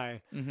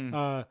lie.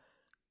 Mm-hmm.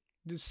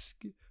 This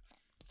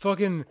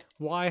fucking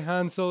why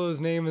Han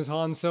Solo's name is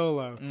Han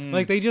Solo.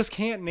 Like, they just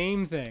can't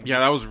name things. Yeah,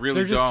 that was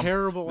really dumb. They're just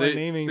terrible at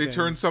naming things. They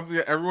turned something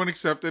that everyone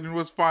accepted and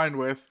was fine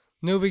with.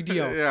 No big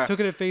deal. Took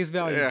it at face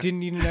value.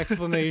 Didn't need an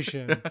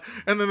explanation.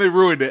 And then they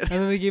ruined it.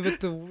 And then they gave it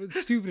the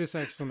stupidest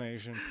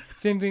explanation.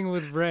 Same thing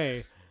with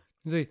Rey.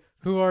 He's like,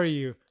 who are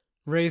you?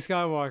 Rey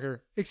Skywalker.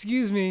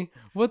 Excuse me,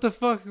 what the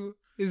fuck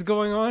is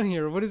going on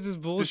here? What is this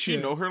bullshit? Does she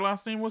know her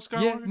last name was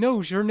Skywalker? Yeah,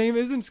 no, her name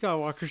isn't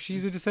Skywalker.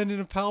 She's a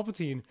descendant of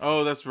Palpatine.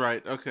 Oh, that's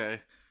right.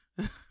 Okay.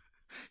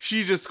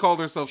 She just called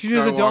herself Skywalker. She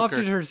just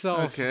adopted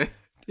herself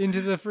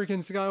into the freaking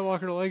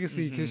Skywalker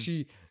legacy because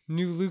she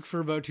knew Luke for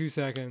about 2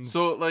 seconds.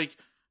 So, like,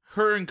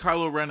 her and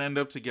Kylo Ren end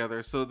up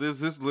together. So is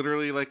this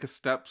literally like a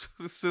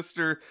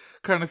step-sister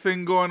kind of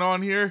thing going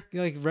on here?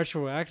 Yeah, like,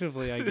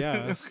 retroactively, I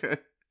guess. Okay.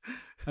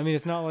 I mean,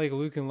 it's not like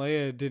Luke and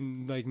Leia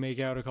didn't, like, make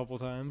out a couple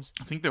times.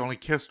 I think they only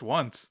kissed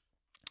once.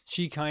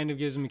 She kind of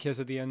gives him a kiss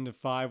at the end of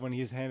 5 when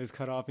his hand is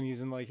cut off and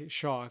he's in, like,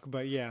 shock.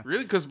 But yeah.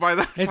 Really? Because by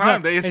that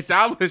time, they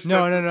established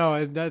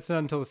No. That's not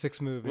until the 6th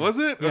movie. Was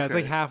it? Yeah, it's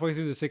like halfway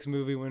through the 6th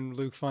movie when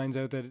Luke finds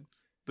out that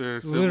they're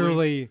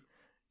literally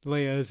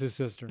Leia is his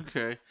sister.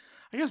 Okay.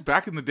 I guess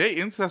back in the day,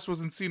 incest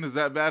wasn't seen as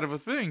that bad of a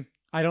thing.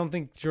 I don't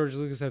think George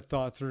Lucas had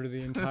thought through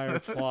the entire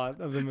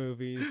plot of the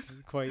movies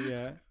quite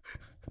yet.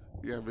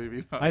 Yeah,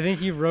 maybe not. I think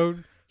he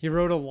wrote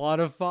a lot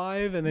of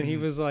 5, and then he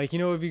was like, you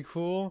know what would be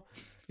cool?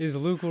 Is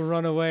Luke will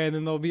run away, and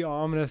then they'll be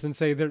ominous and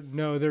say,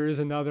 no, there is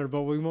another,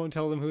 but we won't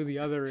tell them who the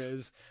other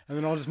is, and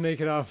then I'll just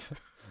make it up.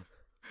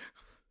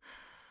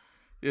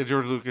 Yeah,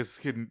 George Lucas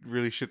can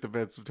really shit the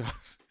bed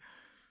sometimes.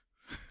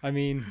 I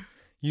mean,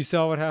 you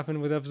saw what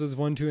happened with episodes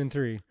 1, 2, and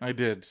 3. I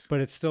did.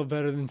 But it's still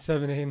better than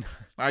 7, 8,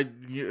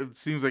 9. It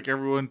seems like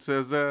everyone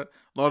says that.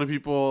 A lot of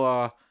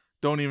people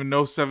don't even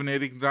know 7,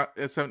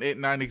 8,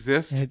 9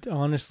 exist. It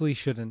honestly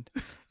shouldn't.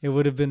 It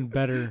would have been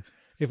better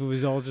if it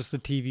was all just the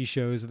TV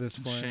shows at this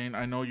point. Shane,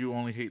 I know you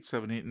only hate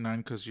 7, 8, and 9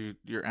 because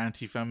you're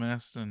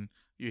anti-feminist and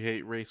you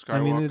hate Rey Skywalker. I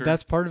mean,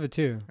 that's part of it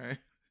too. Right?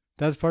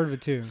 That's part of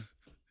it too.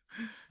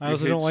 I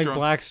also don't like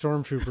black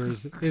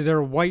stormtroopers.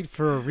 They're white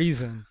for a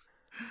reason.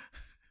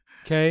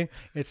 Okay?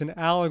 It's an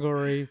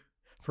allegory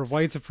for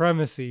white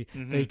supremacy.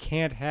 They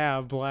can't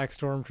have black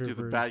stormtroopers. Do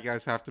the bad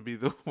guys have to be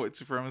the white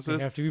supremacists?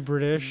 They have to be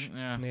British,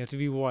 and they have to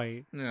be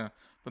white. Yeah,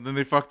 but then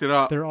they fucked it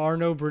up. There are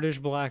no British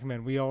black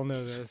men. We all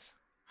know this.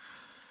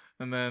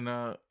 And then,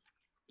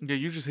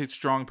 you just hate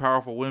strong,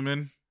 powerful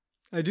women.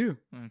 I do.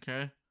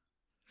 Okay.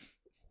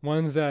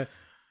 Ones that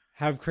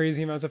have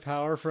crazy amounts of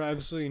power for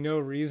absolutely no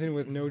reason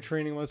with no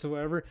training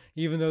whatsoever,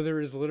 even though there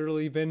has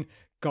literally been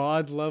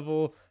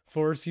God-level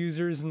Force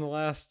users in the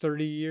last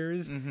 30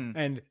 years,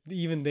 and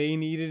even they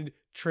needed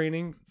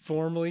training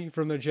formally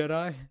from the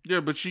Jedi. Yeah,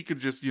 but she could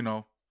just,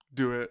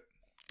 do it.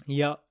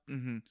 Yep.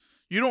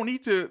 You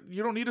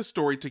don't need a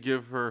story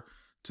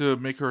to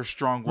make her a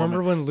strong woman.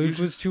 Remember when Luke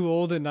was too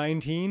old at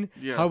 19?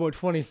 Yeah. How about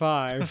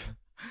 25?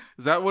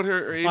 Is that what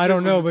her age is? I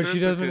don't know, but she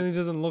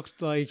doesn't look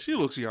like... She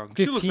looks young.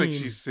 15. She looks like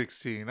she's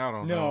 16. I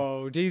don't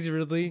know. No, Daisy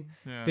Ridley.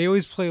 Yeah. They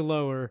always play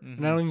lower,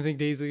 and I don't even think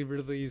Daisy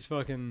Ridley is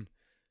fucking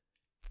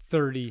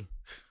 30.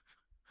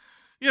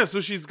 Yeah,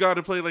 so she's got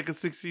to play like a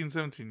 16,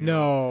 17 year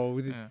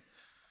old. No,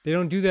 they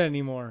don't do that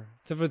anymore,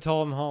 except for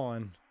Tom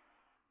Holland.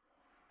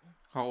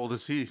 How old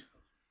is he?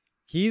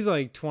 He's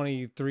like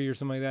 23 or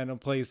something like that,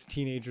 and plays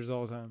teenagers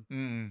all the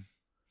time.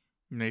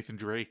 Nathan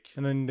Drake.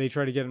 And then they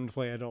try to get him to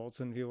play adults,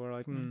 and people are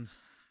like,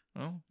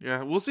 Well,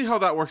 yeah, we'll see how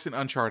that works in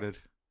Uncharted.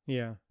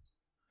 Yeah.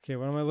 Okay,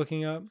 what am I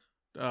looking up?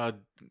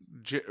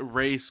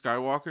 Rey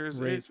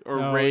Skywalker's age?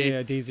 Or Rey...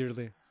 yeah, Daisy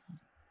Ridley.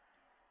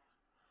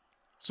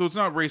 So it's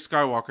not Rey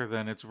Skywalker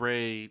then, it's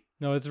Rey...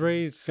 No, it's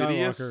Rey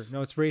Skywalker. Sidious?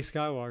 No, it's Rey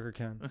Skywalker,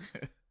 Ken.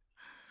 Okay.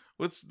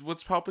 What's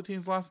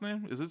Palpatine's last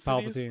name? Is it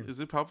Sidious? Palpatine. Is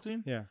it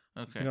Palpatine? Yeah.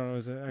 Okay. You don't know,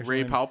 is it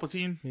actually Rey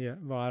Palpatine? Yeah,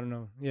 well, I don't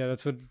know. Yeah,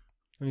 that's what...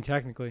 I mean,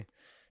 technically.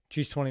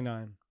 She's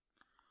 29.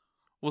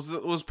 Was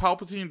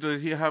Palpatine,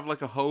 did he have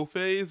like a hoe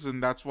phase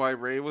and that's why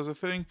Rey was a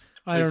thing?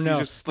 I don't know. He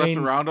just slept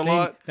around a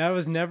lot? That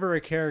was never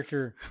a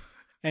character.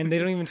 And they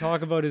don't even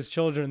talk about his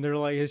children. They're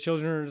like, his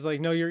children are just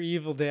like, no, you're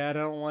evil, Dad.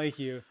 I don't like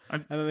you.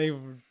 And then they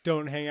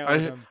don't hang out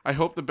with him. I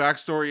hope the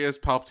backstory is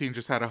Palpatine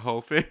just had a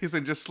hoe phase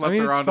and just slept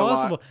around a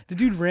lot. The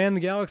dude ran the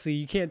galaxy.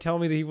 You can't tell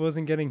me that he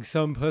wasn't getting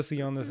some pussy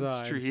on the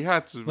side. It's true. He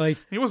had to. Like,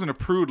 he wasn't a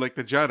prude like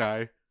the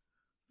Jedi.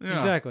 Yeah.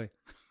 Exactly.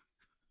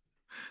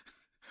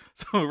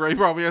 So Rey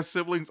probably has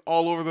siblings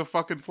all over the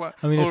fucking planet.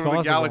 I mean, all over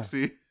the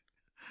galaxy.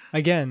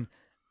 Again,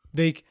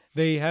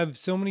 they have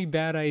so many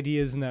bad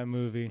ideas in that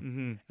movie,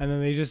 and then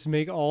they just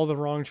make all the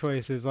wrong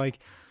choices. Like,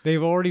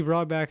 they've already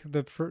brought back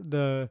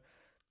the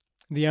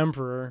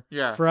Emperor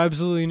for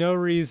absolutely no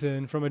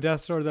reason from a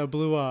Death Star that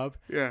blew up.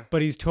 Yeah.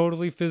 But he's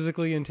totally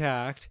physically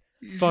intact.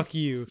 Fuck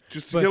you.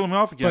 Just to kill him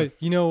off again.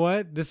 But you know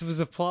what? This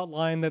was a plot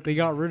line that they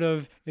got rid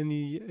of in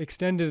the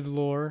extended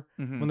lore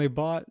when they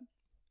bought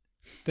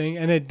thing,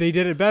 and they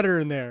did it better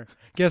in there.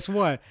 Guess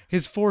what?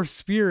 His Force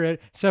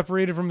spirit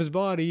separated from his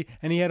body,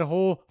 and he had a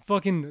whole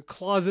fucking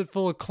closet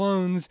full of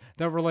clones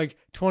that were like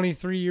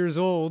 23 years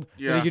old,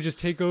 and he could just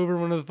take over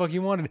whenever the fuck he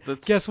wanted.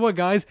 Guess what,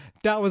 guys?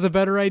 That was a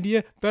better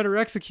idea, better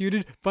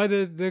executed by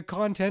the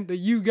content that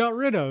you got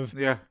rid of.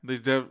 Yeah,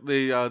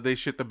 they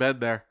shit the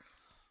bed there.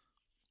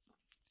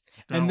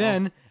 And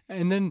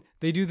then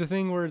they do the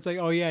thing where it's like,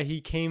 oh yeah, he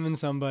came in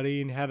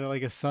somebody and had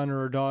like a son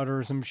or a daughter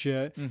or some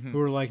shit who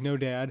were like, no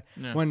dad.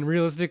 Yeah. When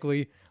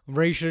realistically,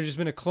 Rey should have just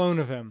been a clone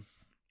of him.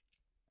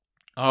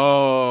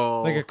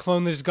 Oh. Like a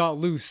clone that just got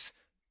loose.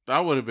 That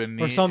would have been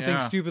neat. Or something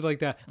stupid like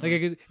that. Like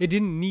it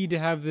didn't need to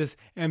have this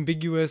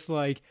ambiguous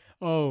like,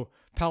 oh,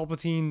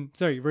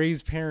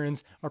 Rey's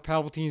parents are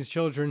Palpatine's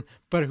children,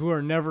 but who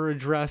are never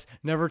addressed,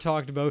 never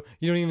talked about.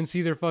 You don't even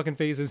see their fucking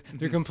faces.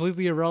 They're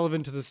completely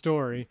irrelevant to the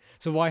story.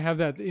 So why have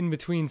that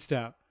in-between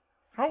step?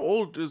 How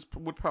old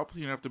would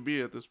Palpatine have to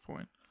be at this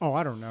point? Oh,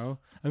 I don't know.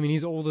 I mean,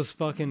 he's old as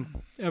fucking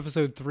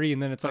episode 3,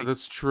 and then it's like...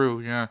 that's true,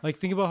 yeah. Like,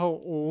 think about how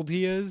old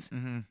he is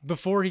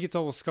before he gets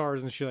all the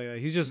scars and shit like that.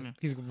 He's just...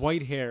 He's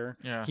white hair.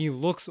 Yeah. He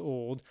looks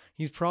old.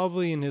 He's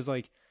probably in his,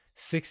 like,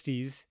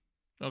 60s.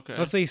 Okay.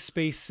 Let's say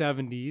space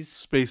 70s.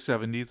 Space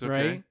 70s, okay.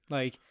 Right?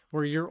 Like,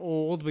 where you're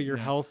old, but you're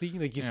healthy.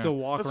 Like, you still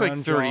walk around.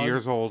 That's like 30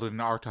 years old in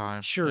our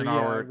time. Sure, in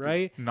our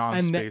right?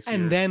 Non-space years.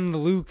 And then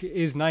Luke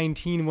is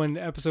 19 when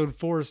episode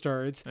 4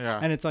 starts. Yeah.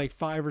 And it's like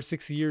 5 or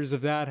 6 years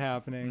of that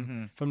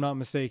happening, if I'm not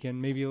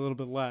mistaken. Maybe a little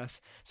bit less.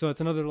 So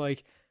it's another,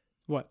 like,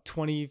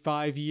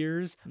 25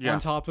 years on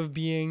top of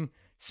being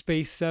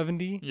space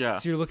 70? Yeah.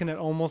 So you're looking at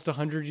almost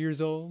 100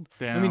 years old.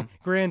 Damn. I mean,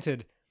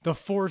 granted, the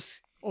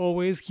Force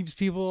always keeps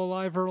people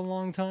alive for a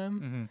long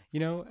time. You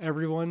know,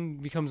 everyone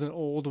becomes an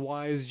old,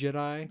 wise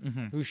Jedi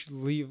who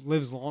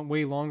lives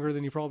way longer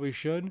than he probably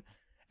should.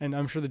 And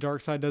I'm sure the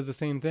dark side does the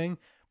same thing.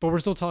 But we're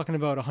still talking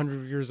about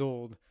 100 years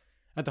old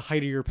at the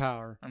height of your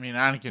power. I mean,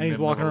 Anakin... And he's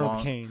walking around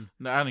with a cane.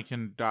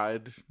 Anakin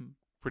died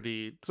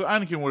pretty... So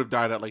Anakin would have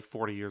died at like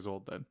 40 years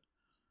old then.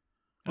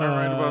 Am I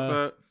right about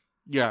that?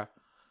 Yeah.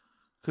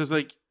 Because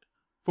like...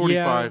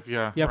 45,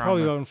 yeah. Yeah,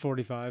 probably about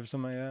 45,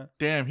 something like that.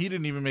 Damn, he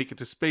didn't even make it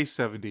to space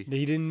 70.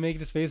 He didn't make it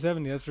to space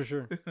 70, that's for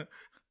sure.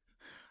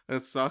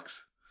 That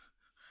sucks.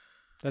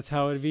 That's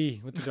how it'd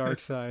be with the dark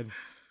side.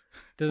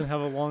 Doesn't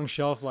have a long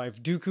shelf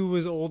life. Dooku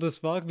was old as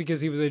fuck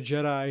because he was a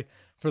Jedi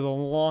for the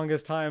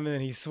longest time, and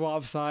then he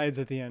swapped sides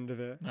at the end of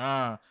it.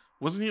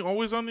 Wasn't he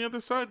always on the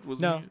other side?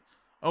 No.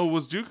 Oh,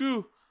 was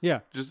Dooku? Yeah.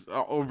 Just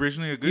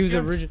originally a good guy? He was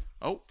originally...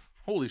 Oh.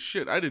 Holy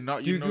shit, I did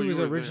not Dooku know you was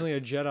were originally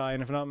a Jedi,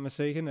 and if I'm not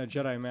mistaken, a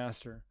Jedi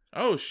Master.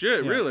 Oh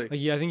shit, really? Like,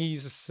 I think he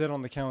used to sit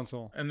on the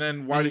council. And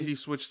then why did he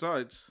switch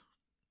sides?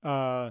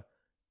 Sidious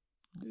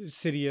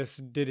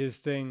did his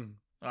thing.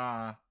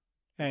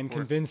 And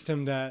convinced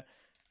him that,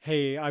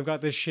 hey, I've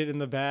got this shit in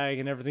the bag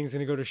and everything's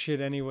gonna go to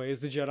shit anyways.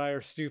 The Jedi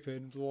are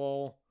stupid.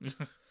 Lol.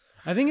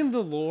 I think in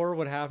the lore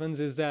what happens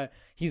is that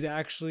he's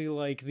actually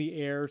like the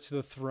heir to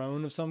the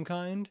throne of some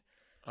kind.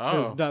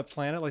 For that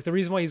planet. Like, the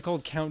reason why he's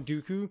called Count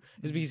Dooku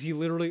is because he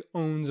literally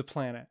owns a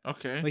planet.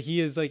 Okay. Like, he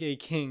is like a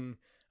king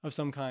of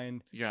some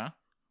kind. Yeah.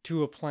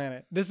 To a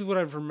planet. This is what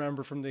I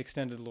remember from the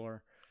extended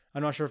lore.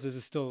 I'm not sure if this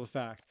is still the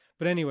fact.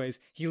 But anyways,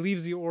 he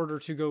leaves the order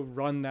to go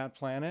run that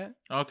planet.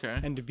 Okay.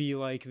 And to be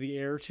like the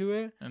heir to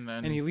it.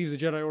 And he leaves the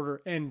Jedi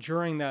Order. And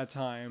during that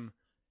time,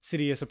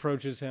 Sidious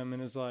approaches him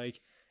and is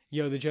like,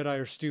 yo, the Jedi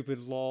are stupid,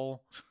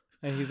 lol.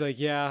 And he's like,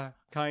 yeah,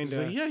 kind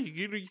of. Like, yeah,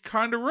 you're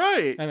kind of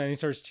right. And then he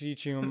starts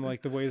teaching him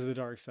like the ways of the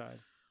dark side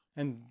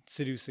and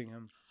seducing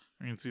him.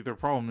 I mean, see, their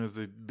problem is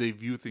they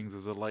view things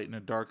as a light and a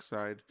dark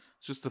side.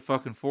 It's just the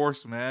fucking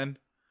Force, man.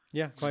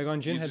 Yeah,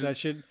 Qui-Gon Jinn had that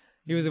shit.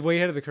 He was way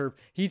ahead of the curve.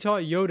 He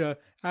taught Yoda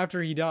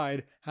after he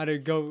died how to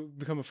go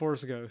become a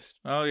Force ghost.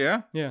 Oh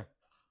yeah. Yeah.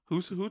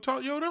 Who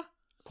taught Yoda?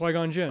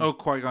 Qui-Gon Jinn. Oh,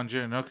 Qui-Gon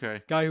Jinn.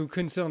 Okay. Guy who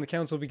couldn't sit on the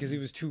council because he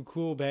was too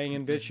cool,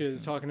 banging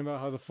bitches, talking about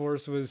how the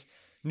Force was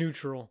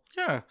neutral.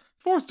 Yeah.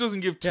 Force doesn't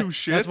give two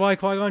shits. That's why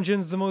Qui-Gon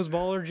Jinn's the most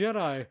baller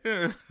Jedi.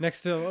 Yeah.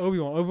 Next to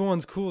Obi-Wan.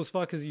 Obi-Wan's cool as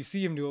fuck because you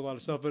see him do a lot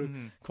of stuff, but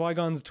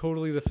Qui-Gon's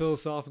totally the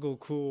philosophical,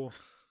 cool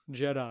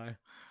Jedi.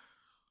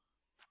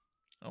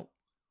 Oh,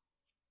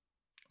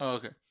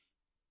 okay.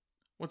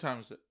 What time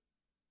is it?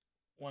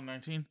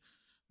 1:19.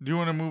 Do you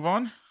want to move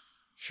on?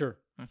 Sure.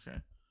 Okay.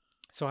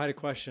 So I had a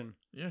question.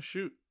 Yeah,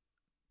 shoot.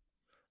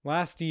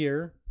 Last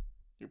year...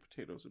 Your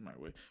potatoes in my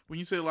way. When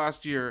you say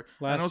last year,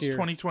 I know it's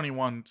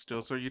 2021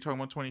 still, so are you talking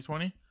about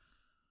 2020?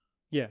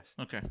 Yes.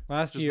 Okay.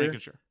 Last Just year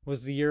making sure.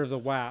 was the year of the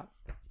WAP,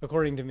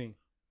 according to me.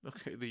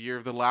 Okay, the year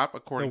of the lap,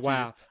 according to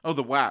WAP. you. Oh,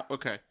 the WAP,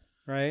 okay.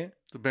 Right?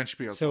 The bench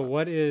spiel. So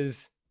what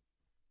is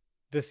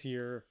this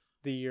year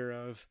the year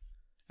of?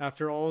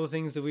 After all the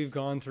things that we've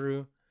gone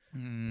through,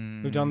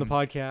 we've done the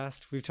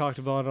podcast, we've talked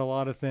about a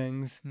lot of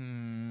things.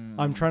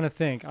 I'm trying to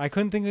think. I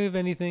couldn't think of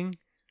anything,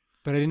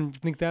 but I didn't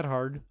think that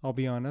hard, I'll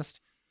be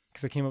honest,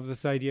 because I came up with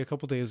this idea a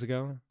couple days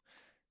ago.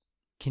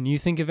 Can you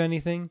think of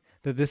anything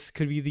that this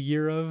could be the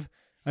year of?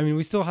 I mean,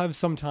 we still have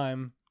some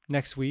time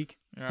next week.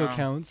 Still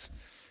counts.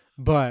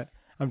 But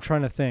I'm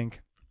trying to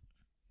think.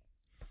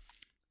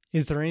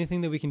 Is there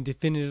anything that we can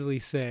definitively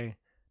say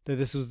that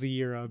this was the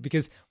year of?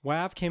 Because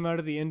WAP came out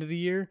at the end of the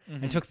year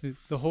and took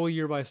the whole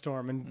year by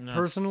storm. And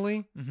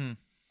personally,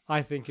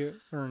 I think it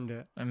earned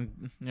it.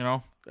 And,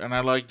 and I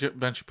like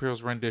Ben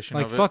Shapiro's rendition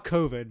of it. Like, fuck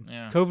COVID.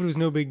 Yeah. COVID was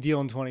no big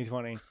deal in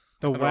 2020.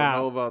 The WAP. I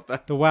don't know about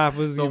that. The WAP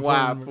was the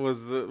WAP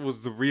was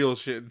the real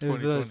shit in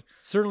 2020.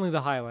 Certainly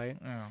the highlight.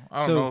 Yeah.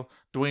 I don't know.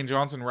 Dwayne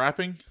Johnson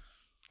rapping?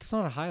 It's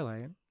not a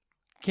highlight.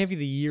 It can't be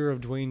the year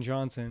of Dwayne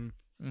Johnson.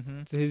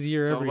 It's his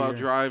year every year. It's all about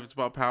drive. It's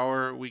about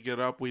power. We get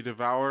up. We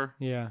devour.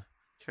 Yeah.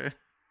 Okay.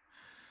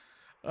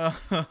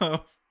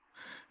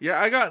 Yeah,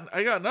 I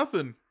got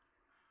nothing.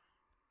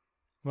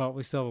 Well,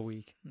 we still have a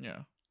week.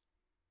 Yeah.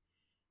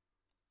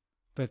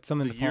 But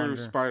something the to year ponder. of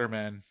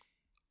Spider-Man.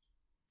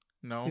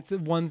 No. It's the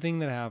one thing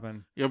that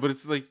happened. Yeah, but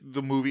it's like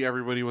the movie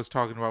everybody was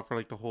talking about for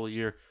like the whole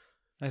year.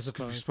 I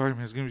suppose. It's gonna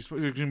be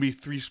Spider-Man. There's gonna be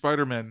 3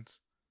 Spider-Mans.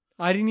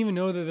 I didn't even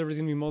know that there was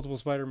going to be multiple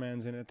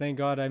Spider-Mans in it. Thank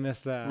God I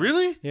missed that.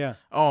 Really? Yeah.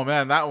 Oh,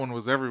 man, that one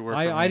was everywhere.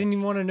 I didn't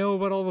even want to know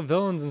about all the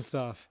villains and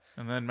stuff.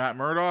 And then Matt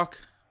Murdock.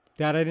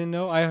 That I didn't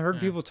know. I heard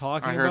people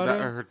talking about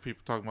it. I heard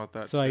people talking about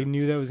that, so too. I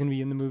knew that was going to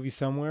be in the movie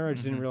somewhere. I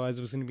just didn't realize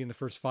it was going to be in the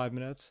first 5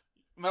 minutes.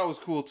 That was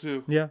cool,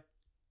 too. Yeah.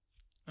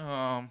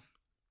 Yeah,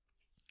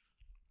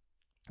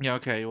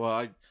 okay. Well,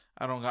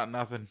 I don't got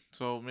nothing,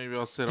 so maybe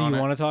I'll sit on it. Do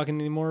you want to talk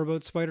any more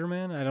about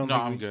Spider-Man? I don't No,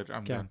 think I'm good.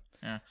 I'm done.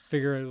 Yeah.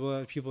 Figure we'll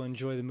let people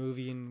enjoy the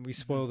movie, and we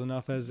spoiled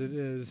enough as it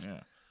is.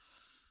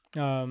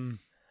 Yeah.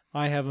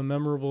 I have a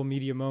memorable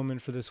media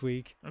moment for this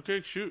week. Okay,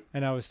 shoot.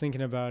 And I was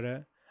thinking about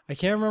it. I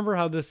can't remember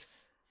how this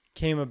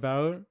came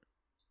about.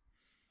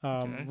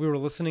 We were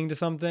listening to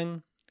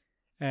something,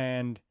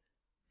 and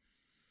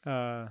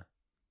I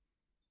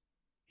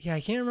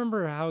can't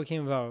remember how it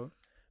came about,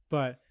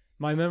 but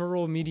my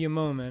memorable media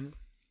moment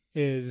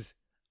is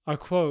a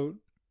quote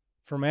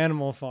from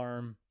Animal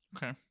Farm.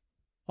 Okay.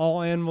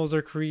 All animals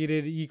are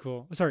created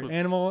equal. Sorry,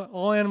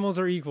 all animals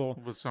are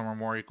equal. But some are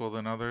more equal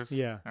than others.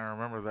 Yeah. I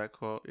remember that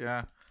quote.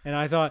 Yeah. And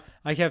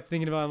I kept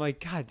thinking about it. I'm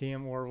like, God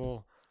damn,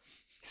 Orwell.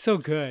 He's so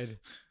good.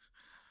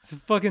 It's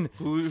fucking.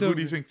 Who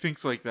do you think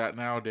thinks like that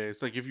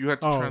nowadays? Like, if you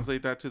had to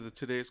translate that to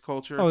today's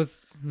culture.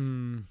 Was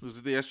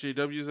it the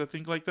SJWs that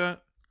think like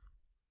that?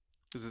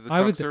 Is it the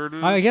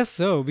conservatives? I guess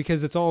so,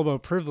 because it's all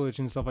about privilege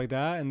and stuff like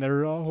that, and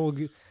their whole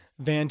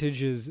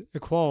advantage is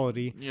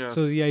equality. Yes.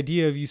 So the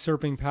idea of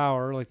usurping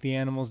power, like the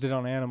animals did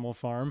on Animal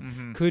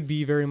Farm, could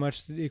be very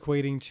much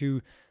equating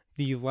to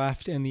the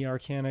left and the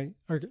arcaic.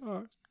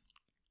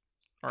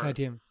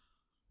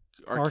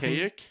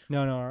 Archaic?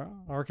 No,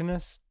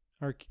 arcanist.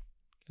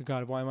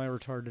 God, why am I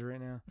retarded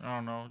right now? I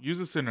don't know. Use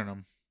a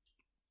synonym.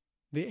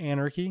 The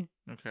anarchy.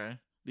 Okay.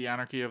 The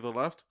anarchy of the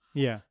left?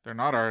 Yeah. They're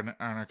not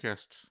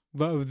anarchists.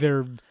 But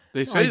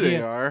they say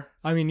they are.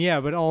 I mean, yeah,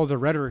 but all the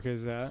rhetoric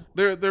is that.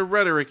 Their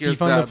rhetoric is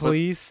defund that, the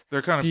police.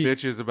 They're kind of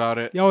bitches about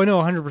it. Oh,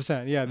 no,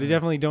 100%. Yeah, they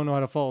definitely don't know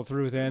how to follow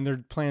through with it, and their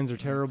plans are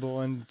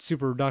terrible and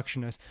super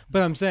reductionist.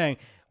 But I'm saying,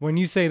 when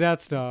you say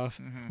that stuff,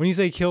 when you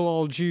say kill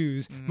all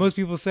Jews, most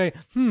people say,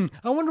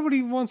 I wonder what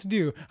he wants to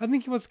do. I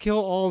think he wants to kill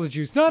all the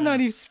Jews. Not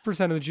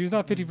 90% of the Jews,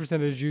 not 50%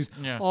 of the Jews,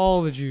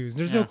 all the Jews.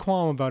 There's no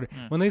qualm about it.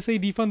 When they say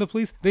defund the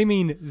police, they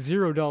mean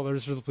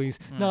 $0 for the police,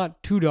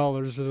 not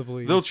 $2 for the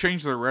police. They'll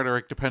change their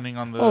rhetoric depending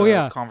on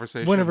the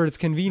conversation. Whenever it's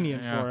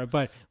convenient for it.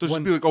 But they'll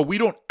just be like, we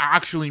don't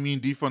actually mean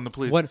defund the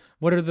police.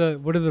 What are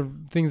the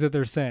things that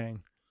they're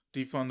saying?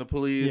 Defund the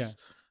police,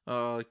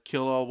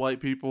 kill all white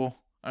people.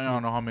 I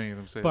don't know how many of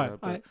them say that.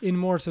 But in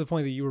more to the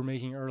point that you were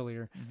making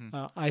earlier,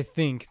 I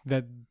think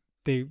that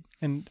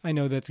and I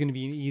know that's going to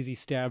be an easy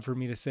stab for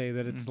me to say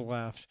that it's the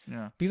left.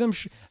 Yeah.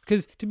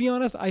 Because to be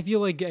honest, I feel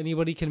like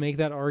anybody can make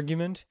that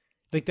argument.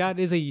 Like that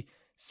is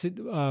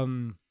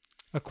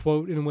a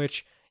quote in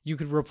which you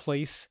could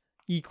replace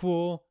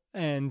equal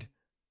and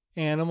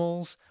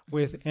animals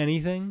with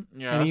anything,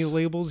 any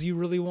labels you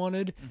really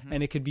wanted,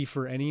 and it could be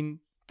for anything.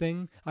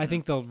 I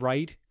think the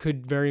right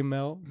could very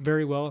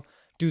well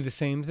do the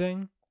same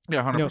thing.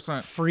 Yeah,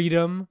 100%.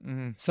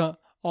 Freedom. So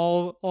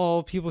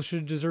all people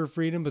should deserve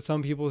freedom, but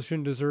some people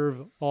shouldn't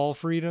deserve all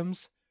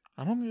freedoms.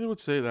 I don't think they would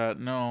say that.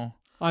 No,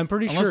 I'm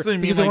pretty Unless sure they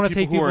mean like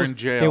people who are in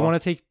jail. They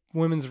want to take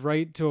women's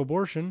right to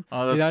abortion.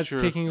 Oh, that's true.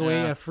 Taking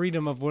away a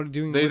freedom of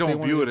doing. They what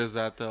don't view it as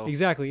that though.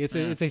 Exactly.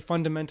 It's a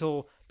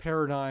fundamental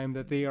paradigm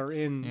that they are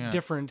in.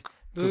 Different.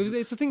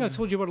 It's the thing I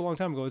told you about a long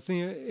time ago. It's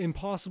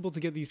impossible to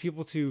get these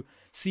people to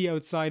see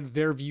outside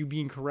their view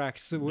being correct.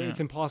 So it's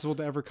impossible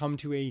to ever come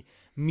to a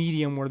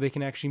medium where they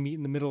can actually meet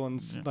in the middle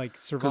and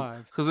like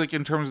survive. Because like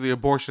in terms of the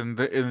abortion,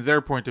 in their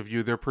point of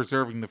view, they're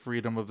preserving the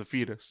freedom of the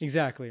fetus.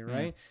 Exactly,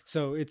 right?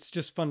 So it's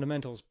just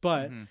fundamentals.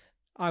 But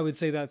I would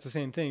say that's the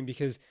same thing,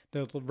 because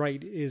the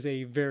right is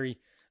a very,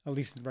 at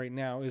least right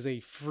now, is a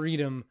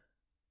freedom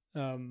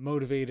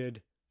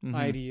motivated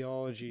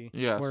ideology,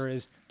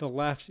 whereas the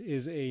left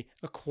is a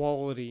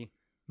equality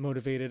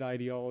motivated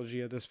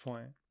ideology at this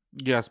point.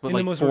 Yes, but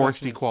like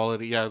forced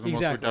equality, the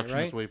most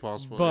reductionist way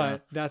possible.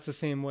 But that's the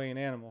same way in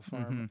Animal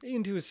Farm,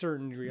 into a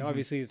certain degree.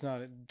 Obviously, it's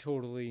not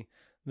totally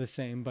the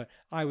same, but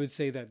I would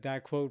say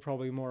that quote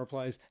probably more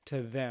applies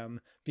to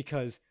them,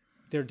 because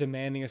they're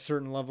demanding a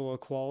certain level of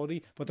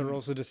equality, but they're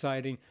also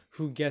deciding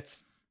who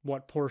gets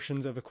what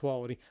portions of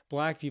equality.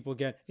 Black people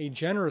get a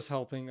generous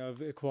helping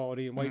of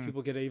equality, and white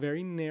people get a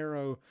very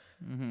narrow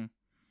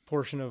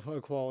portion of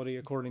equality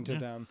according to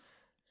them.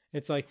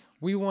 It's like,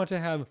 we want to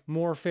have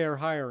more fair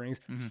hirings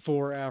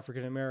for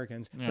African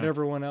Americans, but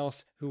everyone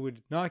else who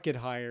would not get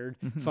hired,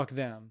 fuck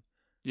them.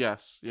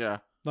 Yes, yeah.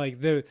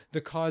 Like the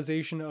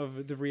causation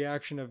of the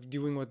reaction of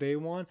doing what they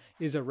want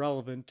is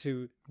irrelevant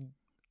to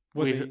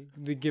what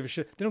they give a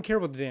shit. They don't care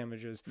about the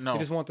damages. No. They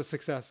just want the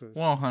successes.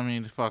 Well, I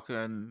mean,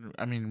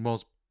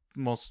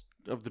 most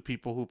of the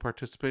people who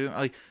participate,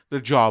 like the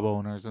job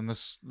owners and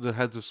the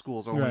heads of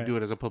schools, only do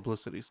it as a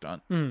publicity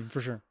stunt.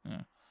 For sure.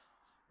 Yeah.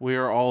 We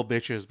are all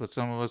bitches, but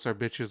some of us are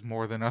bitches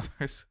more than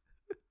others.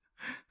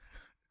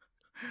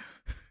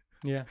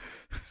 Yeah.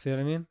 See what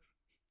I mean?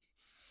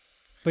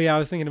 But yeah, I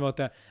was thinking about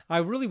that. I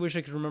really wish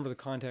I could remember the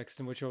context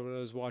in which I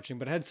was watching,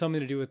 but it had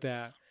something to do with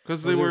that.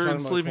 Because they were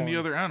enslaving the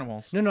other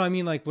animals. No, I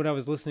mean like what I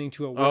was listening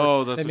to at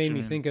work that made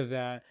me think of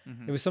that.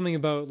 It was something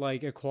about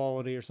like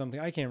equality or something.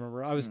 I can't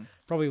remember. I was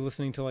probably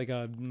listening to like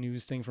a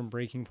news thing from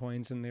Breaking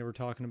Points, and they were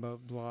talking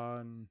about blah.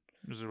 And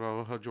is it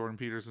about how Jordan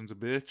Peterson's a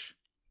bitch?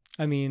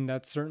 I mean,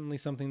 that's certainly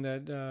something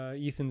that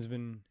Ethan's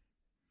been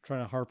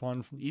trying to harp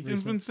on.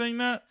 Ethan's been saying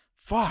that?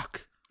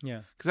 Fuck.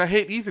 Yeah. Because I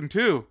hate Ethan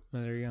too.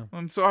 Oh, there you go.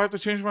 And so I have to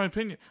change my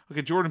opinion.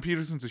 Okay, Jordan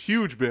Peterson's a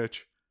huge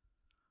bitch.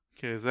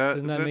 Okay,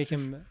 doesn't that make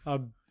him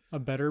a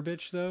better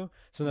bitch though?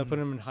 So that put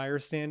him in higher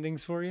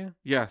standings for you?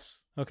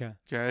 Yes. Okay.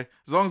 Okay.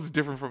 As long as it's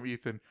different from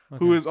Ethan,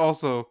 who is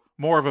also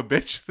more of a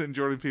bitch than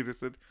Jordan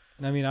Peterson.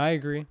 I mean, I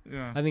agree.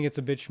 Yeah. I think it's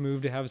a bitch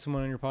move to have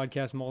someone on your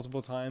podcast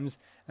multiple times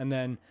and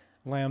then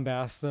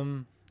lambast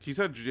them. He's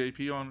had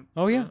JP on.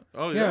 Oh yeah.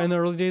 Yeah. In the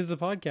early days of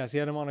the podcast, he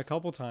had him on a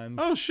couple times.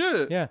 Oh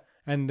shit. Yeah,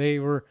 and they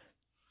were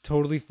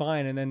totally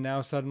fine. And then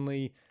now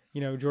suddenly,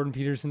 Jordan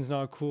Peterson's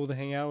not cool to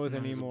hang out with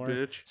anymore.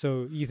 Bitch.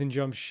 So Ethan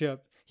jumps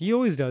ship. He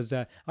always does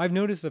that. I've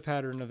noticed the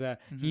pattern of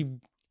that. He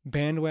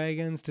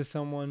bandwagons to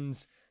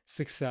someone's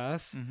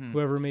success,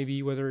 whoever it may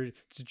be, whether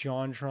it's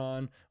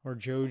JonTron or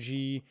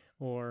Joji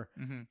or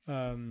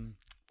I'm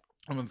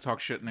gonna talk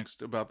shit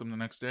about them the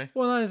next day.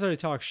 Well, not necessarily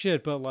talk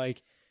shit, but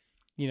like,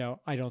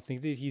 I don't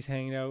think that he's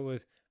hanging out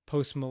with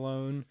Post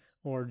Malone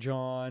or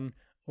John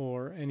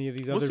or any of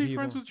these other people. Was he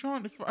friends with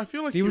John? I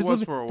feel like he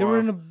was for a while. They were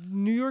in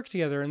New York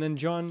together, and then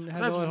John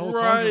had that whole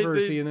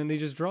controversy, and then they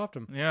just dropped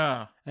him.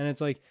 Yeah. And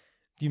it's like,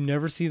 you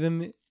never see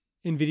them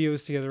in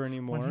videos together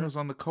anymore. When he was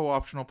on the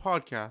Co-Optional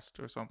podcast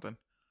or something.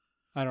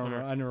 I don't know.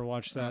 I never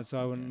watched that,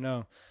 so I wouldn't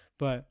know.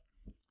 But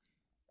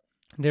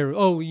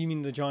you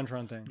mean the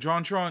JonTron thing?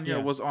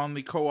 JonTron, was on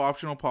the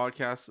Co-Optional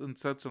podcast and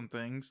said some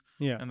things.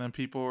 Yeah. And then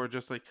people were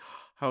just like,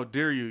 how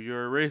dare you?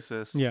 You're a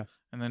racist. Yeah.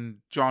 And then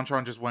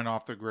JonTron just went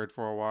off the grid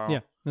for a while. Yeah,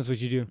 that's what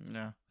you do.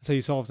 Yeah. That's how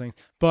you solve things.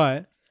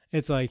 But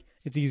it's like,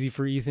 it's easy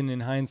for Ethan in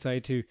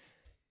hindsight to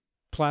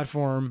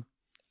platform,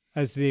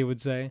 as they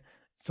would say,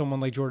 someone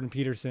like Jordan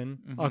Peterson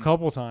a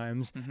couple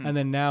times. And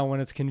then now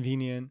when it's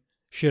convenient,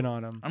 shit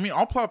on him. I mean,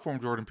 I'll platform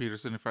Jordan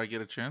Peterson if I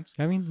get a chance.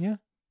 I mean, yeah.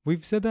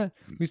 We've said that.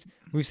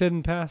 We've said in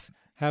the past,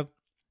 have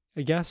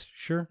a guest,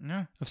 sure.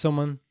 Yeah. Of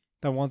someone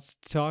that wants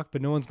to talk,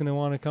 but no one's going to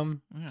want to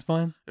come. Yeah. It's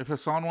fine. If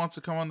Hassan wants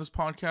to come on this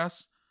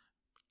podcast,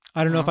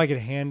 I don't know if I could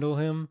handle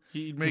him.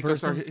 He'd make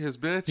us his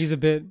bitch. He's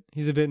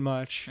a bit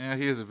much. Yeah,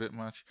 he is a bit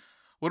much.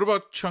 What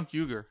about Chunk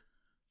Uger?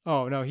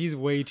 Oh, no, he's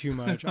way too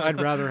much.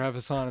 I'd rather have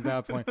Hassan at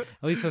that point. At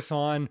least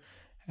Hassan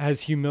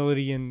has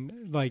humility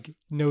and like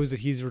knows that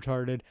he's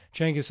retarded.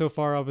 Chunk is so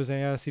far up his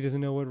ass, he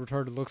doesn't know what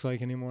retarded looks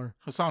like anymore.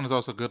 Hassan is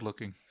also good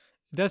looking.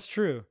 That's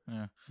true.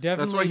 Yeah.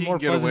 Definitely that's why he more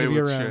can get away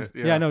with shit.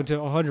 Yeah, no, to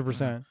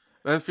 100%.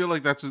 I feel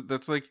like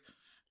that's like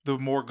the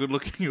more good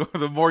looking you are,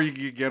 the more you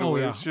can get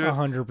away with shit.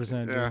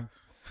 100%.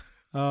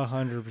 Yeah,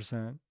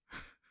 100%.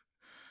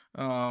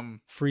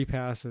 Free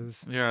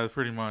passes. Yeah,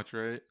 pretty much,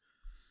 right?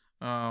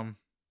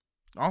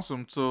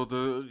 Awesome. So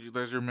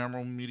that's your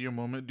memorable media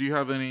moment. Do you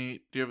have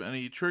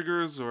any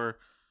triggers or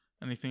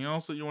anything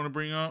else that you want to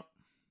bring up?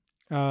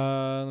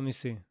 Let me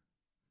see.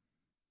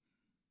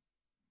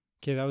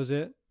 Okay, that was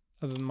it.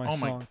 Other than my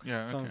song.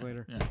 Songs okay.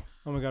 later. Yeah.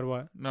 Oh my God,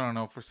 what?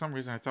 No. For some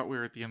reason, I thought we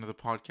were at the end of the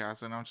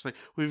podcast, and I'm just like,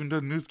 we haven't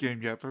done news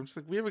game yet. But I'm just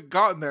like, we haven't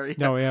gotten there yet.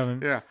 No, we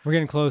haven't. Yeah. We're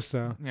getting close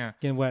though. Yeah.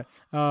 Getting wet.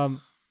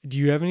 Do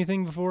you have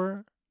anything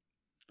before?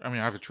 I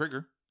mean, I have a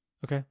trigger.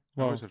 Okay.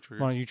 Well, I always have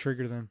triggers. Why don't you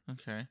trigger them?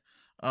 Okay.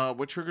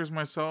 What triggers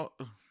myself?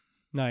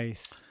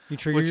 Nice. You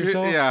trigger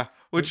yourself? Yeah.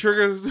 What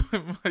triggers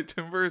my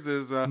timbers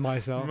is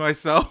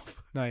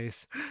myself.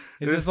 Nice.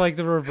 Is this like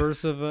the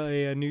reverse of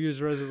a New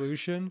Year's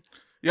resolution?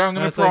 Yeah, I'm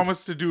gonna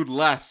promise to do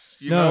less.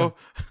 You know.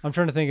 I'm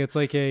trying to think. It's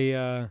like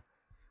a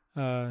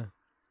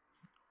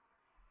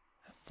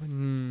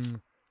New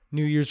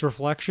Year's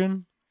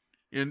reflection.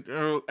 End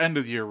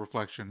of year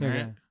reflection,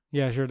 right?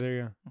 Yeah, sure. There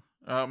you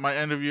go. My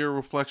end of year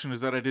reflection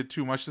is that I did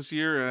too much this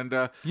year, and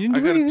you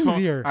didn't do anything this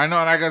year. I know,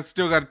 and I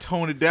still got to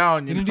tone it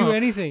down. You didn't do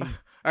anything.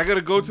 I got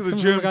to go to the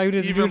gym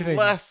even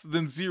less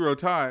than 0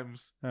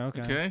 times. Oh,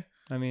 okay.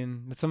 I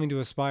mean, that's something to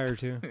aspire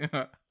to.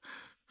 Yeah.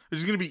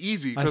 It's going to be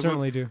easy. I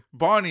certainly do.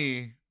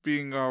 Bonnie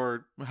being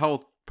our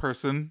health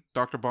person,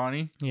 Dr.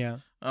 Bonnie. Yeah.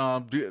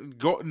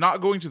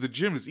 Not going to the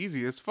gym is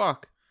easy as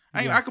fuck.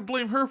 I mean, I could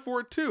blame her for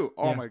it too.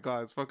 Oh my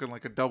God, it's fucking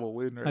like a double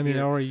win. I mean,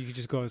 or you could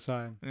just go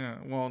outside. Yeah.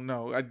 Well,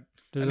 no.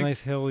 There's a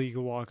nice hill you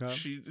can walk up.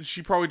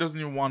 She probably doesn't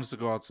even want us to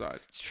go outside.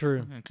 It's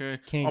true. Okay.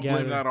 I'll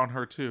blame that on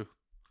her too.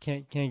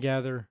 Can't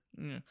gather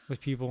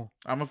with people.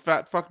 I'm a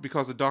fat fuck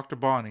because of Dr.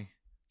 Bonnie.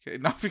 Okay,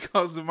 not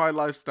because of my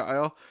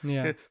lifestyle.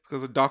 Yeah. It's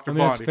because of Dr.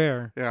 Bonnie. That's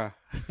fair. Yeah.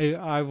 Hey,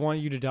 I want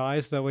you to die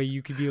so that way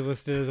you could be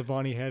listed as a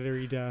Bonnie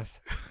Henry death.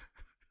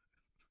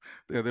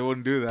 Yeah, they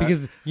wouldn't do that.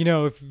 Because,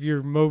 if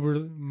you're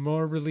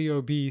morbidly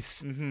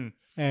obese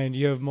and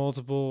you have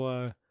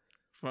multiple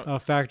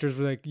factors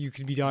where you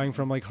could be dying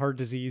from like heart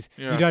disease.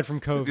 Yeah. You died from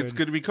COVID. It's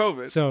good to be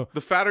COVID. So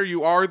the fatter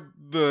you are,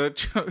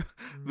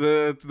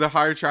 the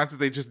higher chances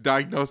they just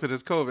diagnose it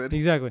as COVID.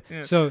 Exactly.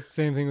 Yeah. So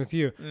same thing with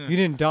you. Yeah. You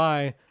didn't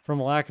die from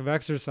a lack of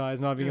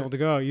exercise, not being able to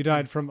go. You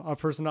died from a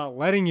person not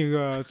letting you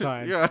go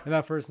outside. Yeah. And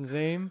that person's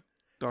name?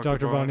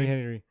 Dr. Bonnie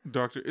Henry.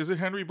 Is it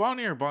Henry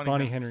Bonnie or Bonnie?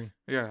 Bonnie Henry.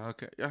 Yeah.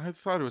 Okay. I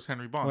thought it was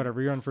Henry Bonnie.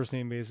 Whatever. You're on first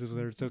name basis with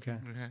her. It's okay.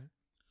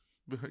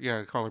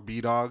 Yeah. Call her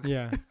B-Dog.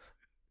 Yeah.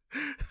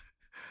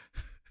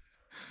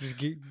 Just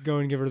go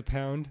and give her the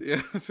pound.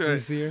 Yeah, that's right. You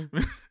see her?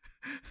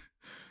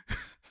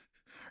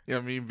 Yeah,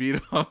 me and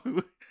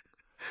B-Dog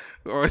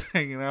we're always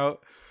hanging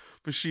out.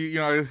 But she,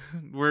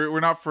 we're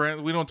not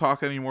friends. We don't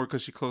talk anymore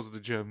because she closed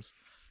the gyms.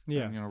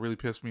 Yeah. And, really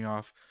pissed me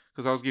off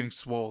because I was getting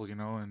swole,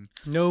 and...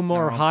 No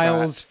more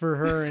Hiles for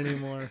her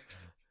anymore.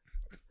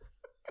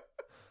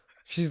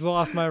 She's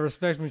lost my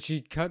respect when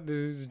she cut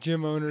the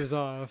gym owners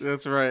off.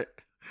 That's right.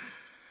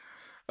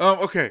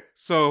 Okay,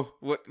 so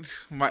what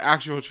my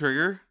actual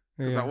trigger...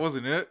 Because that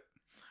wasn't it.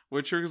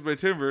 What triggers my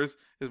timbers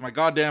is my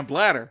goddamn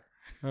bladder.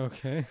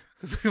 Okay.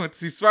 Because we went to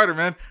see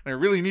Spider-Man, and I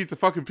really need to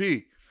fucking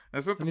pee.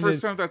 That's not the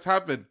first time that's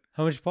happened.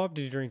 How much pop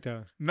did you drink,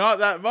 though? Not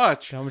that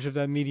much. How much of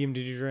that medium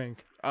did you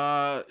drink?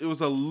 It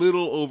was a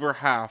little over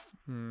half.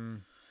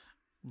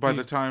 By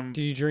the time...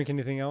 Did you drink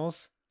anything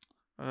else?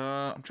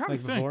 I'm trying to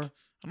think. Before?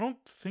 I don't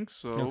think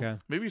so. Okay.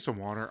 Maybe some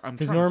water.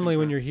 Because normally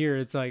when you're here,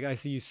 it's like I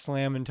see you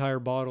slam entire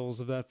bottles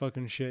of that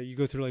fucking shit. You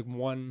go through like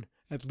one,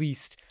 at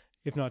least...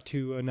 if not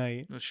 2 a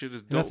night. That shit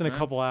is dope, and that's in a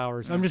couple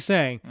hours. Yeah. I'm just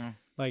saying,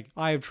 like,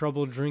 I have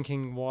trouble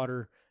drinking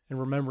water and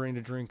remembering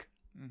to drink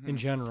in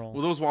general.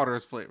 Well, those water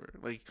is flavored.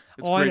 Like,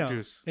 it's grape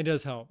juice. It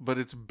does help. But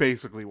it's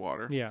basically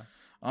water. Yeah.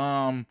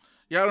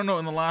 Yeah, I don't know.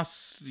 In the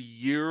last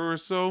year or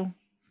so,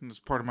 as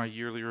part of my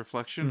yearly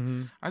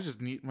reflection, I just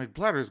my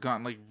bladder has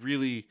gotten, like,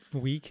 really...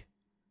 weak?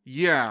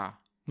 Yeah.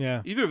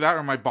 Yeah. Either that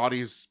or my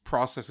body's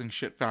processing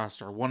shit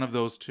faster. One of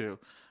those two.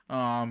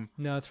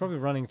 No, it's probably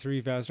running through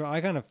you faster. I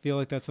kind of feel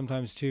like that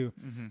sometimes too.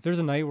 There's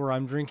a night where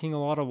I'm drinking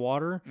a lot of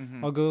water.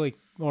 I'll go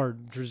or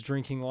just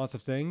drinking lots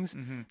of things.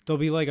 There'll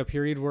be like a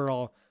period where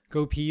I'll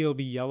go pee, it'll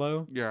be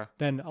yellow. Yeah.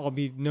 Then I'll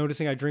be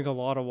noticing I drink a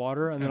lot of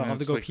water, and then I'll have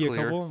to go pee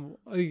clear.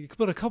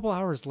 But a couple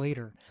hours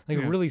later,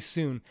 really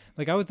soon.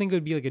 Like I would think it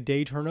would be like a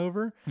day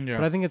turnover. Yeah.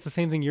 But I think it's the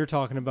same thing you're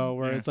talking about,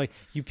 where it's like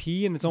you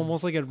pee and it's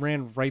almost like it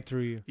ran right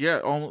through you. Yeah,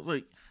 almost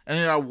like. And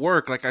then at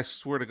work, like, I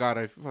swear to God,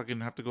 I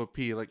fucking have to go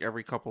pee, like,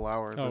 every couple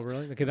hours. Oh,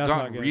 really? Okay, it's that's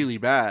gotten not good. Really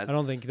bad. I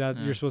don't think that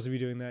you're supposed to be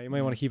doing that. You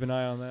might want to keep an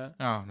eye on that.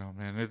 Oh, no,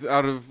 man. It's,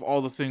 out of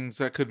all the things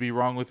that could be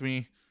wrong with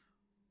me,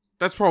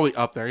 that's probably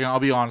up there. I'll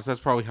be honest, that's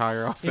probably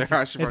higher up there.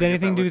 It's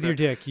anything to do with your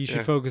dick. You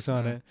should focus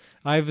on it.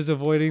 I was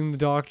avoiding the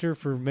doctor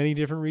for many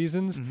different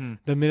reasons.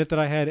 The minute that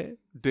I had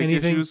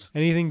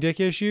anything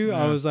dick issue,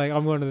 I was like,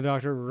 I'm going to the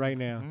doctor right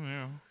now.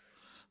 Yeah.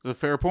 It's a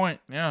fair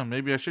point. Yeah,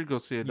 maybe I should go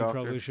see a doctor.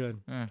 You probably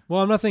should. Yeah.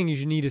 Well, I'm not saying you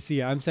should need to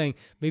see it. I'm saying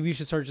maybe you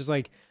should start just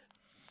like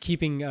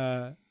keeping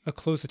a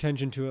close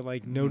attention to it,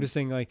 like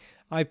noticing like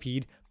I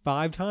peed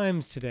 5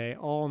 times today,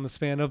 all in the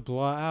span of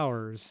blah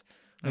hours.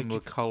 And the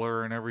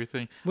color and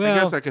everything. Well, I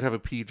guess I could have a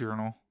pee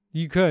journal.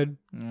 You could.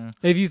 Yeah.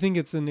 If you think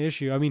it's an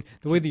issue. I mean,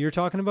 the way that you're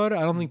talking about it,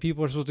 I don't think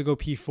people are supposed to go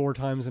pee 4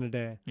 times in a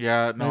day.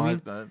 Yeah, no,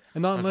 you know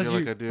and not unless you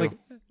like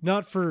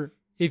not for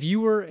if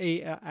you were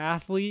a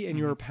athlete and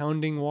you were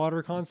pounding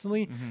water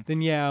constantly,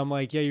 then yeah, I'm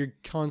like, yeah, you're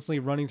constantly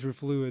running through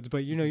fluids, but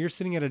you're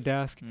sitting at a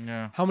desk.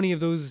 Yeah. How many of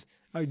those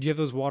do you have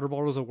those water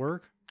bottles at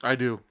work? I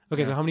do.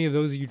 Okay, so how many of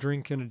those do you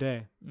drink in a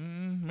day?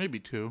 Maybe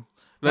 2.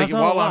 Like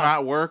while I'm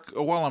at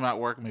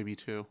work, maybe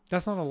 2.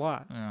 That's not a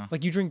lot. Yeah.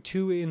 Like you drink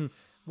 2 in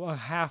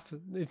half,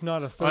 if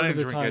not a third I of didn't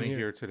the drink time any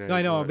here today. No,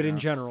 I know, but in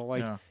general,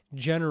 like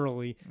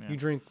generally, Yeah. you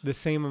drink the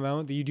same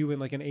amount that you do in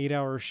like an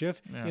 8-hour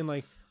shift in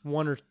like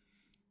 1 or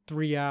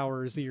 3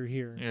 hours that you're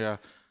here. Yeah.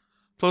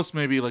 Plus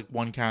maybe like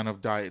 1 can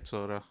of diet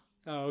soda.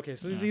 Oh, okay.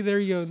 So there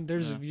you go.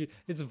 There's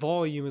it's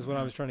volume is what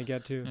I was trying to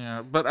get to.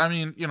 Yeah, but I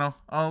mean,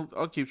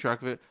 I'll keep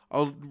track of it.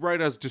 I'll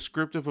write as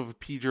descriptive of a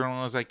pee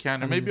journal as I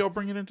can, and maybe I'll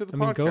bring it into the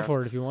podcast. Go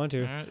for it if you want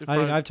to. I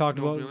think I've talked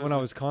about when I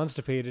was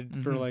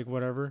constipated for like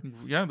whatever.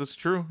 Yeah, that's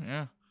true.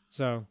 Yeah.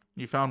 So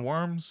you found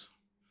worms?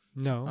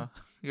 No.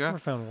 Yeah. Never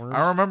found worms.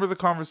 I remember the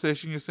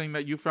conversation. You're saying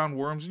that you found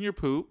worms in your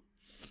poop.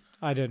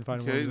 I didn't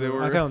find worms.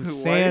 I found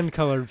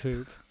sand-colored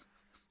poop.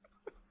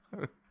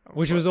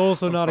 Which was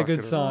also not a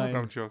good sign.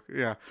 I'm joking.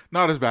 Yeah,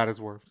 not as bad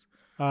as worms.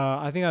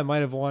 I think I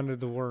might have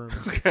wanted the worms.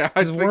 Okay,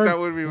 I think that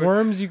would be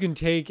worms. You can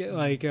take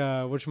like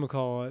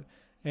whatchamacallit,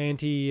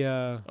 anti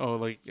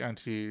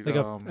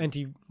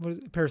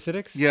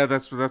parasitics. Yeah,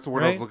 that's the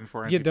word I was looking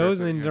for. Get those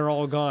and then they're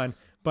all gone.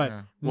 But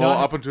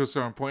up until a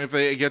certain point, if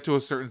they get to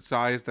a certain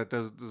size, that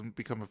doesn't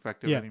become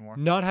effective anymore.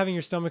 Not having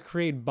your stomach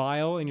create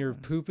bile and your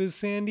poop is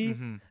sandy,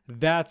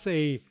 that's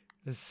a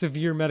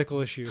severe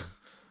medical issue.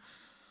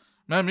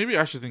 Man, maybe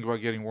I should think about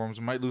getting worms.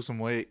 I might lose some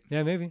weight.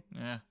 Yeah, maybe.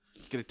 Yeah.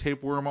 Get a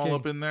tapeworm all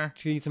up in there.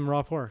 Should eat some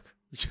raw pork.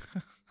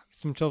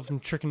 some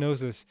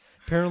trichinosis.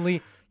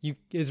 Apparently,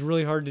 it's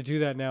really hard to do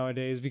that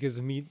nowadays because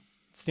the meat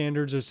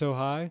standards are so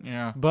high.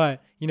 Yeah.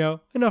 But,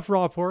 enough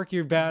raw pork,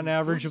 your batting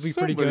average will be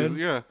pretty good.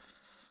 Yeah.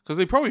 Because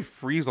they probably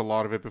freeze a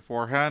lot of it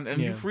beforehand.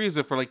 And you freeze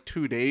it for like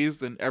 2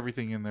 days and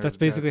everything in there. That's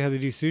basically how they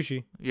do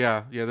sushi.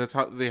 Yeah. Yeah, that's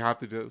how they have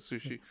to do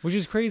sushi. Which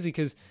is crazy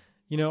because...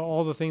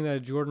 all the thing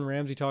that Gordon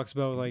Ramsay talks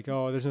about, like,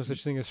 oh, there's no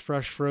such thing as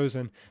fresh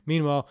frozen.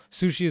 Meanwhile,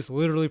 sushi is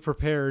literally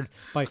prepared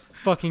by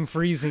fucking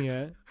freezing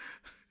it.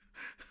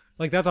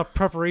 Like, that's a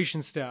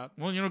preparation step.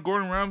 Well,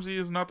 Gordon Ramsay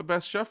is not the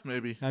best chef,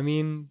 maybe. I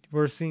mean,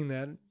 we're seeing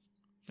that.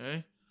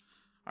 Okay.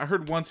 I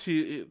heard once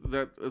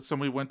that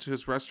somebody went to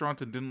his restaurant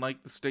and didn't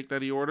like the steak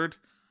that he ordered,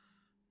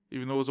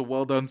 even though it was a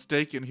well-done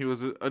steak, and he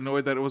was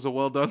annoyed that it was a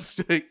well-done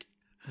steak.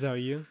 Is that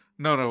you?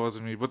 No, it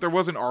wasn't me. But there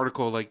was an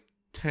article, like,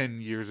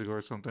 10 years ago or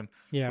something.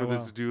 Yeah,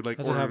 this dude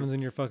that's what happens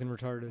when you're fucking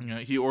retarded. Yeah,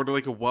 he ordered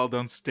like a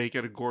well-done steak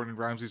at a Gordon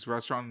Ramsay's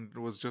restaurant and it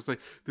was just like,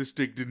 this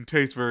steak didn't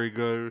taste very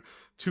good,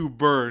 too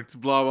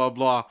burnt, blah, blah,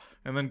 blah.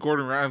 And then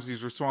Gordon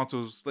Ramsay's response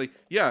was like,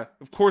 yeah,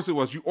 of course it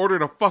was. You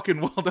ordered a fucking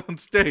well-done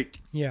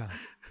steak. Yeah.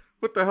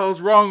 What the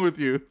hell's wrong with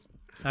you?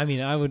 I mean,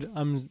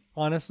 I'm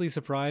honestly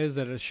surprised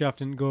that a chef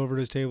didn't go over to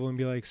his table and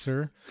be like,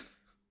 sir,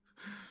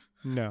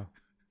 no.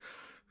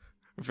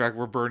 In fact,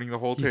 we're burning the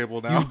whole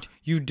table now.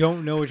 You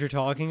don't know what you're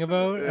talking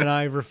about, and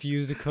I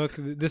refuse to cook.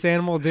 This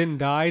animal didn't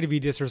die to be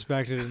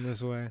disrespected in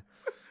this way.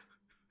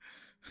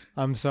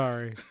 I'm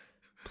sorry.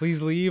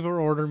 Please leave or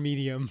order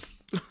medium.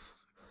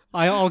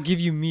 I'll give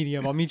you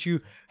medium. I'll meet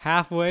you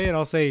halfway, and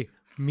I'll say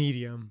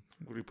medium.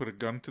 Would you put a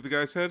gun to the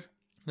guy's head?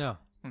 No.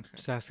 Okay.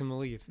 Just ask him to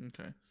leave.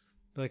 Okay.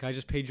 Like, I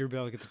just paid your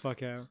bill. Get the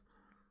fuck out.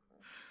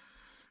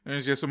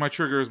 And so my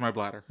trigger is my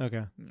bladder.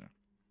 Okay. Yeah.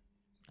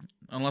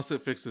 Unless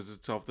it fixes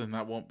itself, then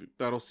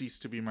that'll cease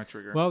to be my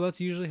trigger. Well, that's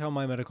usually how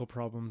my medical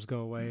problems go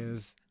away.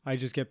 Is I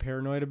just get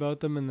paranoid about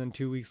them, and then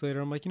 2 weeks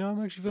later, I'm like,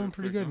 I'm actually feeling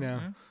pretty good now.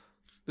 Yeah.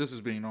 This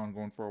has been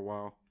ongoing for a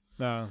while.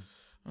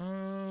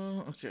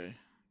 Okay.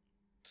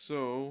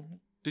 So,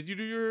 did you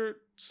do your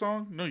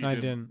song? No, you didn't. I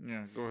didn't.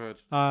 Yeah, go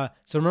ahead.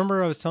 So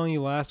remember I was telling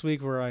you last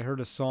week where I heard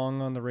a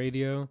song on the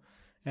radio,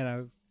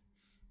 and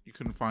you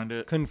couldn't find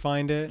it. Couldn't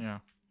find it. Yeah.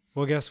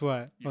 Well, guess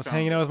what? I was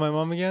hanging out with my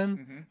mom again.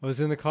 Mm-hmm. I was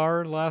in the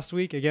car last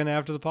week, again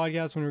after the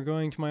podcast when we were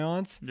going to my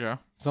aunt's. Yeah. It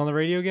was on the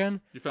radio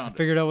again. You found it.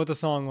 Figured out what the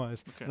song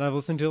was. Okay. And I've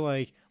listened to it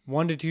like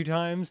 1 to 2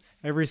 times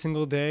every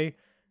single day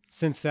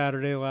since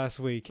Saturday last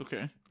week.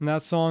 Okay. And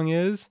that song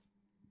is...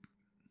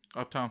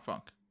 Uptown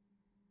Funk.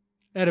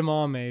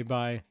 Edamame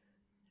by...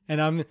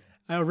 And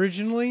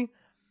originally,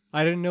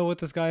 I didn't know what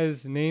this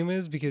guy's name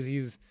is because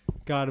he's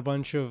got a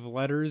bunch of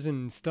letters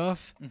and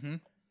stuff. Mm-hmm.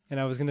 And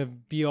I was going to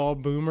be all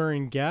boomer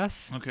and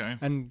guess. Okay.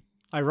 And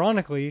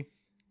ironically,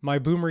 my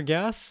boomer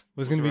guess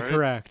was going to be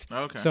correct.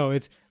 Okay. So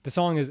the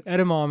song is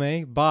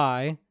Edamame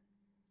by,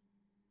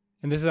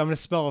 and I'm going to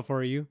spell it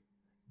for you,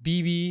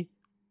 BB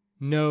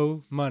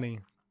No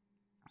Money.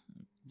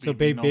 So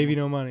Baby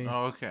No Money.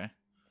 Oh, okay.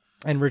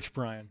 And Rich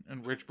Brian.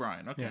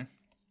 Okay. Yeah.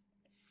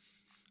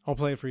 I'll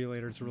play it for you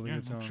later. It's a really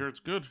good song. I'm sure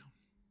it's good.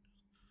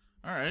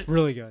 All right.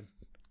 Really good.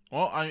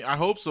 Well, I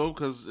hope so,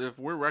 because if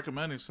we're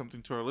recommending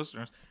something to our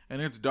listeners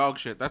and it's dog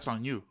shit, that's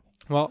on you.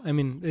 Well, I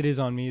mean, it is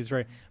on me. It's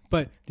right.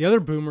 But the other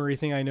boomery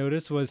thing I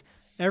noticed was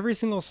every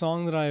single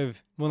song that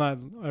not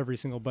every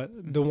single, but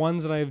the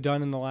ones that I've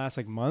done in the last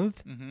like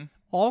month,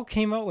 all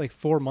came out like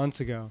 4 months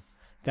ago.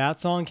 That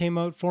song came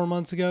out 4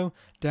 months ago.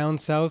 Down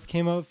South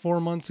came out 4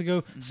 months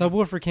ago.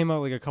 Subwoofer came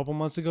out like a couple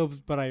months ago,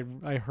 but I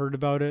heard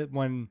about it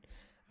when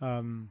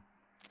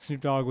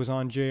Snoop Dogg was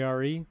on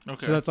JRE.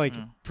 Okay. So that's like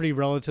pretty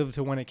relative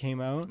to when it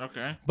came out.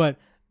 Okay. But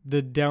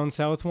the Down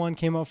South one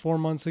came out 4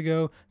 months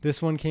ago.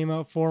 This one came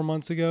out 4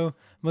 months ago.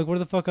 I'm like, where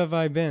the fuck have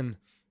I been?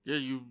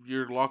 Yeah,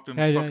 you're locked in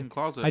the fucking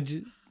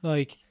closet.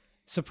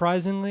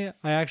 Surprisingly,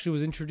 I actually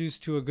was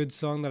introduced to a good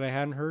song that I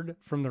hadn't heard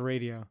from the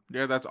radio.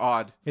 Yeah, that's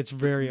odd. It's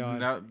very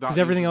odd. Because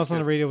everything else on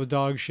the radio was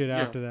dog shit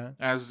after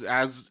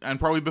that. And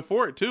probably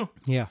before it too.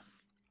 Yeah.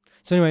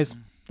 So anyways,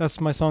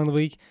 that's my song of the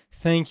week.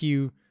 Thank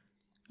you,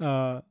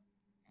 the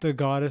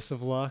goddess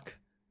of luck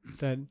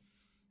that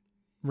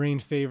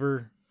rained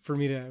favor for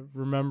me to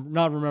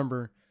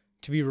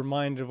to be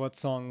reminded of what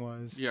song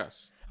was.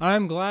 Yes.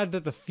 I'm glad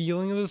that the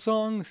feeling of the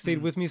song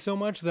stayed with me so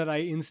much that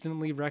I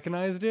instantly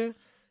recognized it.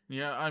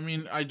 Yeah, I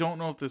mean, I don't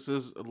know if this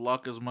is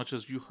luck as much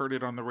as you heard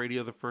it on the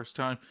radio the first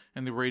time,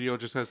 and the radio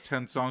just has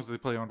 10 songs they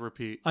play on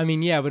repeat. I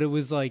mean, yeah, but it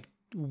was like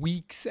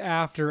weeks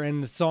after,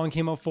 and the song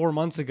came out 4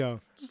 months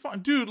ago. It's fine.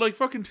 Dude, like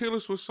fucking Taylor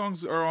Swift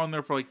songs are on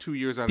there for like 2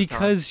 years at a time.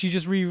 Because she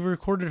just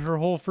re-recorded her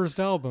whole first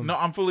album. No,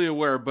 I'm fully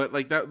aware, but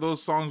like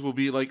those songs will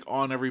be like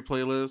on every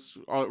playlist,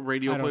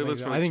 radio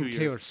playlist for like 2 years. I think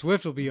Taylor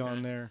Swift will be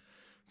on there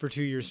for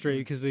 2 years straight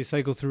because they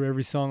cycle through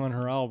every song on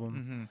her album.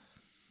 Mm-hmm.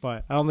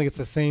 But I don't think it's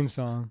the same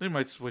song. They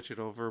might switch it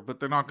over,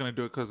 but they're not going to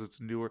do it because it's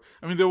newer.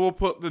 I mean, they will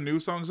put the new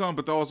songs on,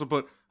 but they'll also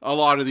put a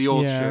lot of the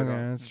old shit on.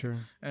 Yeah, that's true.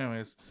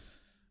 Anyways,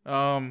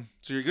 so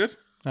you're good?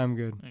 I'm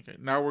good. Okay,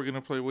 now we're going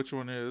to play Which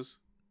One Is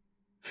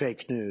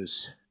Fake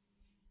News.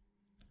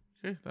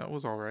 Okay, that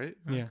was all right.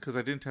 Yeah. Because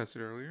I didn't test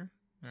it earlier.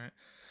 All right.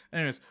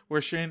 Anyways, where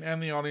Shane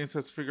and the audience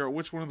has to figure out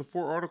which one of the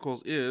 4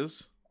 articles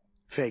is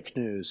fake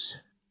news.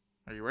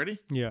 Are you ready?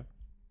 Yeah.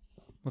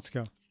 Let's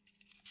go.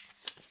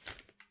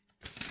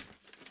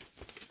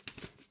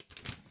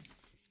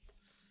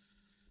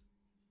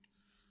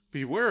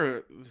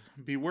 Beware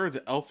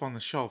the elf on the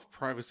shelf,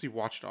 privacy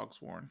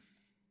watchdogs warn.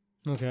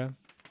 Okay.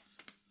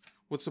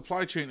 With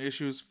supply chain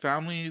issues,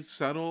 families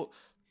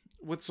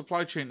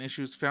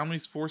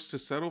forced to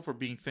settle for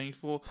being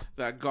thankful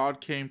that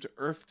God came to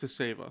Earth to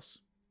save us.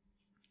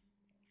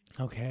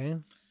 Okay.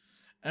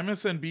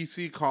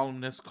 MSNBC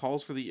columnist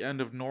calls for the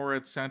end of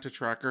NORAD Santa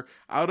tracker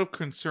out of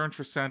concern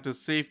for Santa's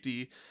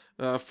safety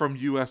from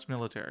U.S.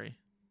 military.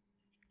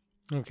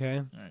 Okay.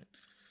 All right.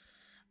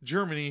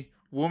 Germany,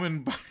 woman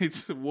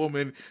bites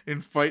woman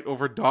in fight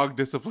over dog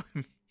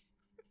discipline.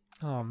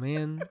 Oh,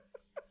 man.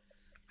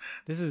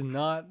 This is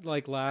not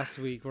like last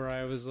week where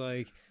I was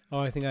like, oh,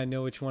 I think I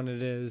know which one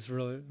it is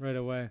really right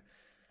away.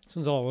 This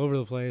one's all over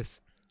the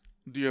place.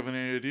 Do you have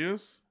any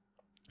ideas?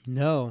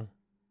 No.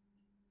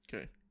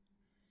 Okay.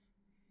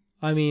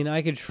 I mean,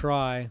 I could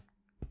try.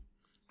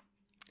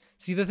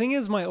 See, the thing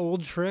is, my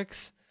old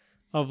tricks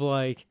of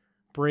like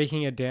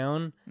breaking it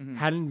down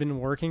hadn't been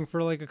working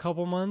for like a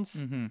couple months.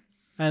 Mm-hmm.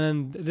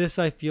 And then this,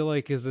 I feel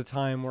like, is the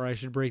time where I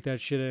should break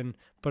that shit in.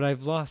 But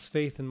I've lost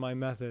faith in my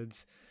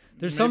methods.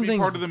 There's some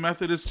things. Part of the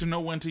method is to know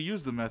when to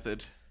use the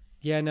method.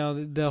 Yeah,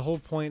 no, the whole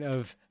point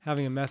of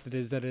having a method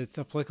is that it's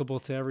applicable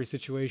to every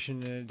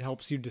situation and it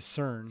helps you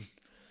discern.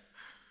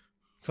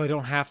 So I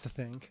don't have to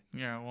think.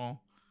 Yeah,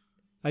 well.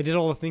 I did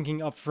all the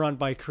thinking up front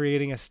by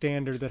creating a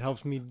standard that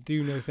helps me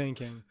do no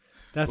thinking.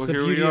 That's the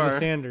beauty of the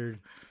standard.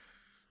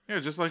 Yeah,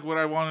 just like what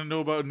I want to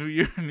know about New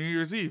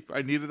Year's Eve.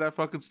 I needed that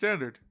fucking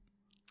standard.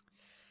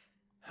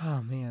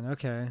 Oh, man,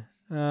 okay.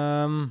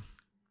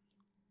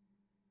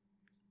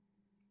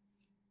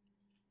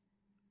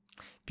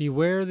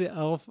 Beware the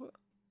elf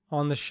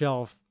on the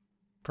shelf,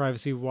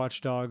 privacy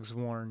watchdogs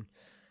warn.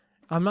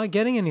 I'm not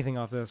getting anything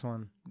off this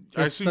one.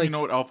 I assume like, you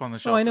know what elf on the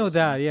shelf is. Oh, I know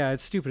that. Yeah,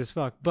 it's stupid as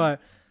fuck.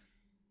 But,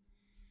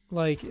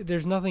 like,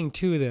 there's nothing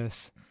to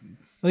this.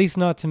 At least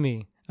not to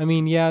me. I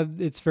mean, yeah,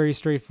 it's very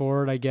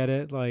straightforward. I get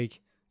it. Like,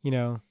 you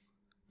know,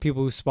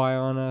 people who spy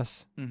on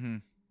us,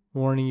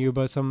 warning you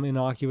about some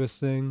innocuous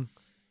thing.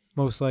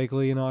 Most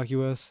likely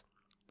innocuous.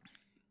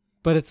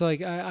 But it's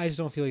like, I just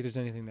don't feel like there's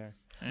anything there.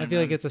 Amen. I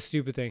feel like it's a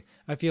stupid thing.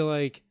 I feel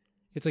like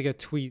it's like a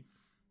tweet.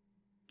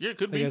 Yeah, it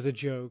could like be. As a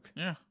joke.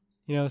 Yeah.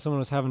 You know, someone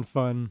was having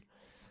fun.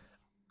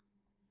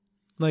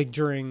 Like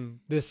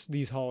during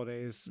these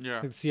holidays. Yeah.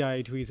 Like the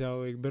CIA tweets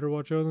out, like, better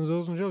watch out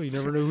themselves and show. You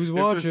never know who's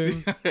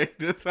watching. The CIA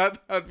did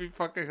that, that'd be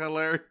fucking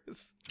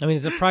hilarious. I mean,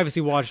 it's a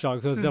privacy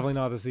watchdog, so it's definitely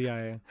not the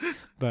CIA.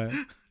 But...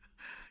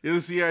 Yeah,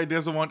 the CIA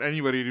doesn't want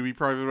anybody to be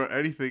private about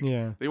anything.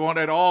 Yeah. They want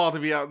it all to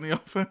be out in the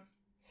open.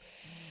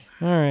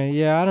 All right.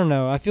 Yeah, I don't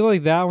know. I feel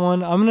like that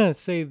one, I'm going to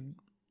say...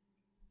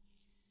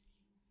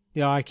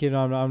 Yeah, I'm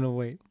going to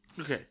wait.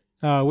 Okay.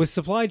 With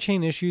supply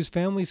chain issues,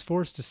 families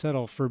forced to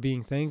settle for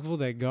being thankful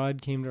that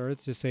God came to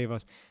Earth to save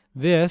us.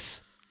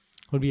 This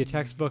would be a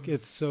textbook.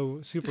 It's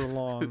so super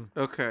long.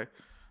 Okay.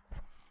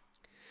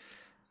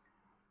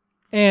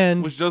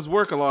 And which does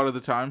work a lot of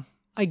the time.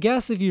 I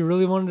guess if you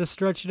really wanted to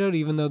stretch it out,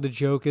 even though the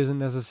joke isn't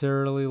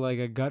necessarily like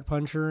a gut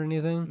puncher or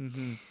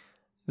anything,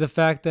 the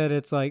fact that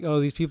it's like, oh,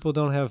 these people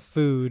don't have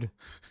food,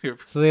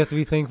 so they have to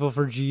be thankful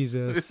for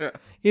Jesus,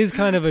 is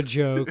kind of a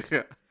joke.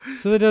 Yeah.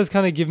 So that does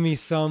kind of give me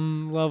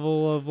some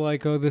level of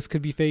like, oh, this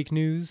could be fake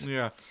news.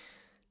 Yeah.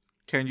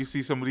 Can you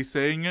see somebody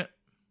saying it?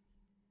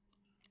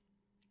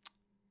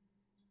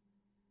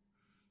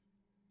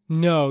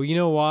 No, you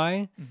know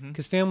why?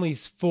 Because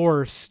family's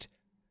forced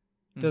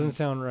doesn't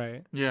sound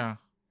right. Yeah.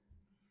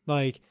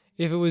 Like,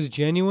 if it was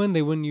genuine,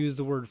 they wouldn't use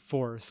the word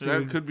forced.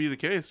 That could be the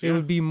case. Yeah. It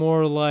would be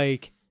more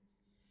like,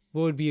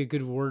 what would be a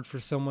good word for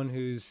someone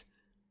who's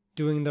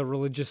doing the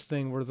religious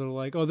thing where they're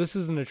like, oh, this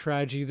isn't a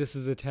tragedy, this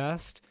is a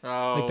test.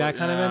 Oh, like that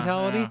kind of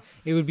mentality. Yeah.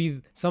 It would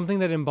be something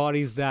that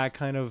embodies that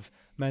kind of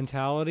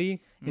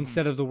mentality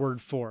instead of the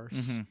word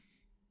forced.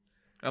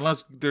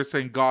 Unless they're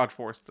saying God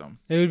forced them.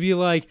 It would be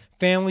like,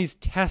 families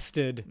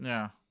tested.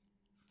 Yeah.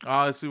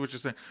 I see what you're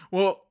saying.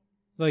 Well,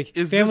 like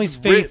is family's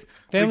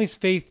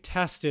faith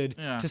tested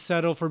to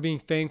settle for being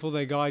thankful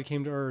that God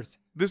came to earth.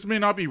 This may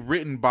not be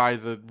written by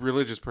the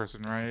religious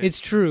person, right? It's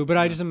true, but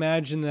I just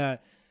imagine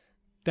that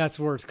that's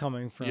where it's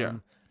coming from. Yeah.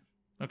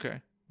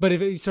 Okay. But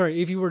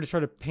if you were to try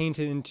to paint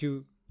it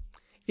into,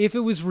 if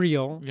it was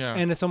real,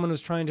 and if someone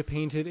was trying to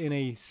paint it in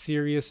a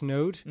serious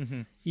note,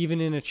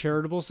 even in a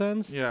charitable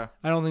sense, I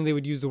don't think they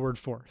would use the word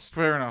forced.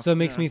 Fair enough. So it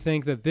makes me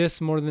think that this,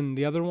 more than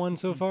the other one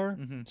so far,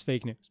 is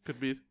fake news. Could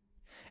be.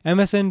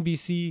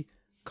 MSNBC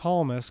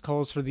columnist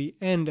calls for the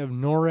end of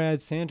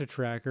NORAD Santa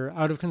tracker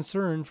out of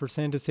concern for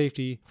Santa's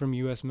safety from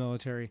U.S.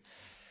 military.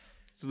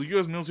 So the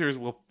U.S. military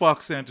will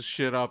fuck Santa's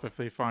shit up if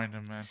they find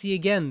him, man. See,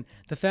 again,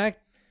 the fact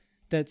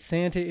that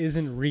Santa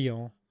isn't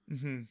real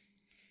and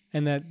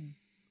that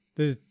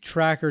the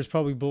tracker is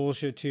probably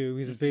bullshit too,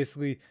 because it's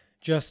basically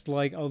just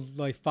like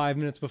 5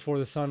 minutes before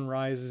the sun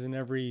rises in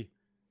every,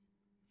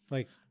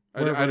 like,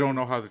 I don't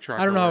know how the tracker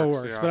works. I don't know how it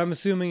works, but I'm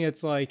assuming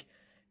it's like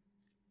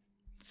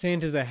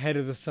Santa's ahead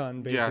of the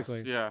sun,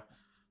 basically. Yes,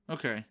 yeah.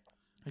 Okay.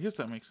 I guess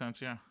that makes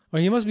sense, yeah.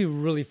 Well, he must be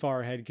really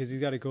far ahead because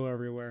he's got to go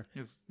everywhere.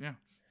 Yeah.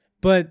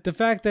 But the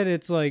fact that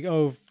it's like,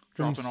 oh,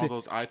 from all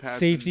those iPads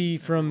safety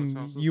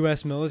from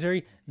U.S.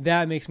 military,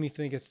 that makes me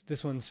think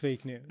this one's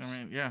fake news. I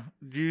mean, yeah.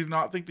 Do you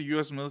not think the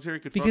U.S. military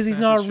could? Because he's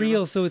not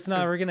real, so it's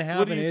not going to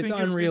happen. It's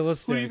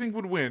unrealistic. Who do you think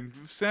would win,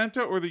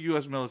 Santa or the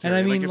U.S. military? And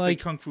I mean, if they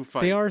kung fu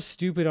fight. They are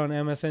stupid on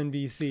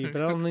MSNBC,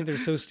 but I don't think they're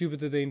so stupid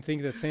that they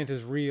think that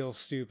Santa's real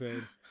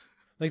stupid.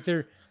 Like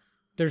they're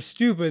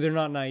stupid. They're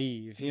not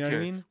naive. You know what I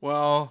mean?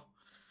 Well,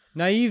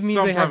 naive means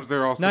sometimes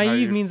they're also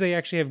naive means they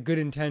actually have good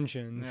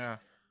intentions. Yeah.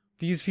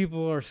 These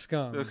people are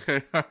scum.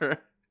 Okay, all right.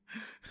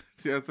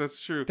 Yes,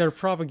 that's true. They're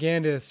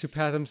propagandists who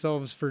pat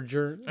themselves for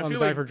on the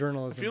back for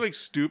journalism. I feel like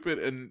stupid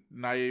and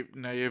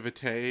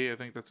naivete, I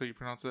think that's how you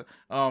pronounce it,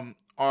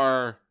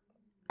 are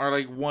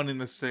like one in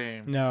the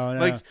same. No.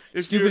 Like,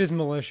 stupid is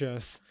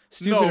malicious.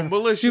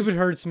 Malicious. Stupid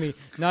hurts me.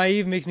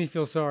 Naive makes me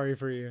feel sorry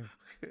for you.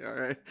 Okay, all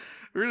right.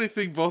 I really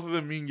think both of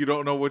them mean you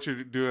don't know what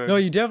you're doing. No,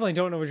 you definitely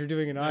don't know what you're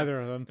doing in either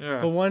of them.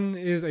 Yeah. But one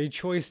is a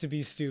choice to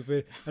be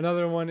stupid.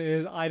 Another one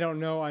is, I don't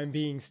know, I'm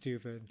being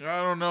stupid.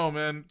 I don't know,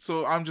 man.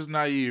 So I'm just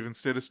naive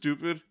instead of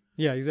stupid?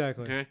 Yeah,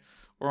 exactly. Okay.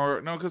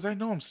 Or, no, because I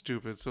know I'm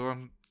stupid, so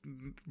I'm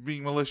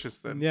being malicious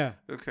then. Yeah.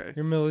 Okay.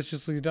 You're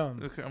maliciously dumb.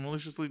 Okay,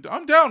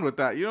 I'm down with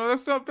that.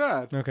 That's not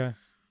bad. Okay.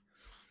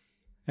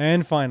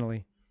 And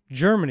finally,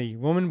 Germany.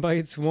 Woman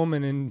bites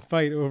woman in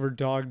fight over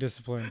dog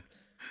discipline.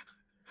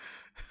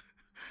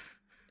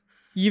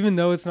 Even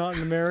though it's not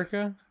in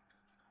America,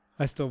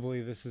 I still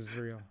believe this is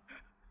real.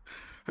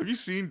 Have you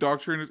seen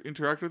dog trainers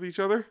interact with each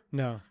other?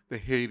 No. They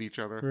hate each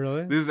other.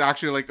 Really? This is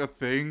actually like a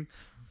thing.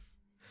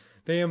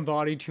 They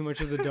embody too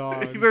much of the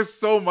dog. There's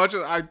so much.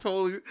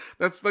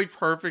 That's like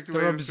perfect.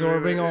 They're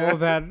absorbing all of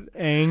that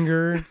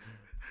anger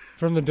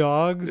from the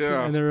dogs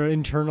and they're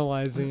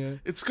internalizing it.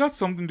 It's got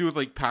something to do with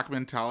like pack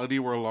mentality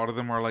where a lot of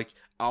them are like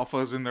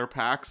alphas in their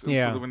packs. And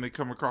so when they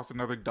come across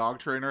another dog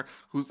trainer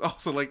who's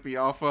also like the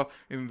alpha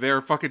in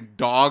their fucking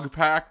dog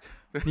pack,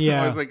 they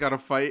always like gotta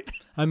fight.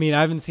 I mean,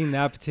 I haven't seen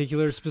that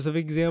particular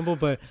specific example,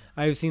 but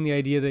I've seen the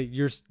idea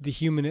that the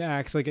human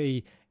acts like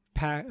a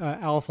pack,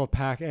 alpha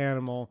pack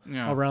animal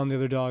around the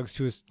other dogs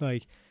to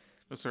like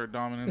assert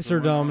dominance.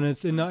 Assert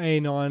dominance in a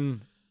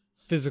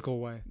non-physical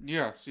way.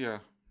 Yes, yeah.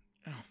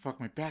 Oh, fuck,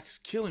 my back is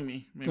killing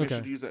me. Maybe I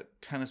should use that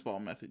tennis ball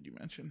method you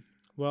mentioned.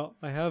 Well,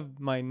 I have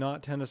my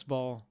not tennis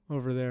ball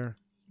over there.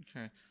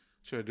 Okay.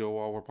 Should I do it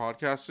while we're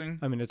podcasting?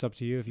 I mean, it's up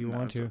to you if you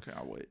want to. Okay,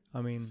 I'll wait.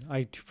 I mean,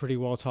 I do pretty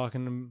well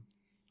talking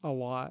a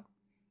lot.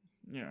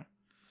 Yeah.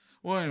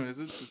 Well, anyways,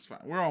 it's fine.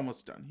 We're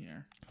almost done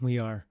here. We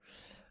are.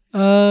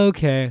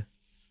 Okay.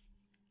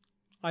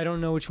 I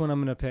don't know which one I'm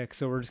going to pick,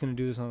 so we're just going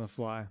to do this on the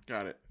fly.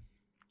 Got it.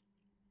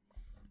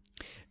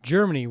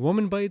 Germany.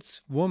 Woman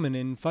bites woman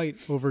in fight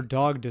over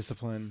dog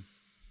discipline.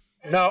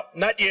 No,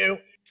 not you.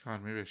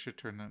 God, maybe I should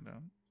turn that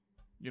down.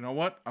 You know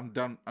what? I'm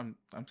done. I'm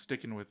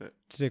sticking with it.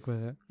 Stick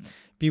with it. Yeah.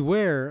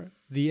 Beware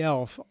the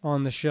elf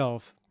on the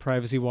shelf.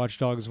 Privacy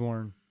watchdogs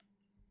warn.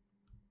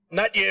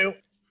 Not you.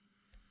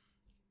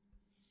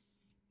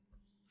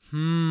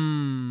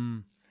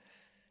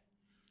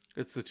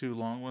 It's the two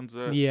long ones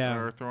that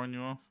are throwing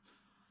you off.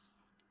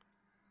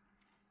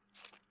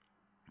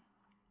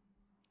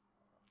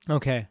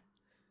 Okay.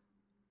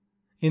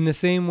 In the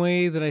same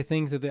way that I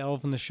think that the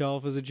Elf on the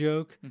Shelf is a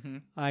joke,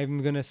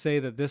 I'm going to say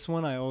that this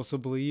one, I also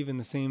believe in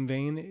the same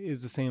vein,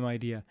 is the same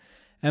idea.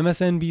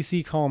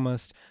 MSNBC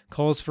columnist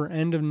calls for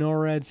end of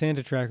NORAD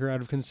Santa tracker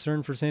out of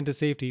concern for Santa's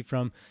safety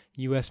from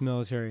U.S.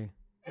 military.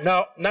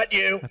 No, not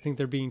you. I think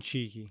they're being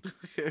cheeky.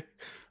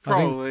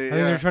 Probably, I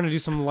think they're trying to do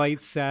some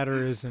light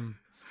satirism.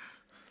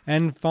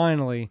 And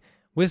finally,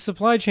 with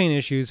supply chain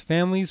issues,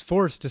 families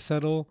forced to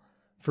settle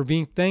for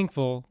being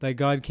thankful that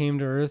God came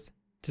to earth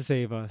to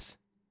save us.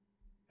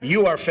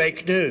 You are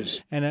fake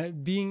news.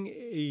 And being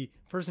a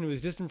person who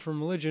is distant from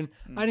religion,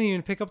 I didn't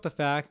even pick up the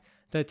fact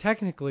that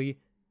technically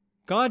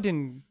God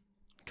didn't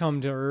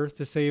come to earth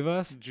to save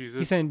us. Jesus.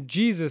 He sent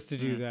Jesus to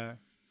do that.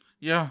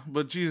 Yeah,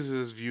 but Jesus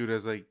is viewed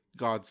as like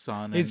God's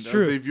son. It's and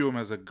true. They view him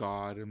as a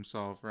god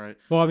himself, right?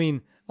 Well, I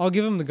mean, I'll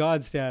give him the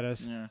God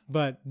status,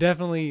 but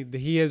definitely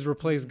he has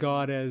replaced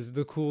God as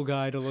the cool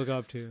guy to look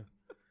up to.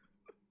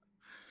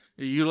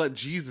 You let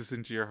Jesus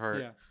into your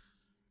heart. Yeah.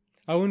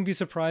 I wouldn't be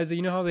surprised that,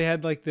 you know how they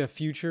had like the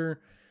future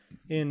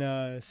in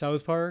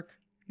South Park?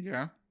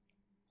 Yeah.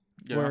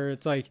 Where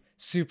it's like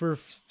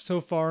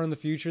so far in the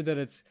future that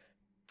it's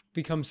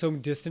become so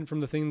distant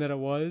from the thing that it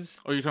was.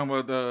 Oh, you're talking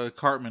about the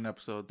Cartman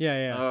episodes?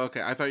 Yeah. Oh,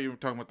 okay. I thought you were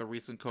talking about the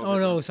recent COVID. Oh,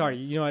 no, sorry.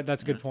 You know what?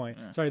 That's a good point.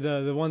 Yeah. Sorry,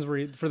 the ones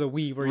for the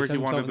Wii, where he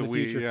sent himself in the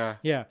future.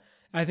 Yeah.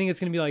 I think it's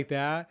going to be like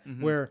that,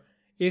 where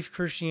if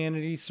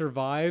Christianity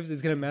survives,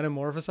 it's going to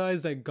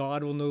metamorphosize that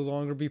God will no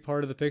longer be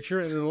part of the picture,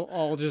 and it'll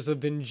all just have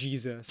been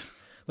Jesus.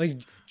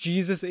 Like,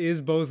 Jesus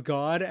is both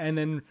God and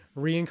then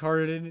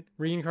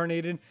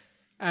reincarnated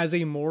as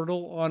a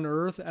mortal on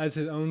earth as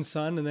his own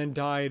son, and then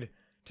died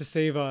to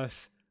save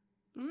us.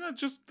 Isn't that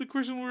just the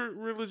Christian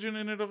religion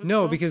in and of itself?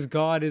 No, because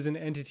God is an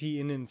entity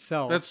in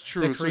himself. That's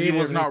true. So he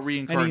was not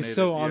reincarnated. And he's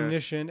so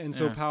omniscient and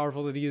so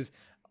powerful that he is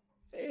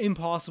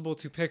impossible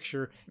to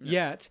picture.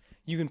 Yet,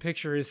 you can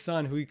picture his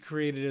son, who he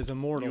created as a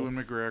mortal. Ewan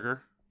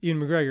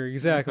McGregor,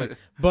 exactly.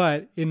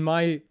 But in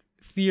my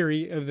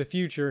theory of the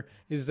future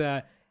is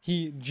that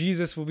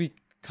Jesus will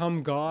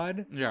become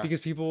God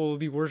because people will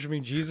be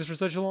worshiping Jesus for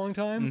such a long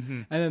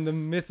time. And then the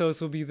mythos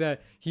will be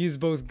that he is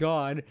both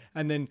God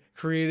and then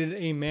created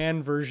a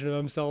man version of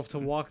himself to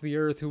walk the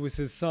earth, who was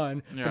his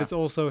son, but it's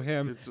also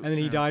him. And then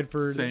he died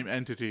for same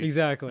entity.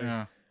 Exactly.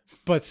 Yeah.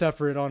 But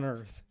separate on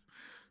earth.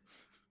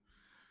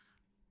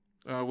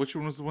 Which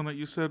one was the one that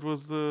you said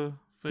was the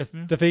fake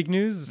news? The fake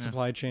news, the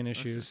supply chain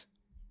issues.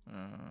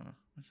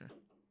 Okay.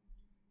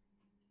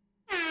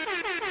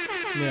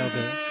 Yeah,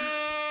 okay.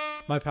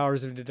 My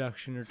powers of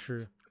deduction are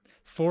true.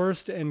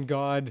 Forrest and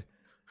God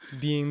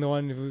being the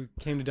one who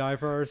came to die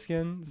for our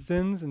sins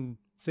and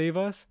save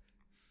us,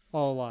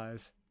 all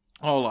lies.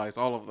 All lies,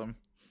 all of them.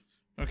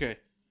 Okay.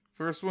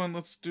 First one,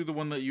 let's do the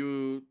one that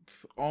you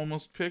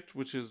almost picked,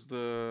 which is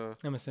the...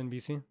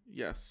 MSNBC?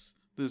 Yes.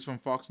 This is from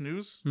Fox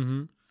News.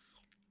 Mm-hmm.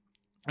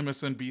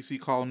 MSNBC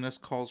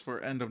columnist calls for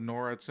end of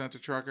NORAD Santa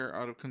tracker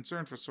out of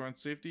concern for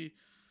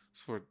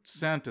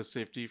Santa's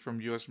safety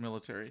from U.S.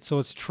 military. So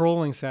it's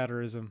trolling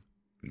satirism.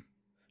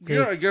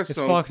 Yeah, I guess it's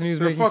so. Fox News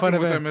They're making fun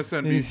of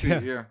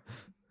MSNBC. Yeah.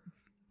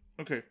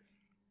 Okay.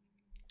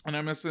 An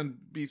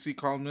MSNBC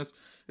columnist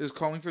is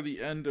calling for the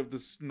end of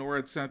this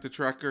NORAD Santa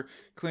tracker,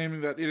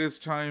 claiming that it is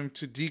time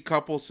to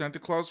decouple Santa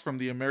Claus from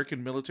the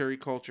American military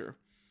culture.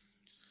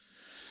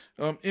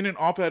 In an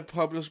op-ed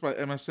published by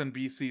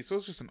MSNBC, so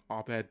it's just an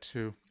op-ed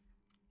too.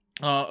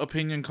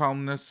 Opinion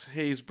columnist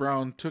Hayes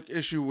Brown took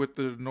issue with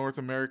the North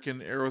American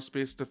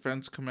Aerospace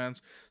Defense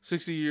Command's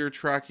 60-year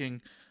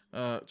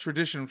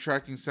tradition of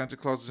tracking Santa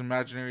Claus's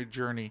imaginary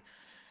journey.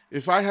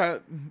 If I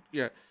had,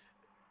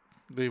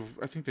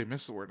 I think they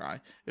missed the word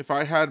 "I." If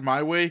I had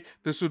my way,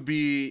 this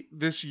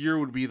year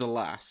would be the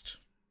last.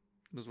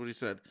 That's what he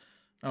said.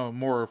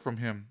 More from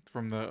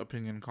the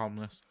opinion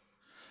columnist.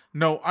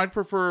 No, I'd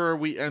prefer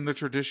we end the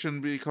tradition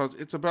because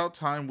it's about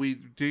time we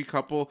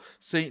decouple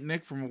Saint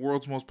Nick from the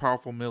world's most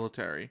powerful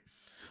military.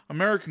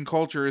 American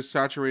culture is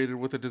saturated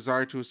with a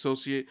desire to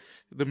associate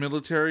the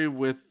military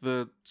with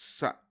the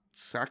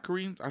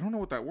saccharines. I don't know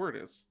what that word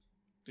is.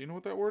 Do you know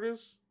what that word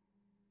is?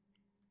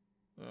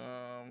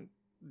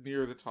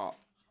 Near the top.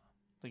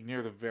 Like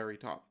near the very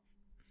top.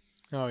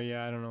 Oh,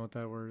 yeah, I don't know what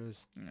that word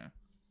is. Yeah.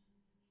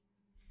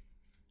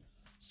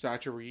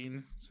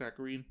 Saccharine.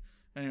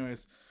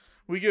 Anyways,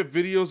 we get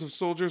videos of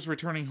soldiers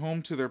returning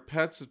home to their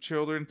pets of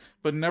children,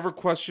 but never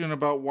question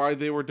about why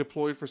they were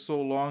deployed for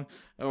so long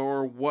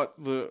or what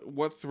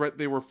threat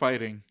they were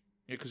fighting.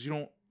 Yeah, because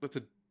that's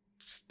a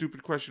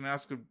stupid question to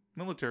ask a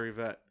military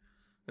vet.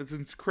 That's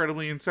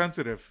incredibly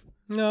insensitive.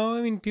 No,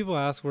 I mean, people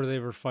ask where they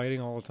were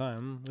fighting all the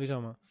time. What are you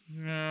talking about?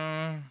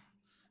 Yeah.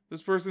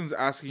 This person's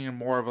asking in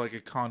more of like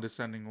a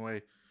condescending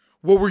way.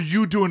 What were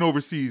you doing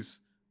overseas?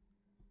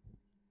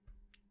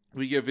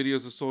 We get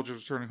videos of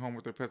soldiers returning home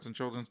with their pets and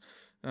children,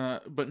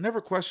 but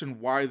never question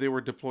why they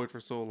were deployed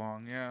for so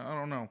long. Yeah, I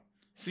don't know.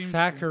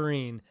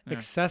 Saccharine. Yeah.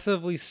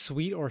 Excessively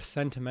sweet or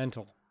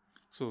sentimental.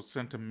 So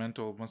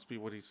sentimental must be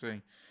what he's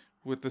saying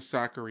with the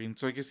saccharine.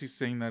 So I guess he's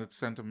saying that it's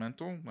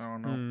sentimental. I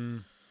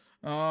don't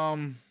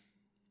know.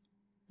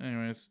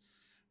 Anyways,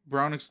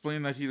 Brown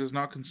explained that he does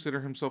not consider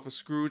himself a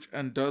Scrooge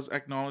and does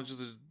acknowledge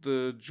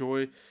the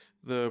joy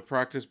the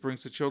practice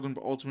brings to children,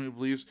 but ultimately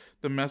believes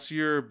the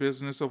messier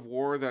business of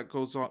war that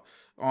goes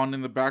on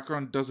in the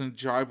background doesn't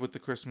jibe with the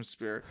Christmas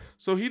spirit.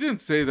 So he didn't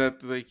say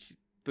that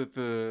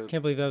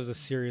Can't believe that was a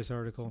serious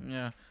article.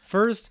 Yeah.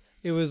 First,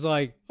 it was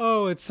like,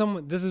 oh, it's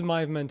someone. This is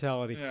my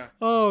mentality. Yeah.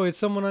 Oh, it's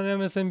someone on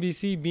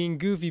MSNBC being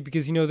goofy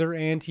because they're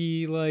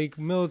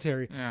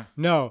anti-military. Yeah.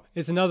 No,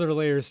 it's another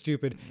layer of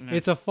stupid. Yeah.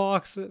 It's a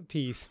Fox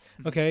piece.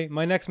 Okay,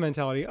 my next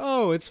mentality.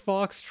 Oh, it's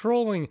Fox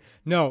trolling.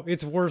 No,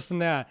 it's worse than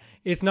that.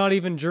 It's not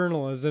even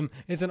journalism.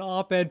 It's an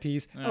op-ed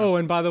piece. Yeah. Oh,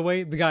 and by the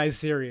way, the guy's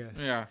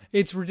serious. Yeah.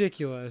 It's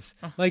ridiculous.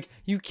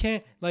 You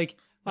can't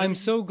I'm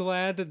so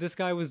glad that this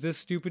guy was this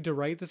stupid to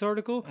write this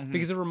article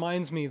because it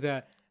reminds me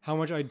that how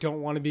much I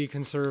don't want to be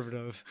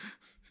conservative.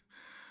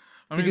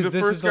 I mean, the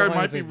first guy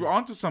might be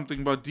onto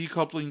something about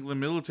decoupling the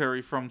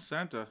military from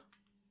Santa.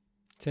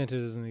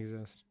 Santa doesn't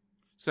exist.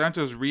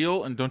 Santa's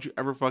real, and don't you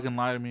ever fucking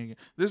lie to me again.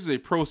 This is a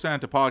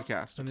pro-Santa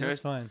podcast, okay?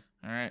 That's fine.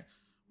 All right.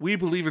 We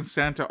believe in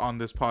Santa on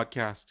this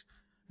podcast.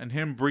 And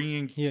him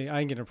bringing... Yeah,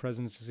 I can get a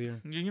present this year.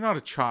 You're not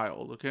a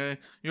child, okay?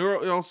 You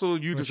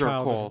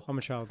deserve coal. I'm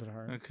a child at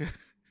heart. Okay.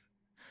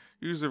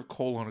 You deserve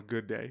coal on a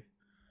good day.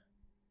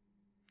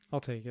 I'll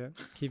take it.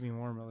 Keep me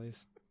warm at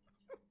least.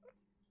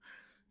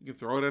 You can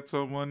throw it at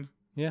someone.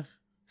 Yeah.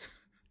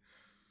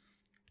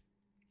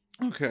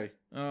 Okay.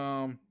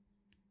 So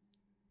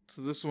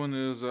this one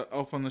is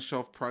Elf on the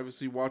Shelf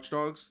Privacy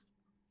Watchdogs.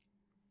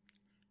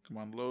 Come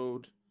on,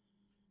 load.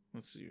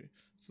 Let's see.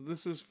 So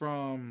this is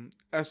from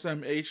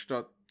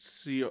smh.com.au.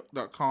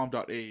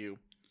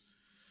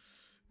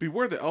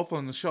 Beware the Elf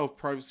on the Shelf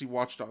Privacy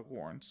Watchdog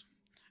warns.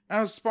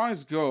 As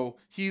spies go,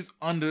 he's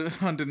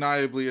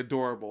undeniably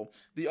adorable.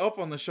 The Elf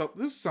on the Shelf...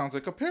 This sounds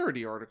like a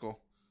parody article.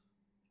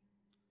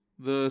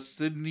 The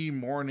Sydney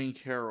Morning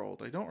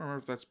Herald. I don't remember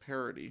if that's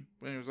parody.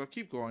 But anyways, I'll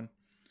keep going.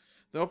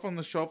 The Elf on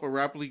the Shelf, a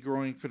rapidly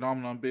growing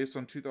phenomenon based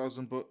on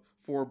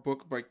 2004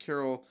 book by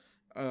Carol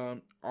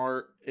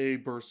R.A.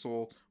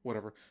 Bursell,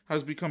 whatever,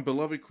 has become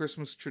beloved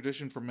Christmas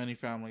tradition for many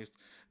families.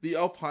 The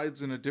elf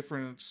hides in a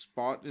different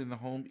spot in the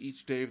home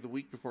each day of the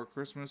week before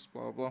Christmas,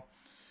 blah, blah, blah.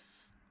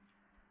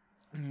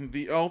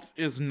 The elf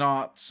is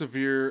not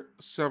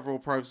several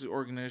privacy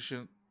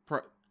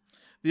organizations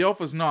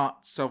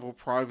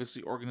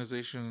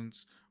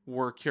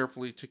work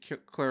carefully to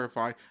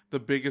clarify the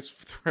biggest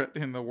threat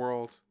in the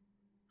world.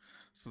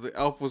 So the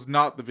elf was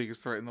not the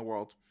biggest threat in the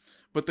world.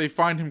 But they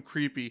find him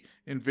creepy,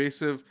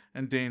 invasive,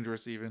 and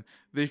dangerous even.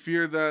 They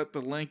fear that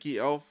the lanky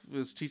elf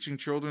is teaching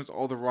children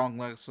all the wrong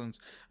lessons,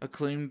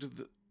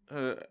 acclimating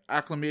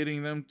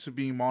them to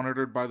being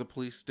monitored by the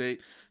police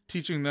state,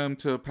 teaching them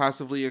to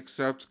passively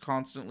accept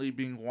constantly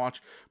being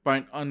watched by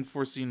an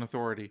unforeseen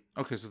authority.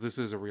 Okay, so this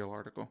is a real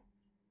article.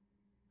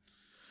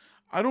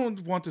 I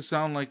don't want to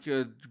sound like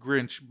a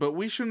Grinch, but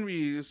we shouldn't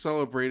be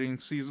celebrating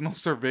seasonal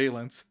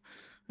surveillance.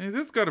 I mean,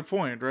 this got a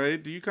point,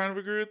 right? Do you kind of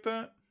agree with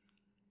that?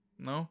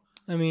 No?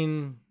 I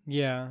mean,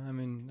 yeah. I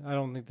mean, I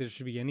don't think there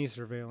should be any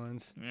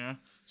surveillance. Yeah?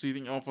 So you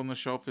think Elf on the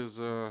Shelf is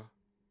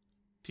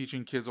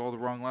teaching kids all the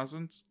wrong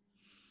lessons?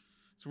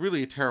 It's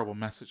really a terrible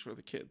message for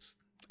the kids.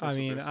 I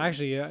mean,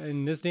 actually,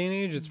 in this day and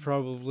age, it's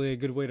probably a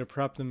good way to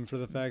prep them for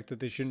the fact that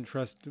they shouldn't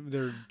trust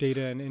their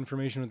data and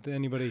information with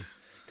anybody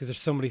because there's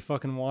somebody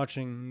fucking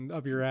watching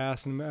up your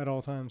ass at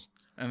all times.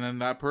 And then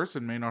that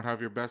person may not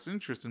have your best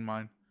interest in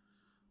mind.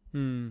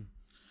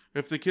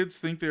 If the kids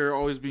think they're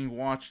always being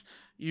watched,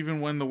 even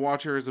when the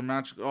watcher is a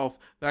magic elf,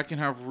 that can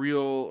have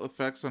real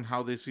effects on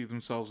how they see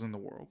themselves in the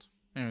world.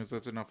 Anyways,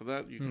 that's enough of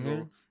that. You can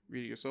go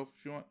read it yourself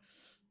if you want.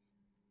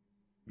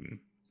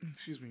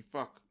 Excuse me,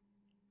 fuck.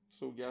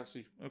 So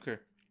gassy. Okay.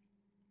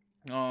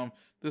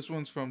 This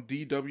one's from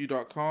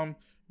DW.com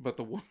about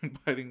the woman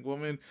biting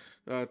woman,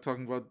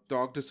 talking about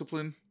dog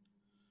discipline.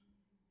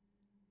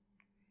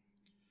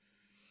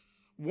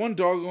 One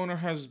dog owner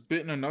has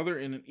bitten another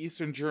in an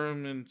eastern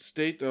German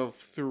state of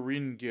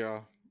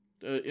Thuringia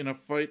in a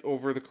fight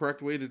over the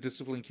correct way to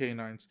discipline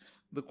canines.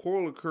 The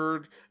quarrel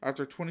occurred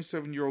after a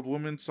 27-year-old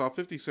woman saw a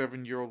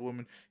 57-year-old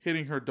woman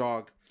hitting her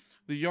dog.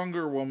 The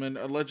younger woman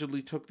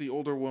allegedly took the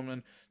older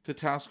woman to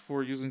task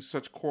for using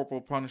such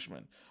corporal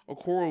punishment. A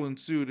quarrel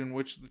ensued in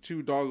which the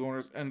two dog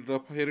owners ended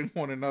up hitting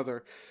one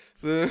another.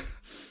 In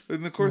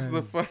the course of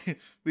the fight,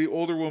 the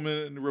older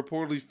woman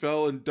reportedly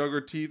fell and dug her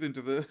teeth into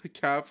the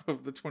calf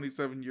of the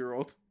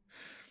 27-year-old.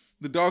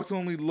 The dogs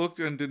only looked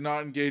and did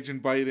not engage in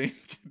biting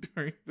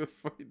during the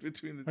fight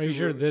between the two. Are you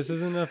sure this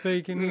isn't a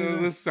fake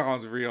news? This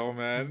sounds real,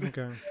 man.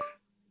 Okay.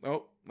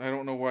 Oh, I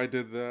don't know why I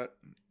did that.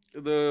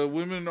 The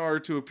women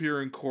are to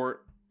appear in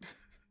court.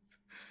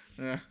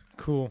 Yeah.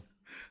 Cool.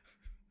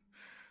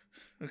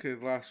 Okay,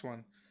 the last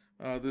one.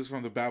 This is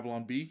from the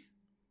Babylon Bee.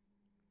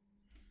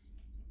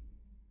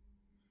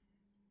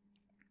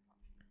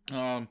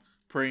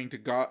 Praying to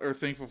God, or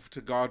thankful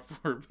to God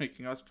for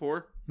making us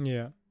poor.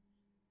 Yeah.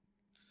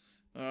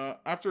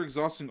 After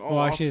exhausting all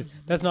Well, actually,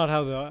 that's not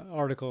how the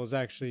article is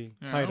actually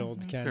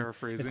titled, Ken.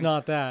 Paraphrasing. It's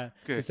not that.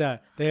 Okay. It's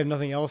that they have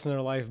nothing else in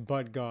their life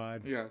but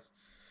God. Yes.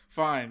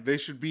 Fine. They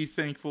should be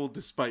thankful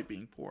despite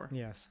being poor.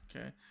 Yes.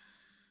 Okay.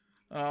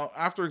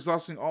 After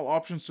exhausting all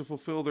options to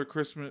fulfill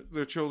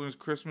their children's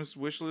Christmas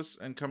wish lists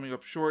and coming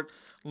up short,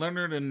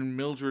 Leonard and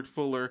Mildred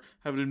Fuller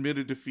have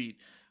admitted defeat.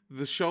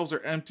 The shelves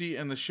are empty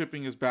and the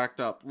shipping is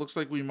backed up. Looks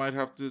like we might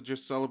have to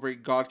just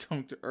celebrate God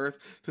coming to Earth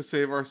to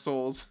save our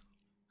souls.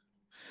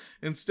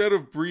 Instead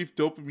of brief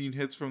dopamine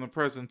hits from the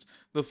presents,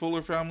 the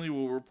Fuller family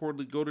will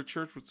reportedly go to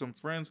church with some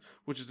friends,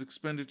 which is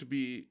expected to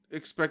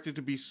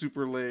be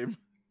super lame.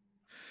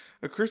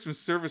 A Christmas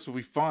service will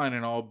be fine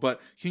and all,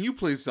 but can you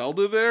play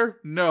Zelda there?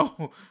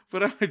 No.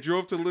 But I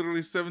drove to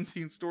literally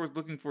 17 stores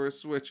looking for a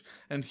Switch,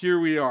 and here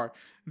we are.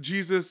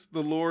 Jesus,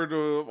 the Lord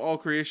of all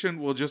creation,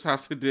 will just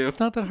have to do. It's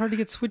not that hard to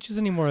get Switches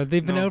anymore.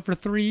 They've been out for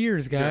 3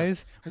 years,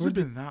 guys. Yeah. Has it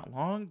been that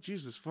long?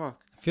 Jesus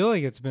fuck. I feel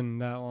like it's been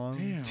that long.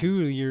 Damn.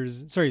 2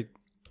 years. Sorry.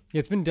 Yeah,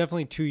 it's been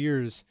definitely 2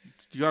 years.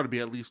 You got to be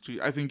at least 2.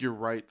 I think you're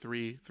right.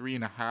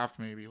 3.5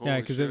 maybe. Holy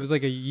yeah, because shit. it was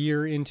like a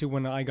year into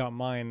when I got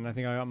mine, and I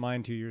think I got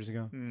mine 2 years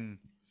ago.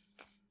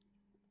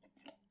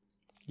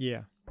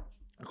 Yeah.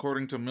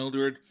 According to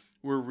Mildred,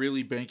 we're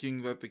really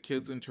banking that the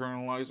kids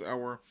internalize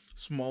our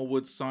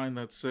Smallwood sign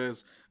that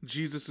says,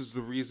 Jesus is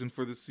the reason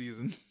for the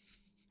season.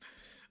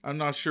 I'm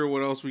not sure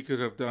what else we could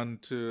have done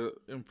to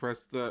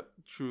impress that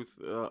truth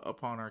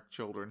upon our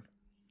children.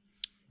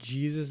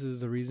 Jesus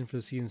is the reason for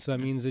the season. So that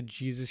means that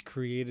Jesus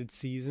created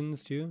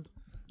seasons too?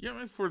 Yeah, I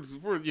mean, for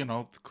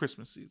the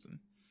Christmas season.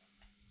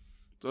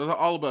 So it's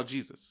all about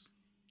Jesus.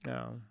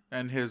 No.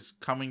 And his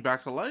coming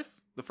back to life?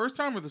 The first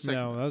time or the second?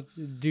 No,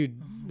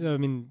 dude, I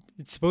mean,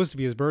 it's supposed to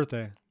be his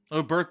birthday.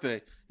 Oh,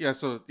 birthday. Yeah,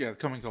 so,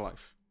 coming to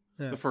life.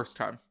 Yeah. The first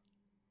time.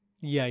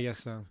 Yeah, I guess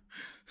so.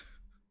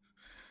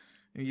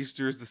 And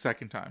Easter is the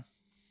second time.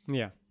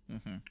 Yeah.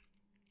 Mm-hmm.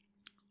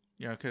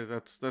 Yeah, okay,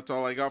 that's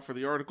all I got for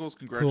the articles.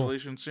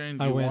 Congratulations, cool. Shane.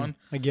 You I win. won.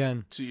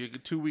 Again.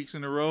 2 weeks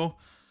in a row.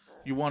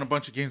 You won a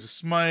bunch of games of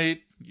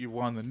Smite. You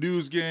won the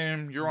news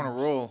game. You're on a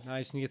roll. I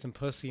just need to get some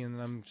pussy, and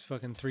I'm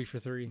fucking 3 for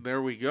 3.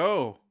 There we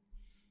go.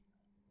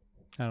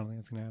 I don't think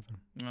it's going to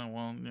happen.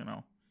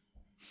 Well,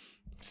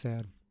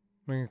 Sad.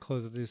 We're going to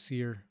close it this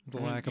year with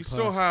the lack of puss. You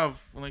still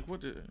have,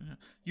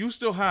 you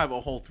still have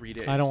a whole 3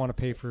 days. I don't want to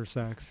pay for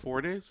sex.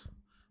 4 days?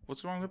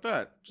 What's wrong with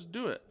that? Just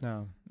do it.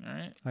 No. All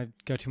right? I've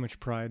got too much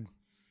pride.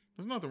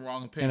 There's nothing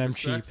wrong with paying and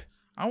for I'm sex. cheap.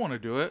 I want to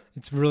do it.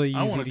 It's really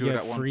easy to do it get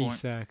at one free point.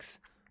 sex.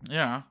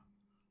 Yeah.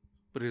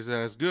 But is that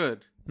as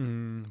good?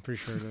 Pretty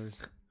sure it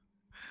is.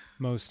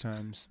 Most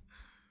times.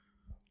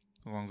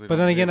 As long as but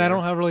then again, I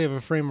don't really have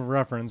a frame of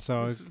reference,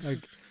 so it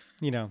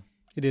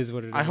is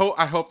what it is. I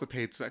hope the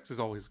paid sex is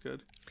always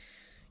good.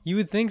 You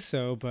would think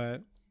so,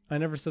 but I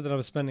never said that I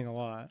was spending a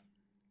lot.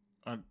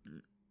 I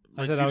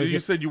said you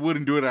said you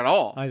wouldn't do it at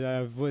all. I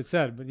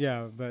said, but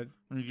yeah, but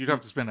I mean, you'd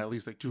have to spend at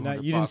least like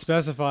 $200. You didn't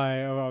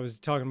specify. I was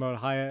talking about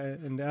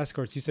high-end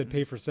escorts. You said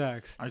pay for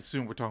sex. I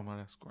assume we're talking about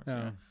escorts. Oh.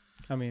 Yeah.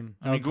 I mean,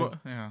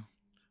 yeah.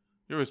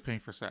 You're always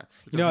paying for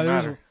sex. It doesn't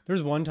matter. There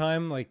was one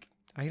time, like,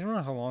 I don't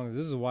know how long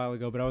this is a while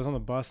ago, but I was on the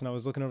bus and I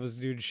was looking over this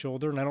dude's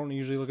shoulder, and I don't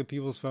usually look at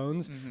people's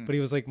phones, but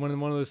he was like one of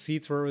those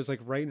seats where it was like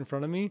right in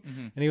front of me,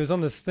 and he was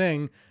on this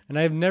thing, and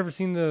I've never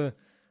seen the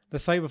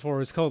site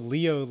before. It's called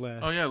Leo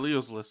List. Oh yeah,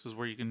 Leo's List is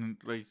where you can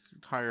like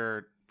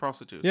hire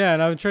prostitutes. Yeah,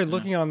 and I tried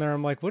looking on there.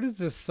 I'm like, what is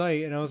this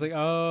site? And I was like,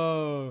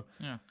 oh.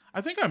 Yeah,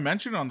 I think I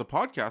mentioned it on the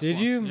podcast. Did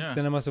once. you? Yeah.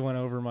 Then I must have went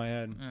over my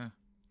head. Yeah.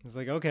 It's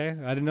like, okay,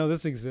 I didn't know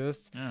this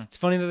exists. Yeah. It's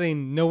funny that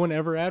no one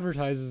ever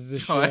advertises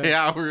this shit. Oh,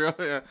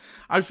 yeah.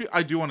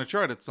 I do want to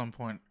try it at some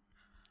point.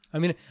 I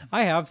mean,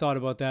 I have thought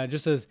about that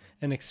just as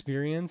an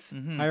experience,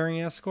 hiring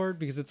an escort,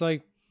 because it's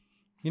like,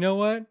 you know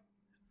what?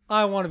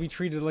 I want to be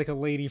treated like a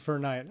lady for a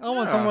night. I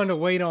want someone to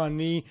wait on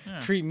me,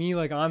 treat me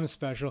like I'm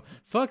special.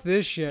 Fuck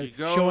this shit.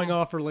 Showing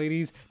off for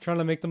ladies, trying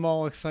to make them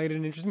all excited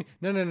and interested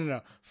in me.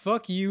 No.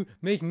 Fuck you.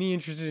 Make me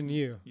interested in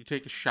you. You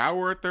take a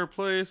shower at their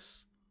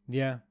place.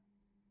 Yeah.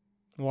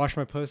 Wash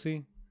my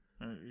pussy.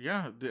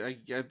 Yeah.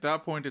 At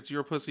that point, it's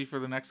your pussy for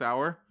the next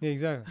hour. Yeah,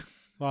 exactly.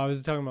 Well, I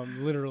was talking about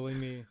literally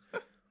me.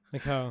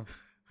 Like how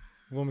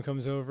a woman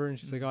comes over and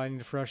she's like, oh, I need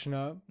to freshen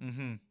up.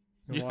 Mm-hmm.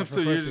 Yeah,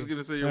 so you're just going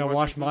to say you're going to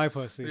wash my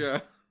pussy.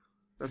 Yeah.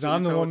 Because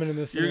I'm the woman in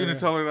this You're going to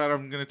tell her that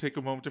I'm going to take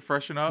a moment to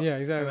freshen up? Yeah,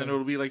 exactly. And then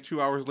it'll be like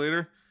 2 hours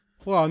later?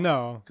 Well,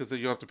 no. Because then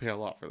you'll have to pay a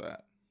lot for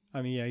that.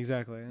 I mean, yeah,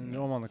 exactly. And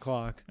I'm on the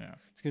clock. Yeah.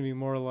 It's going to be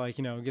more like,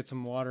 get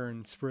some water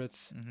and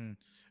spritz. Mm-hmm.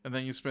 And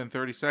then you spend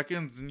 30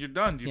 seconds and you're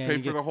done. You pay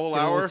for the whole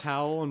get hour. A little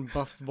towel and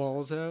buffs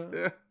balls out.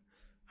 Yeah.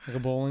 Like a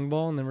bowling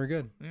ball, and then we're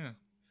good. Yeah.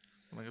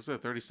 Like I said,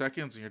 30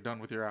 seconds and you're done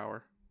with your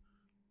hour.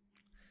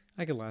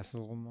 I could last a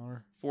little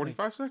more.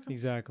 45 seconds?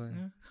 Exactly.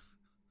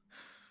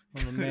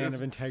 Yeah. I'm a man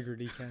of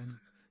integrity, Ken.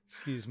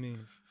 Excuse me.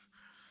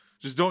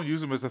 Just don't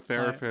use him as a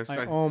therapist.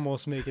 I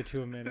almost make it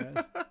to a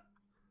minute.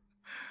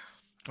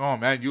 Oh,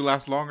 man, you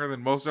last longer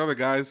than most other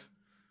guys.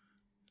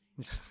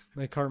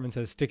 Like Cartman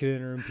says, stick it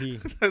in her and pee.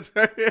 That's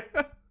right.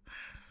 Yeah.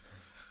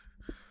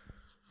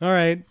 All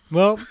right.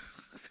 Well,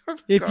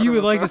 If you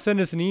would like to send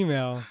us an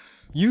email,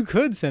 you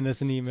could send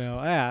us an email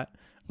at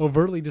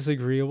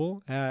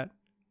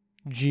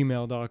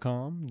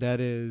overtlydisagreeable@gmail.com. That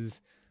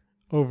is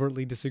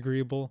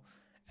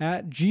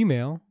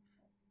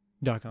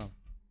overtlydisagreeable@gmail.com.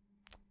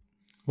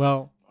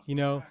 Well,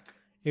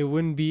 it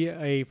wouldn't be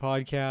a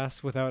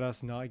podcast without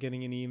us not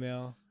getting an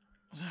email.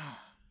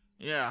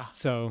 Yeah.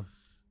 So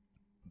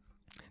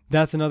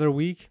that's another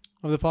week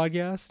of the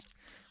podcast.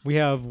 We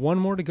have one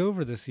more to go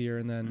for this year,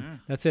 and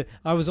then that's it.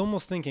 I was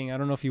almost thinking, I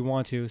don't know if you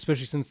want to,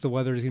 especially since the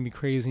weather is going to be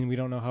crazy and we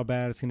don't know how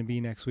bad it's going to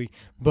be next week,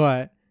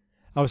 but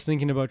I was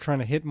thinking about trying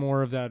to hit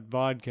more of that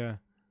vodka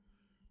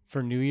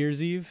for New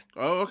Year's Eve.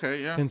 Oh,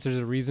 okay, yeah. Since there's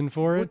a reason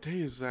for it. What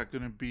day is that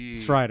going to be?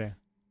 It's Friday,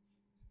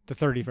 the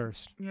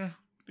 31st. Yeah.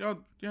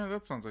 Yeah,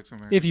 that sounds like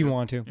something. If you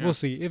want to. Yeah. We'll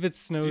see. If it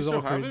snows, do you still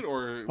all have crazy. It,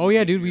 or oh,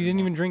 yeah, dude. We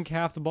didn't even drink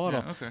half the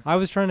bottle. Yeah, okay. I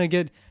was trying to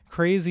get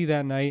crazy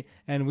that night,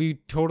 and we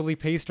totally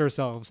paced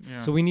ourselves. Yeah.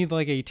 So we need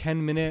like a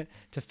 10-minute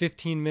to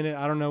 15-minute,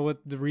 I don't know what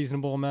the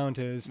reasonable amount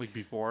is. Like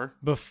before?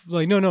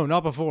 No,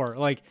 not before.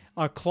 Like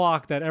a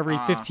clock that every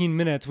 15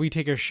 minutes we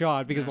take a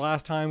shot, because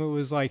last time it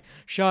was like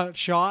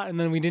shot, and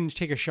then we didn't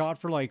take a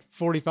shot for like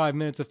 45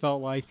 minutes, it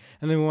felt like,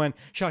 and then we went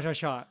shot.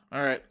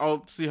 All right,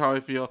 I'll see how I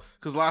feel,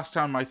 because last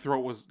time my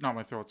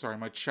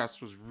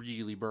chest was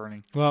really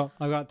burning. Well,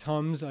 I've got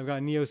Tums, I've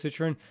got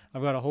Neocitrin,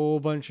 I've got a whole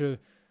bunch of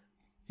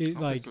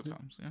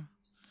Tums, yeah.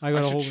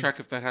 I should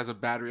check if that has a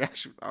bad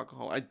reaction with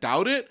alcohol. I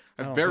doubt it.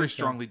 I very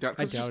strongly doubt it,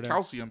 because it's just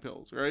calcium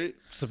pills, right?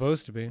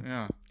 Supposed to be.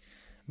 Yeah.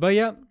 But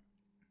yeah,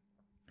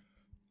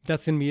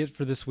 that's going to be it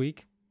for this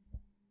week.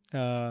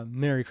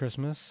 Merry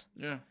Christmas.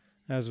 Yeah.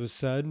 As was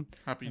said.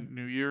 Happy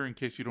New Year, in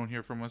case you don't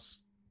hear from us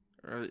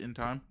in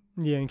time.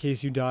 Yeah, in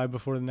case you die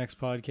before the next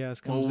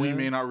podcast comes out. Well, we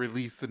may not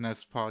release the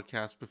next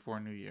podcast before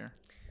New Year.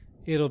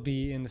 It'll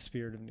be in the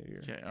spirit of New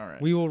Year. Okay, all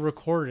right. We will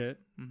record it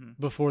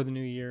before the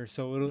New Year,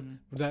 so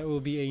that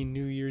will be a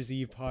New Year's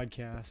Eve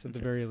podcast at the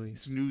very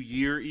least. It's New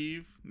Year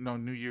Eve? No,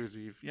 New Year's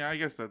Eve. Yeah, I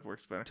guess that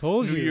works better.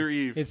 Told you. New Year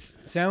Eve. It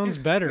sounds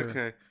better.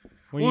 Okay.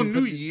 Well,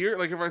 New Year,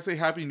 like if I say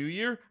Happy New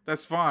Year,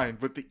 that's fine.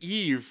 But the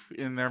Eve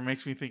in there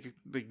makes me think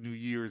like New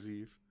Year's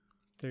Eve.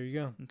 There you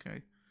go.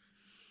 Okay.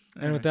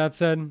 And with that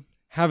said,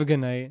 have a good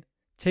night.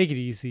 Take it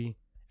easy.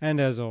 And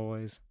as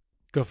always,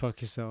 go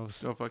fuck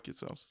yourselves. Go fuck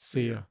yourselves.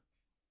 See ya.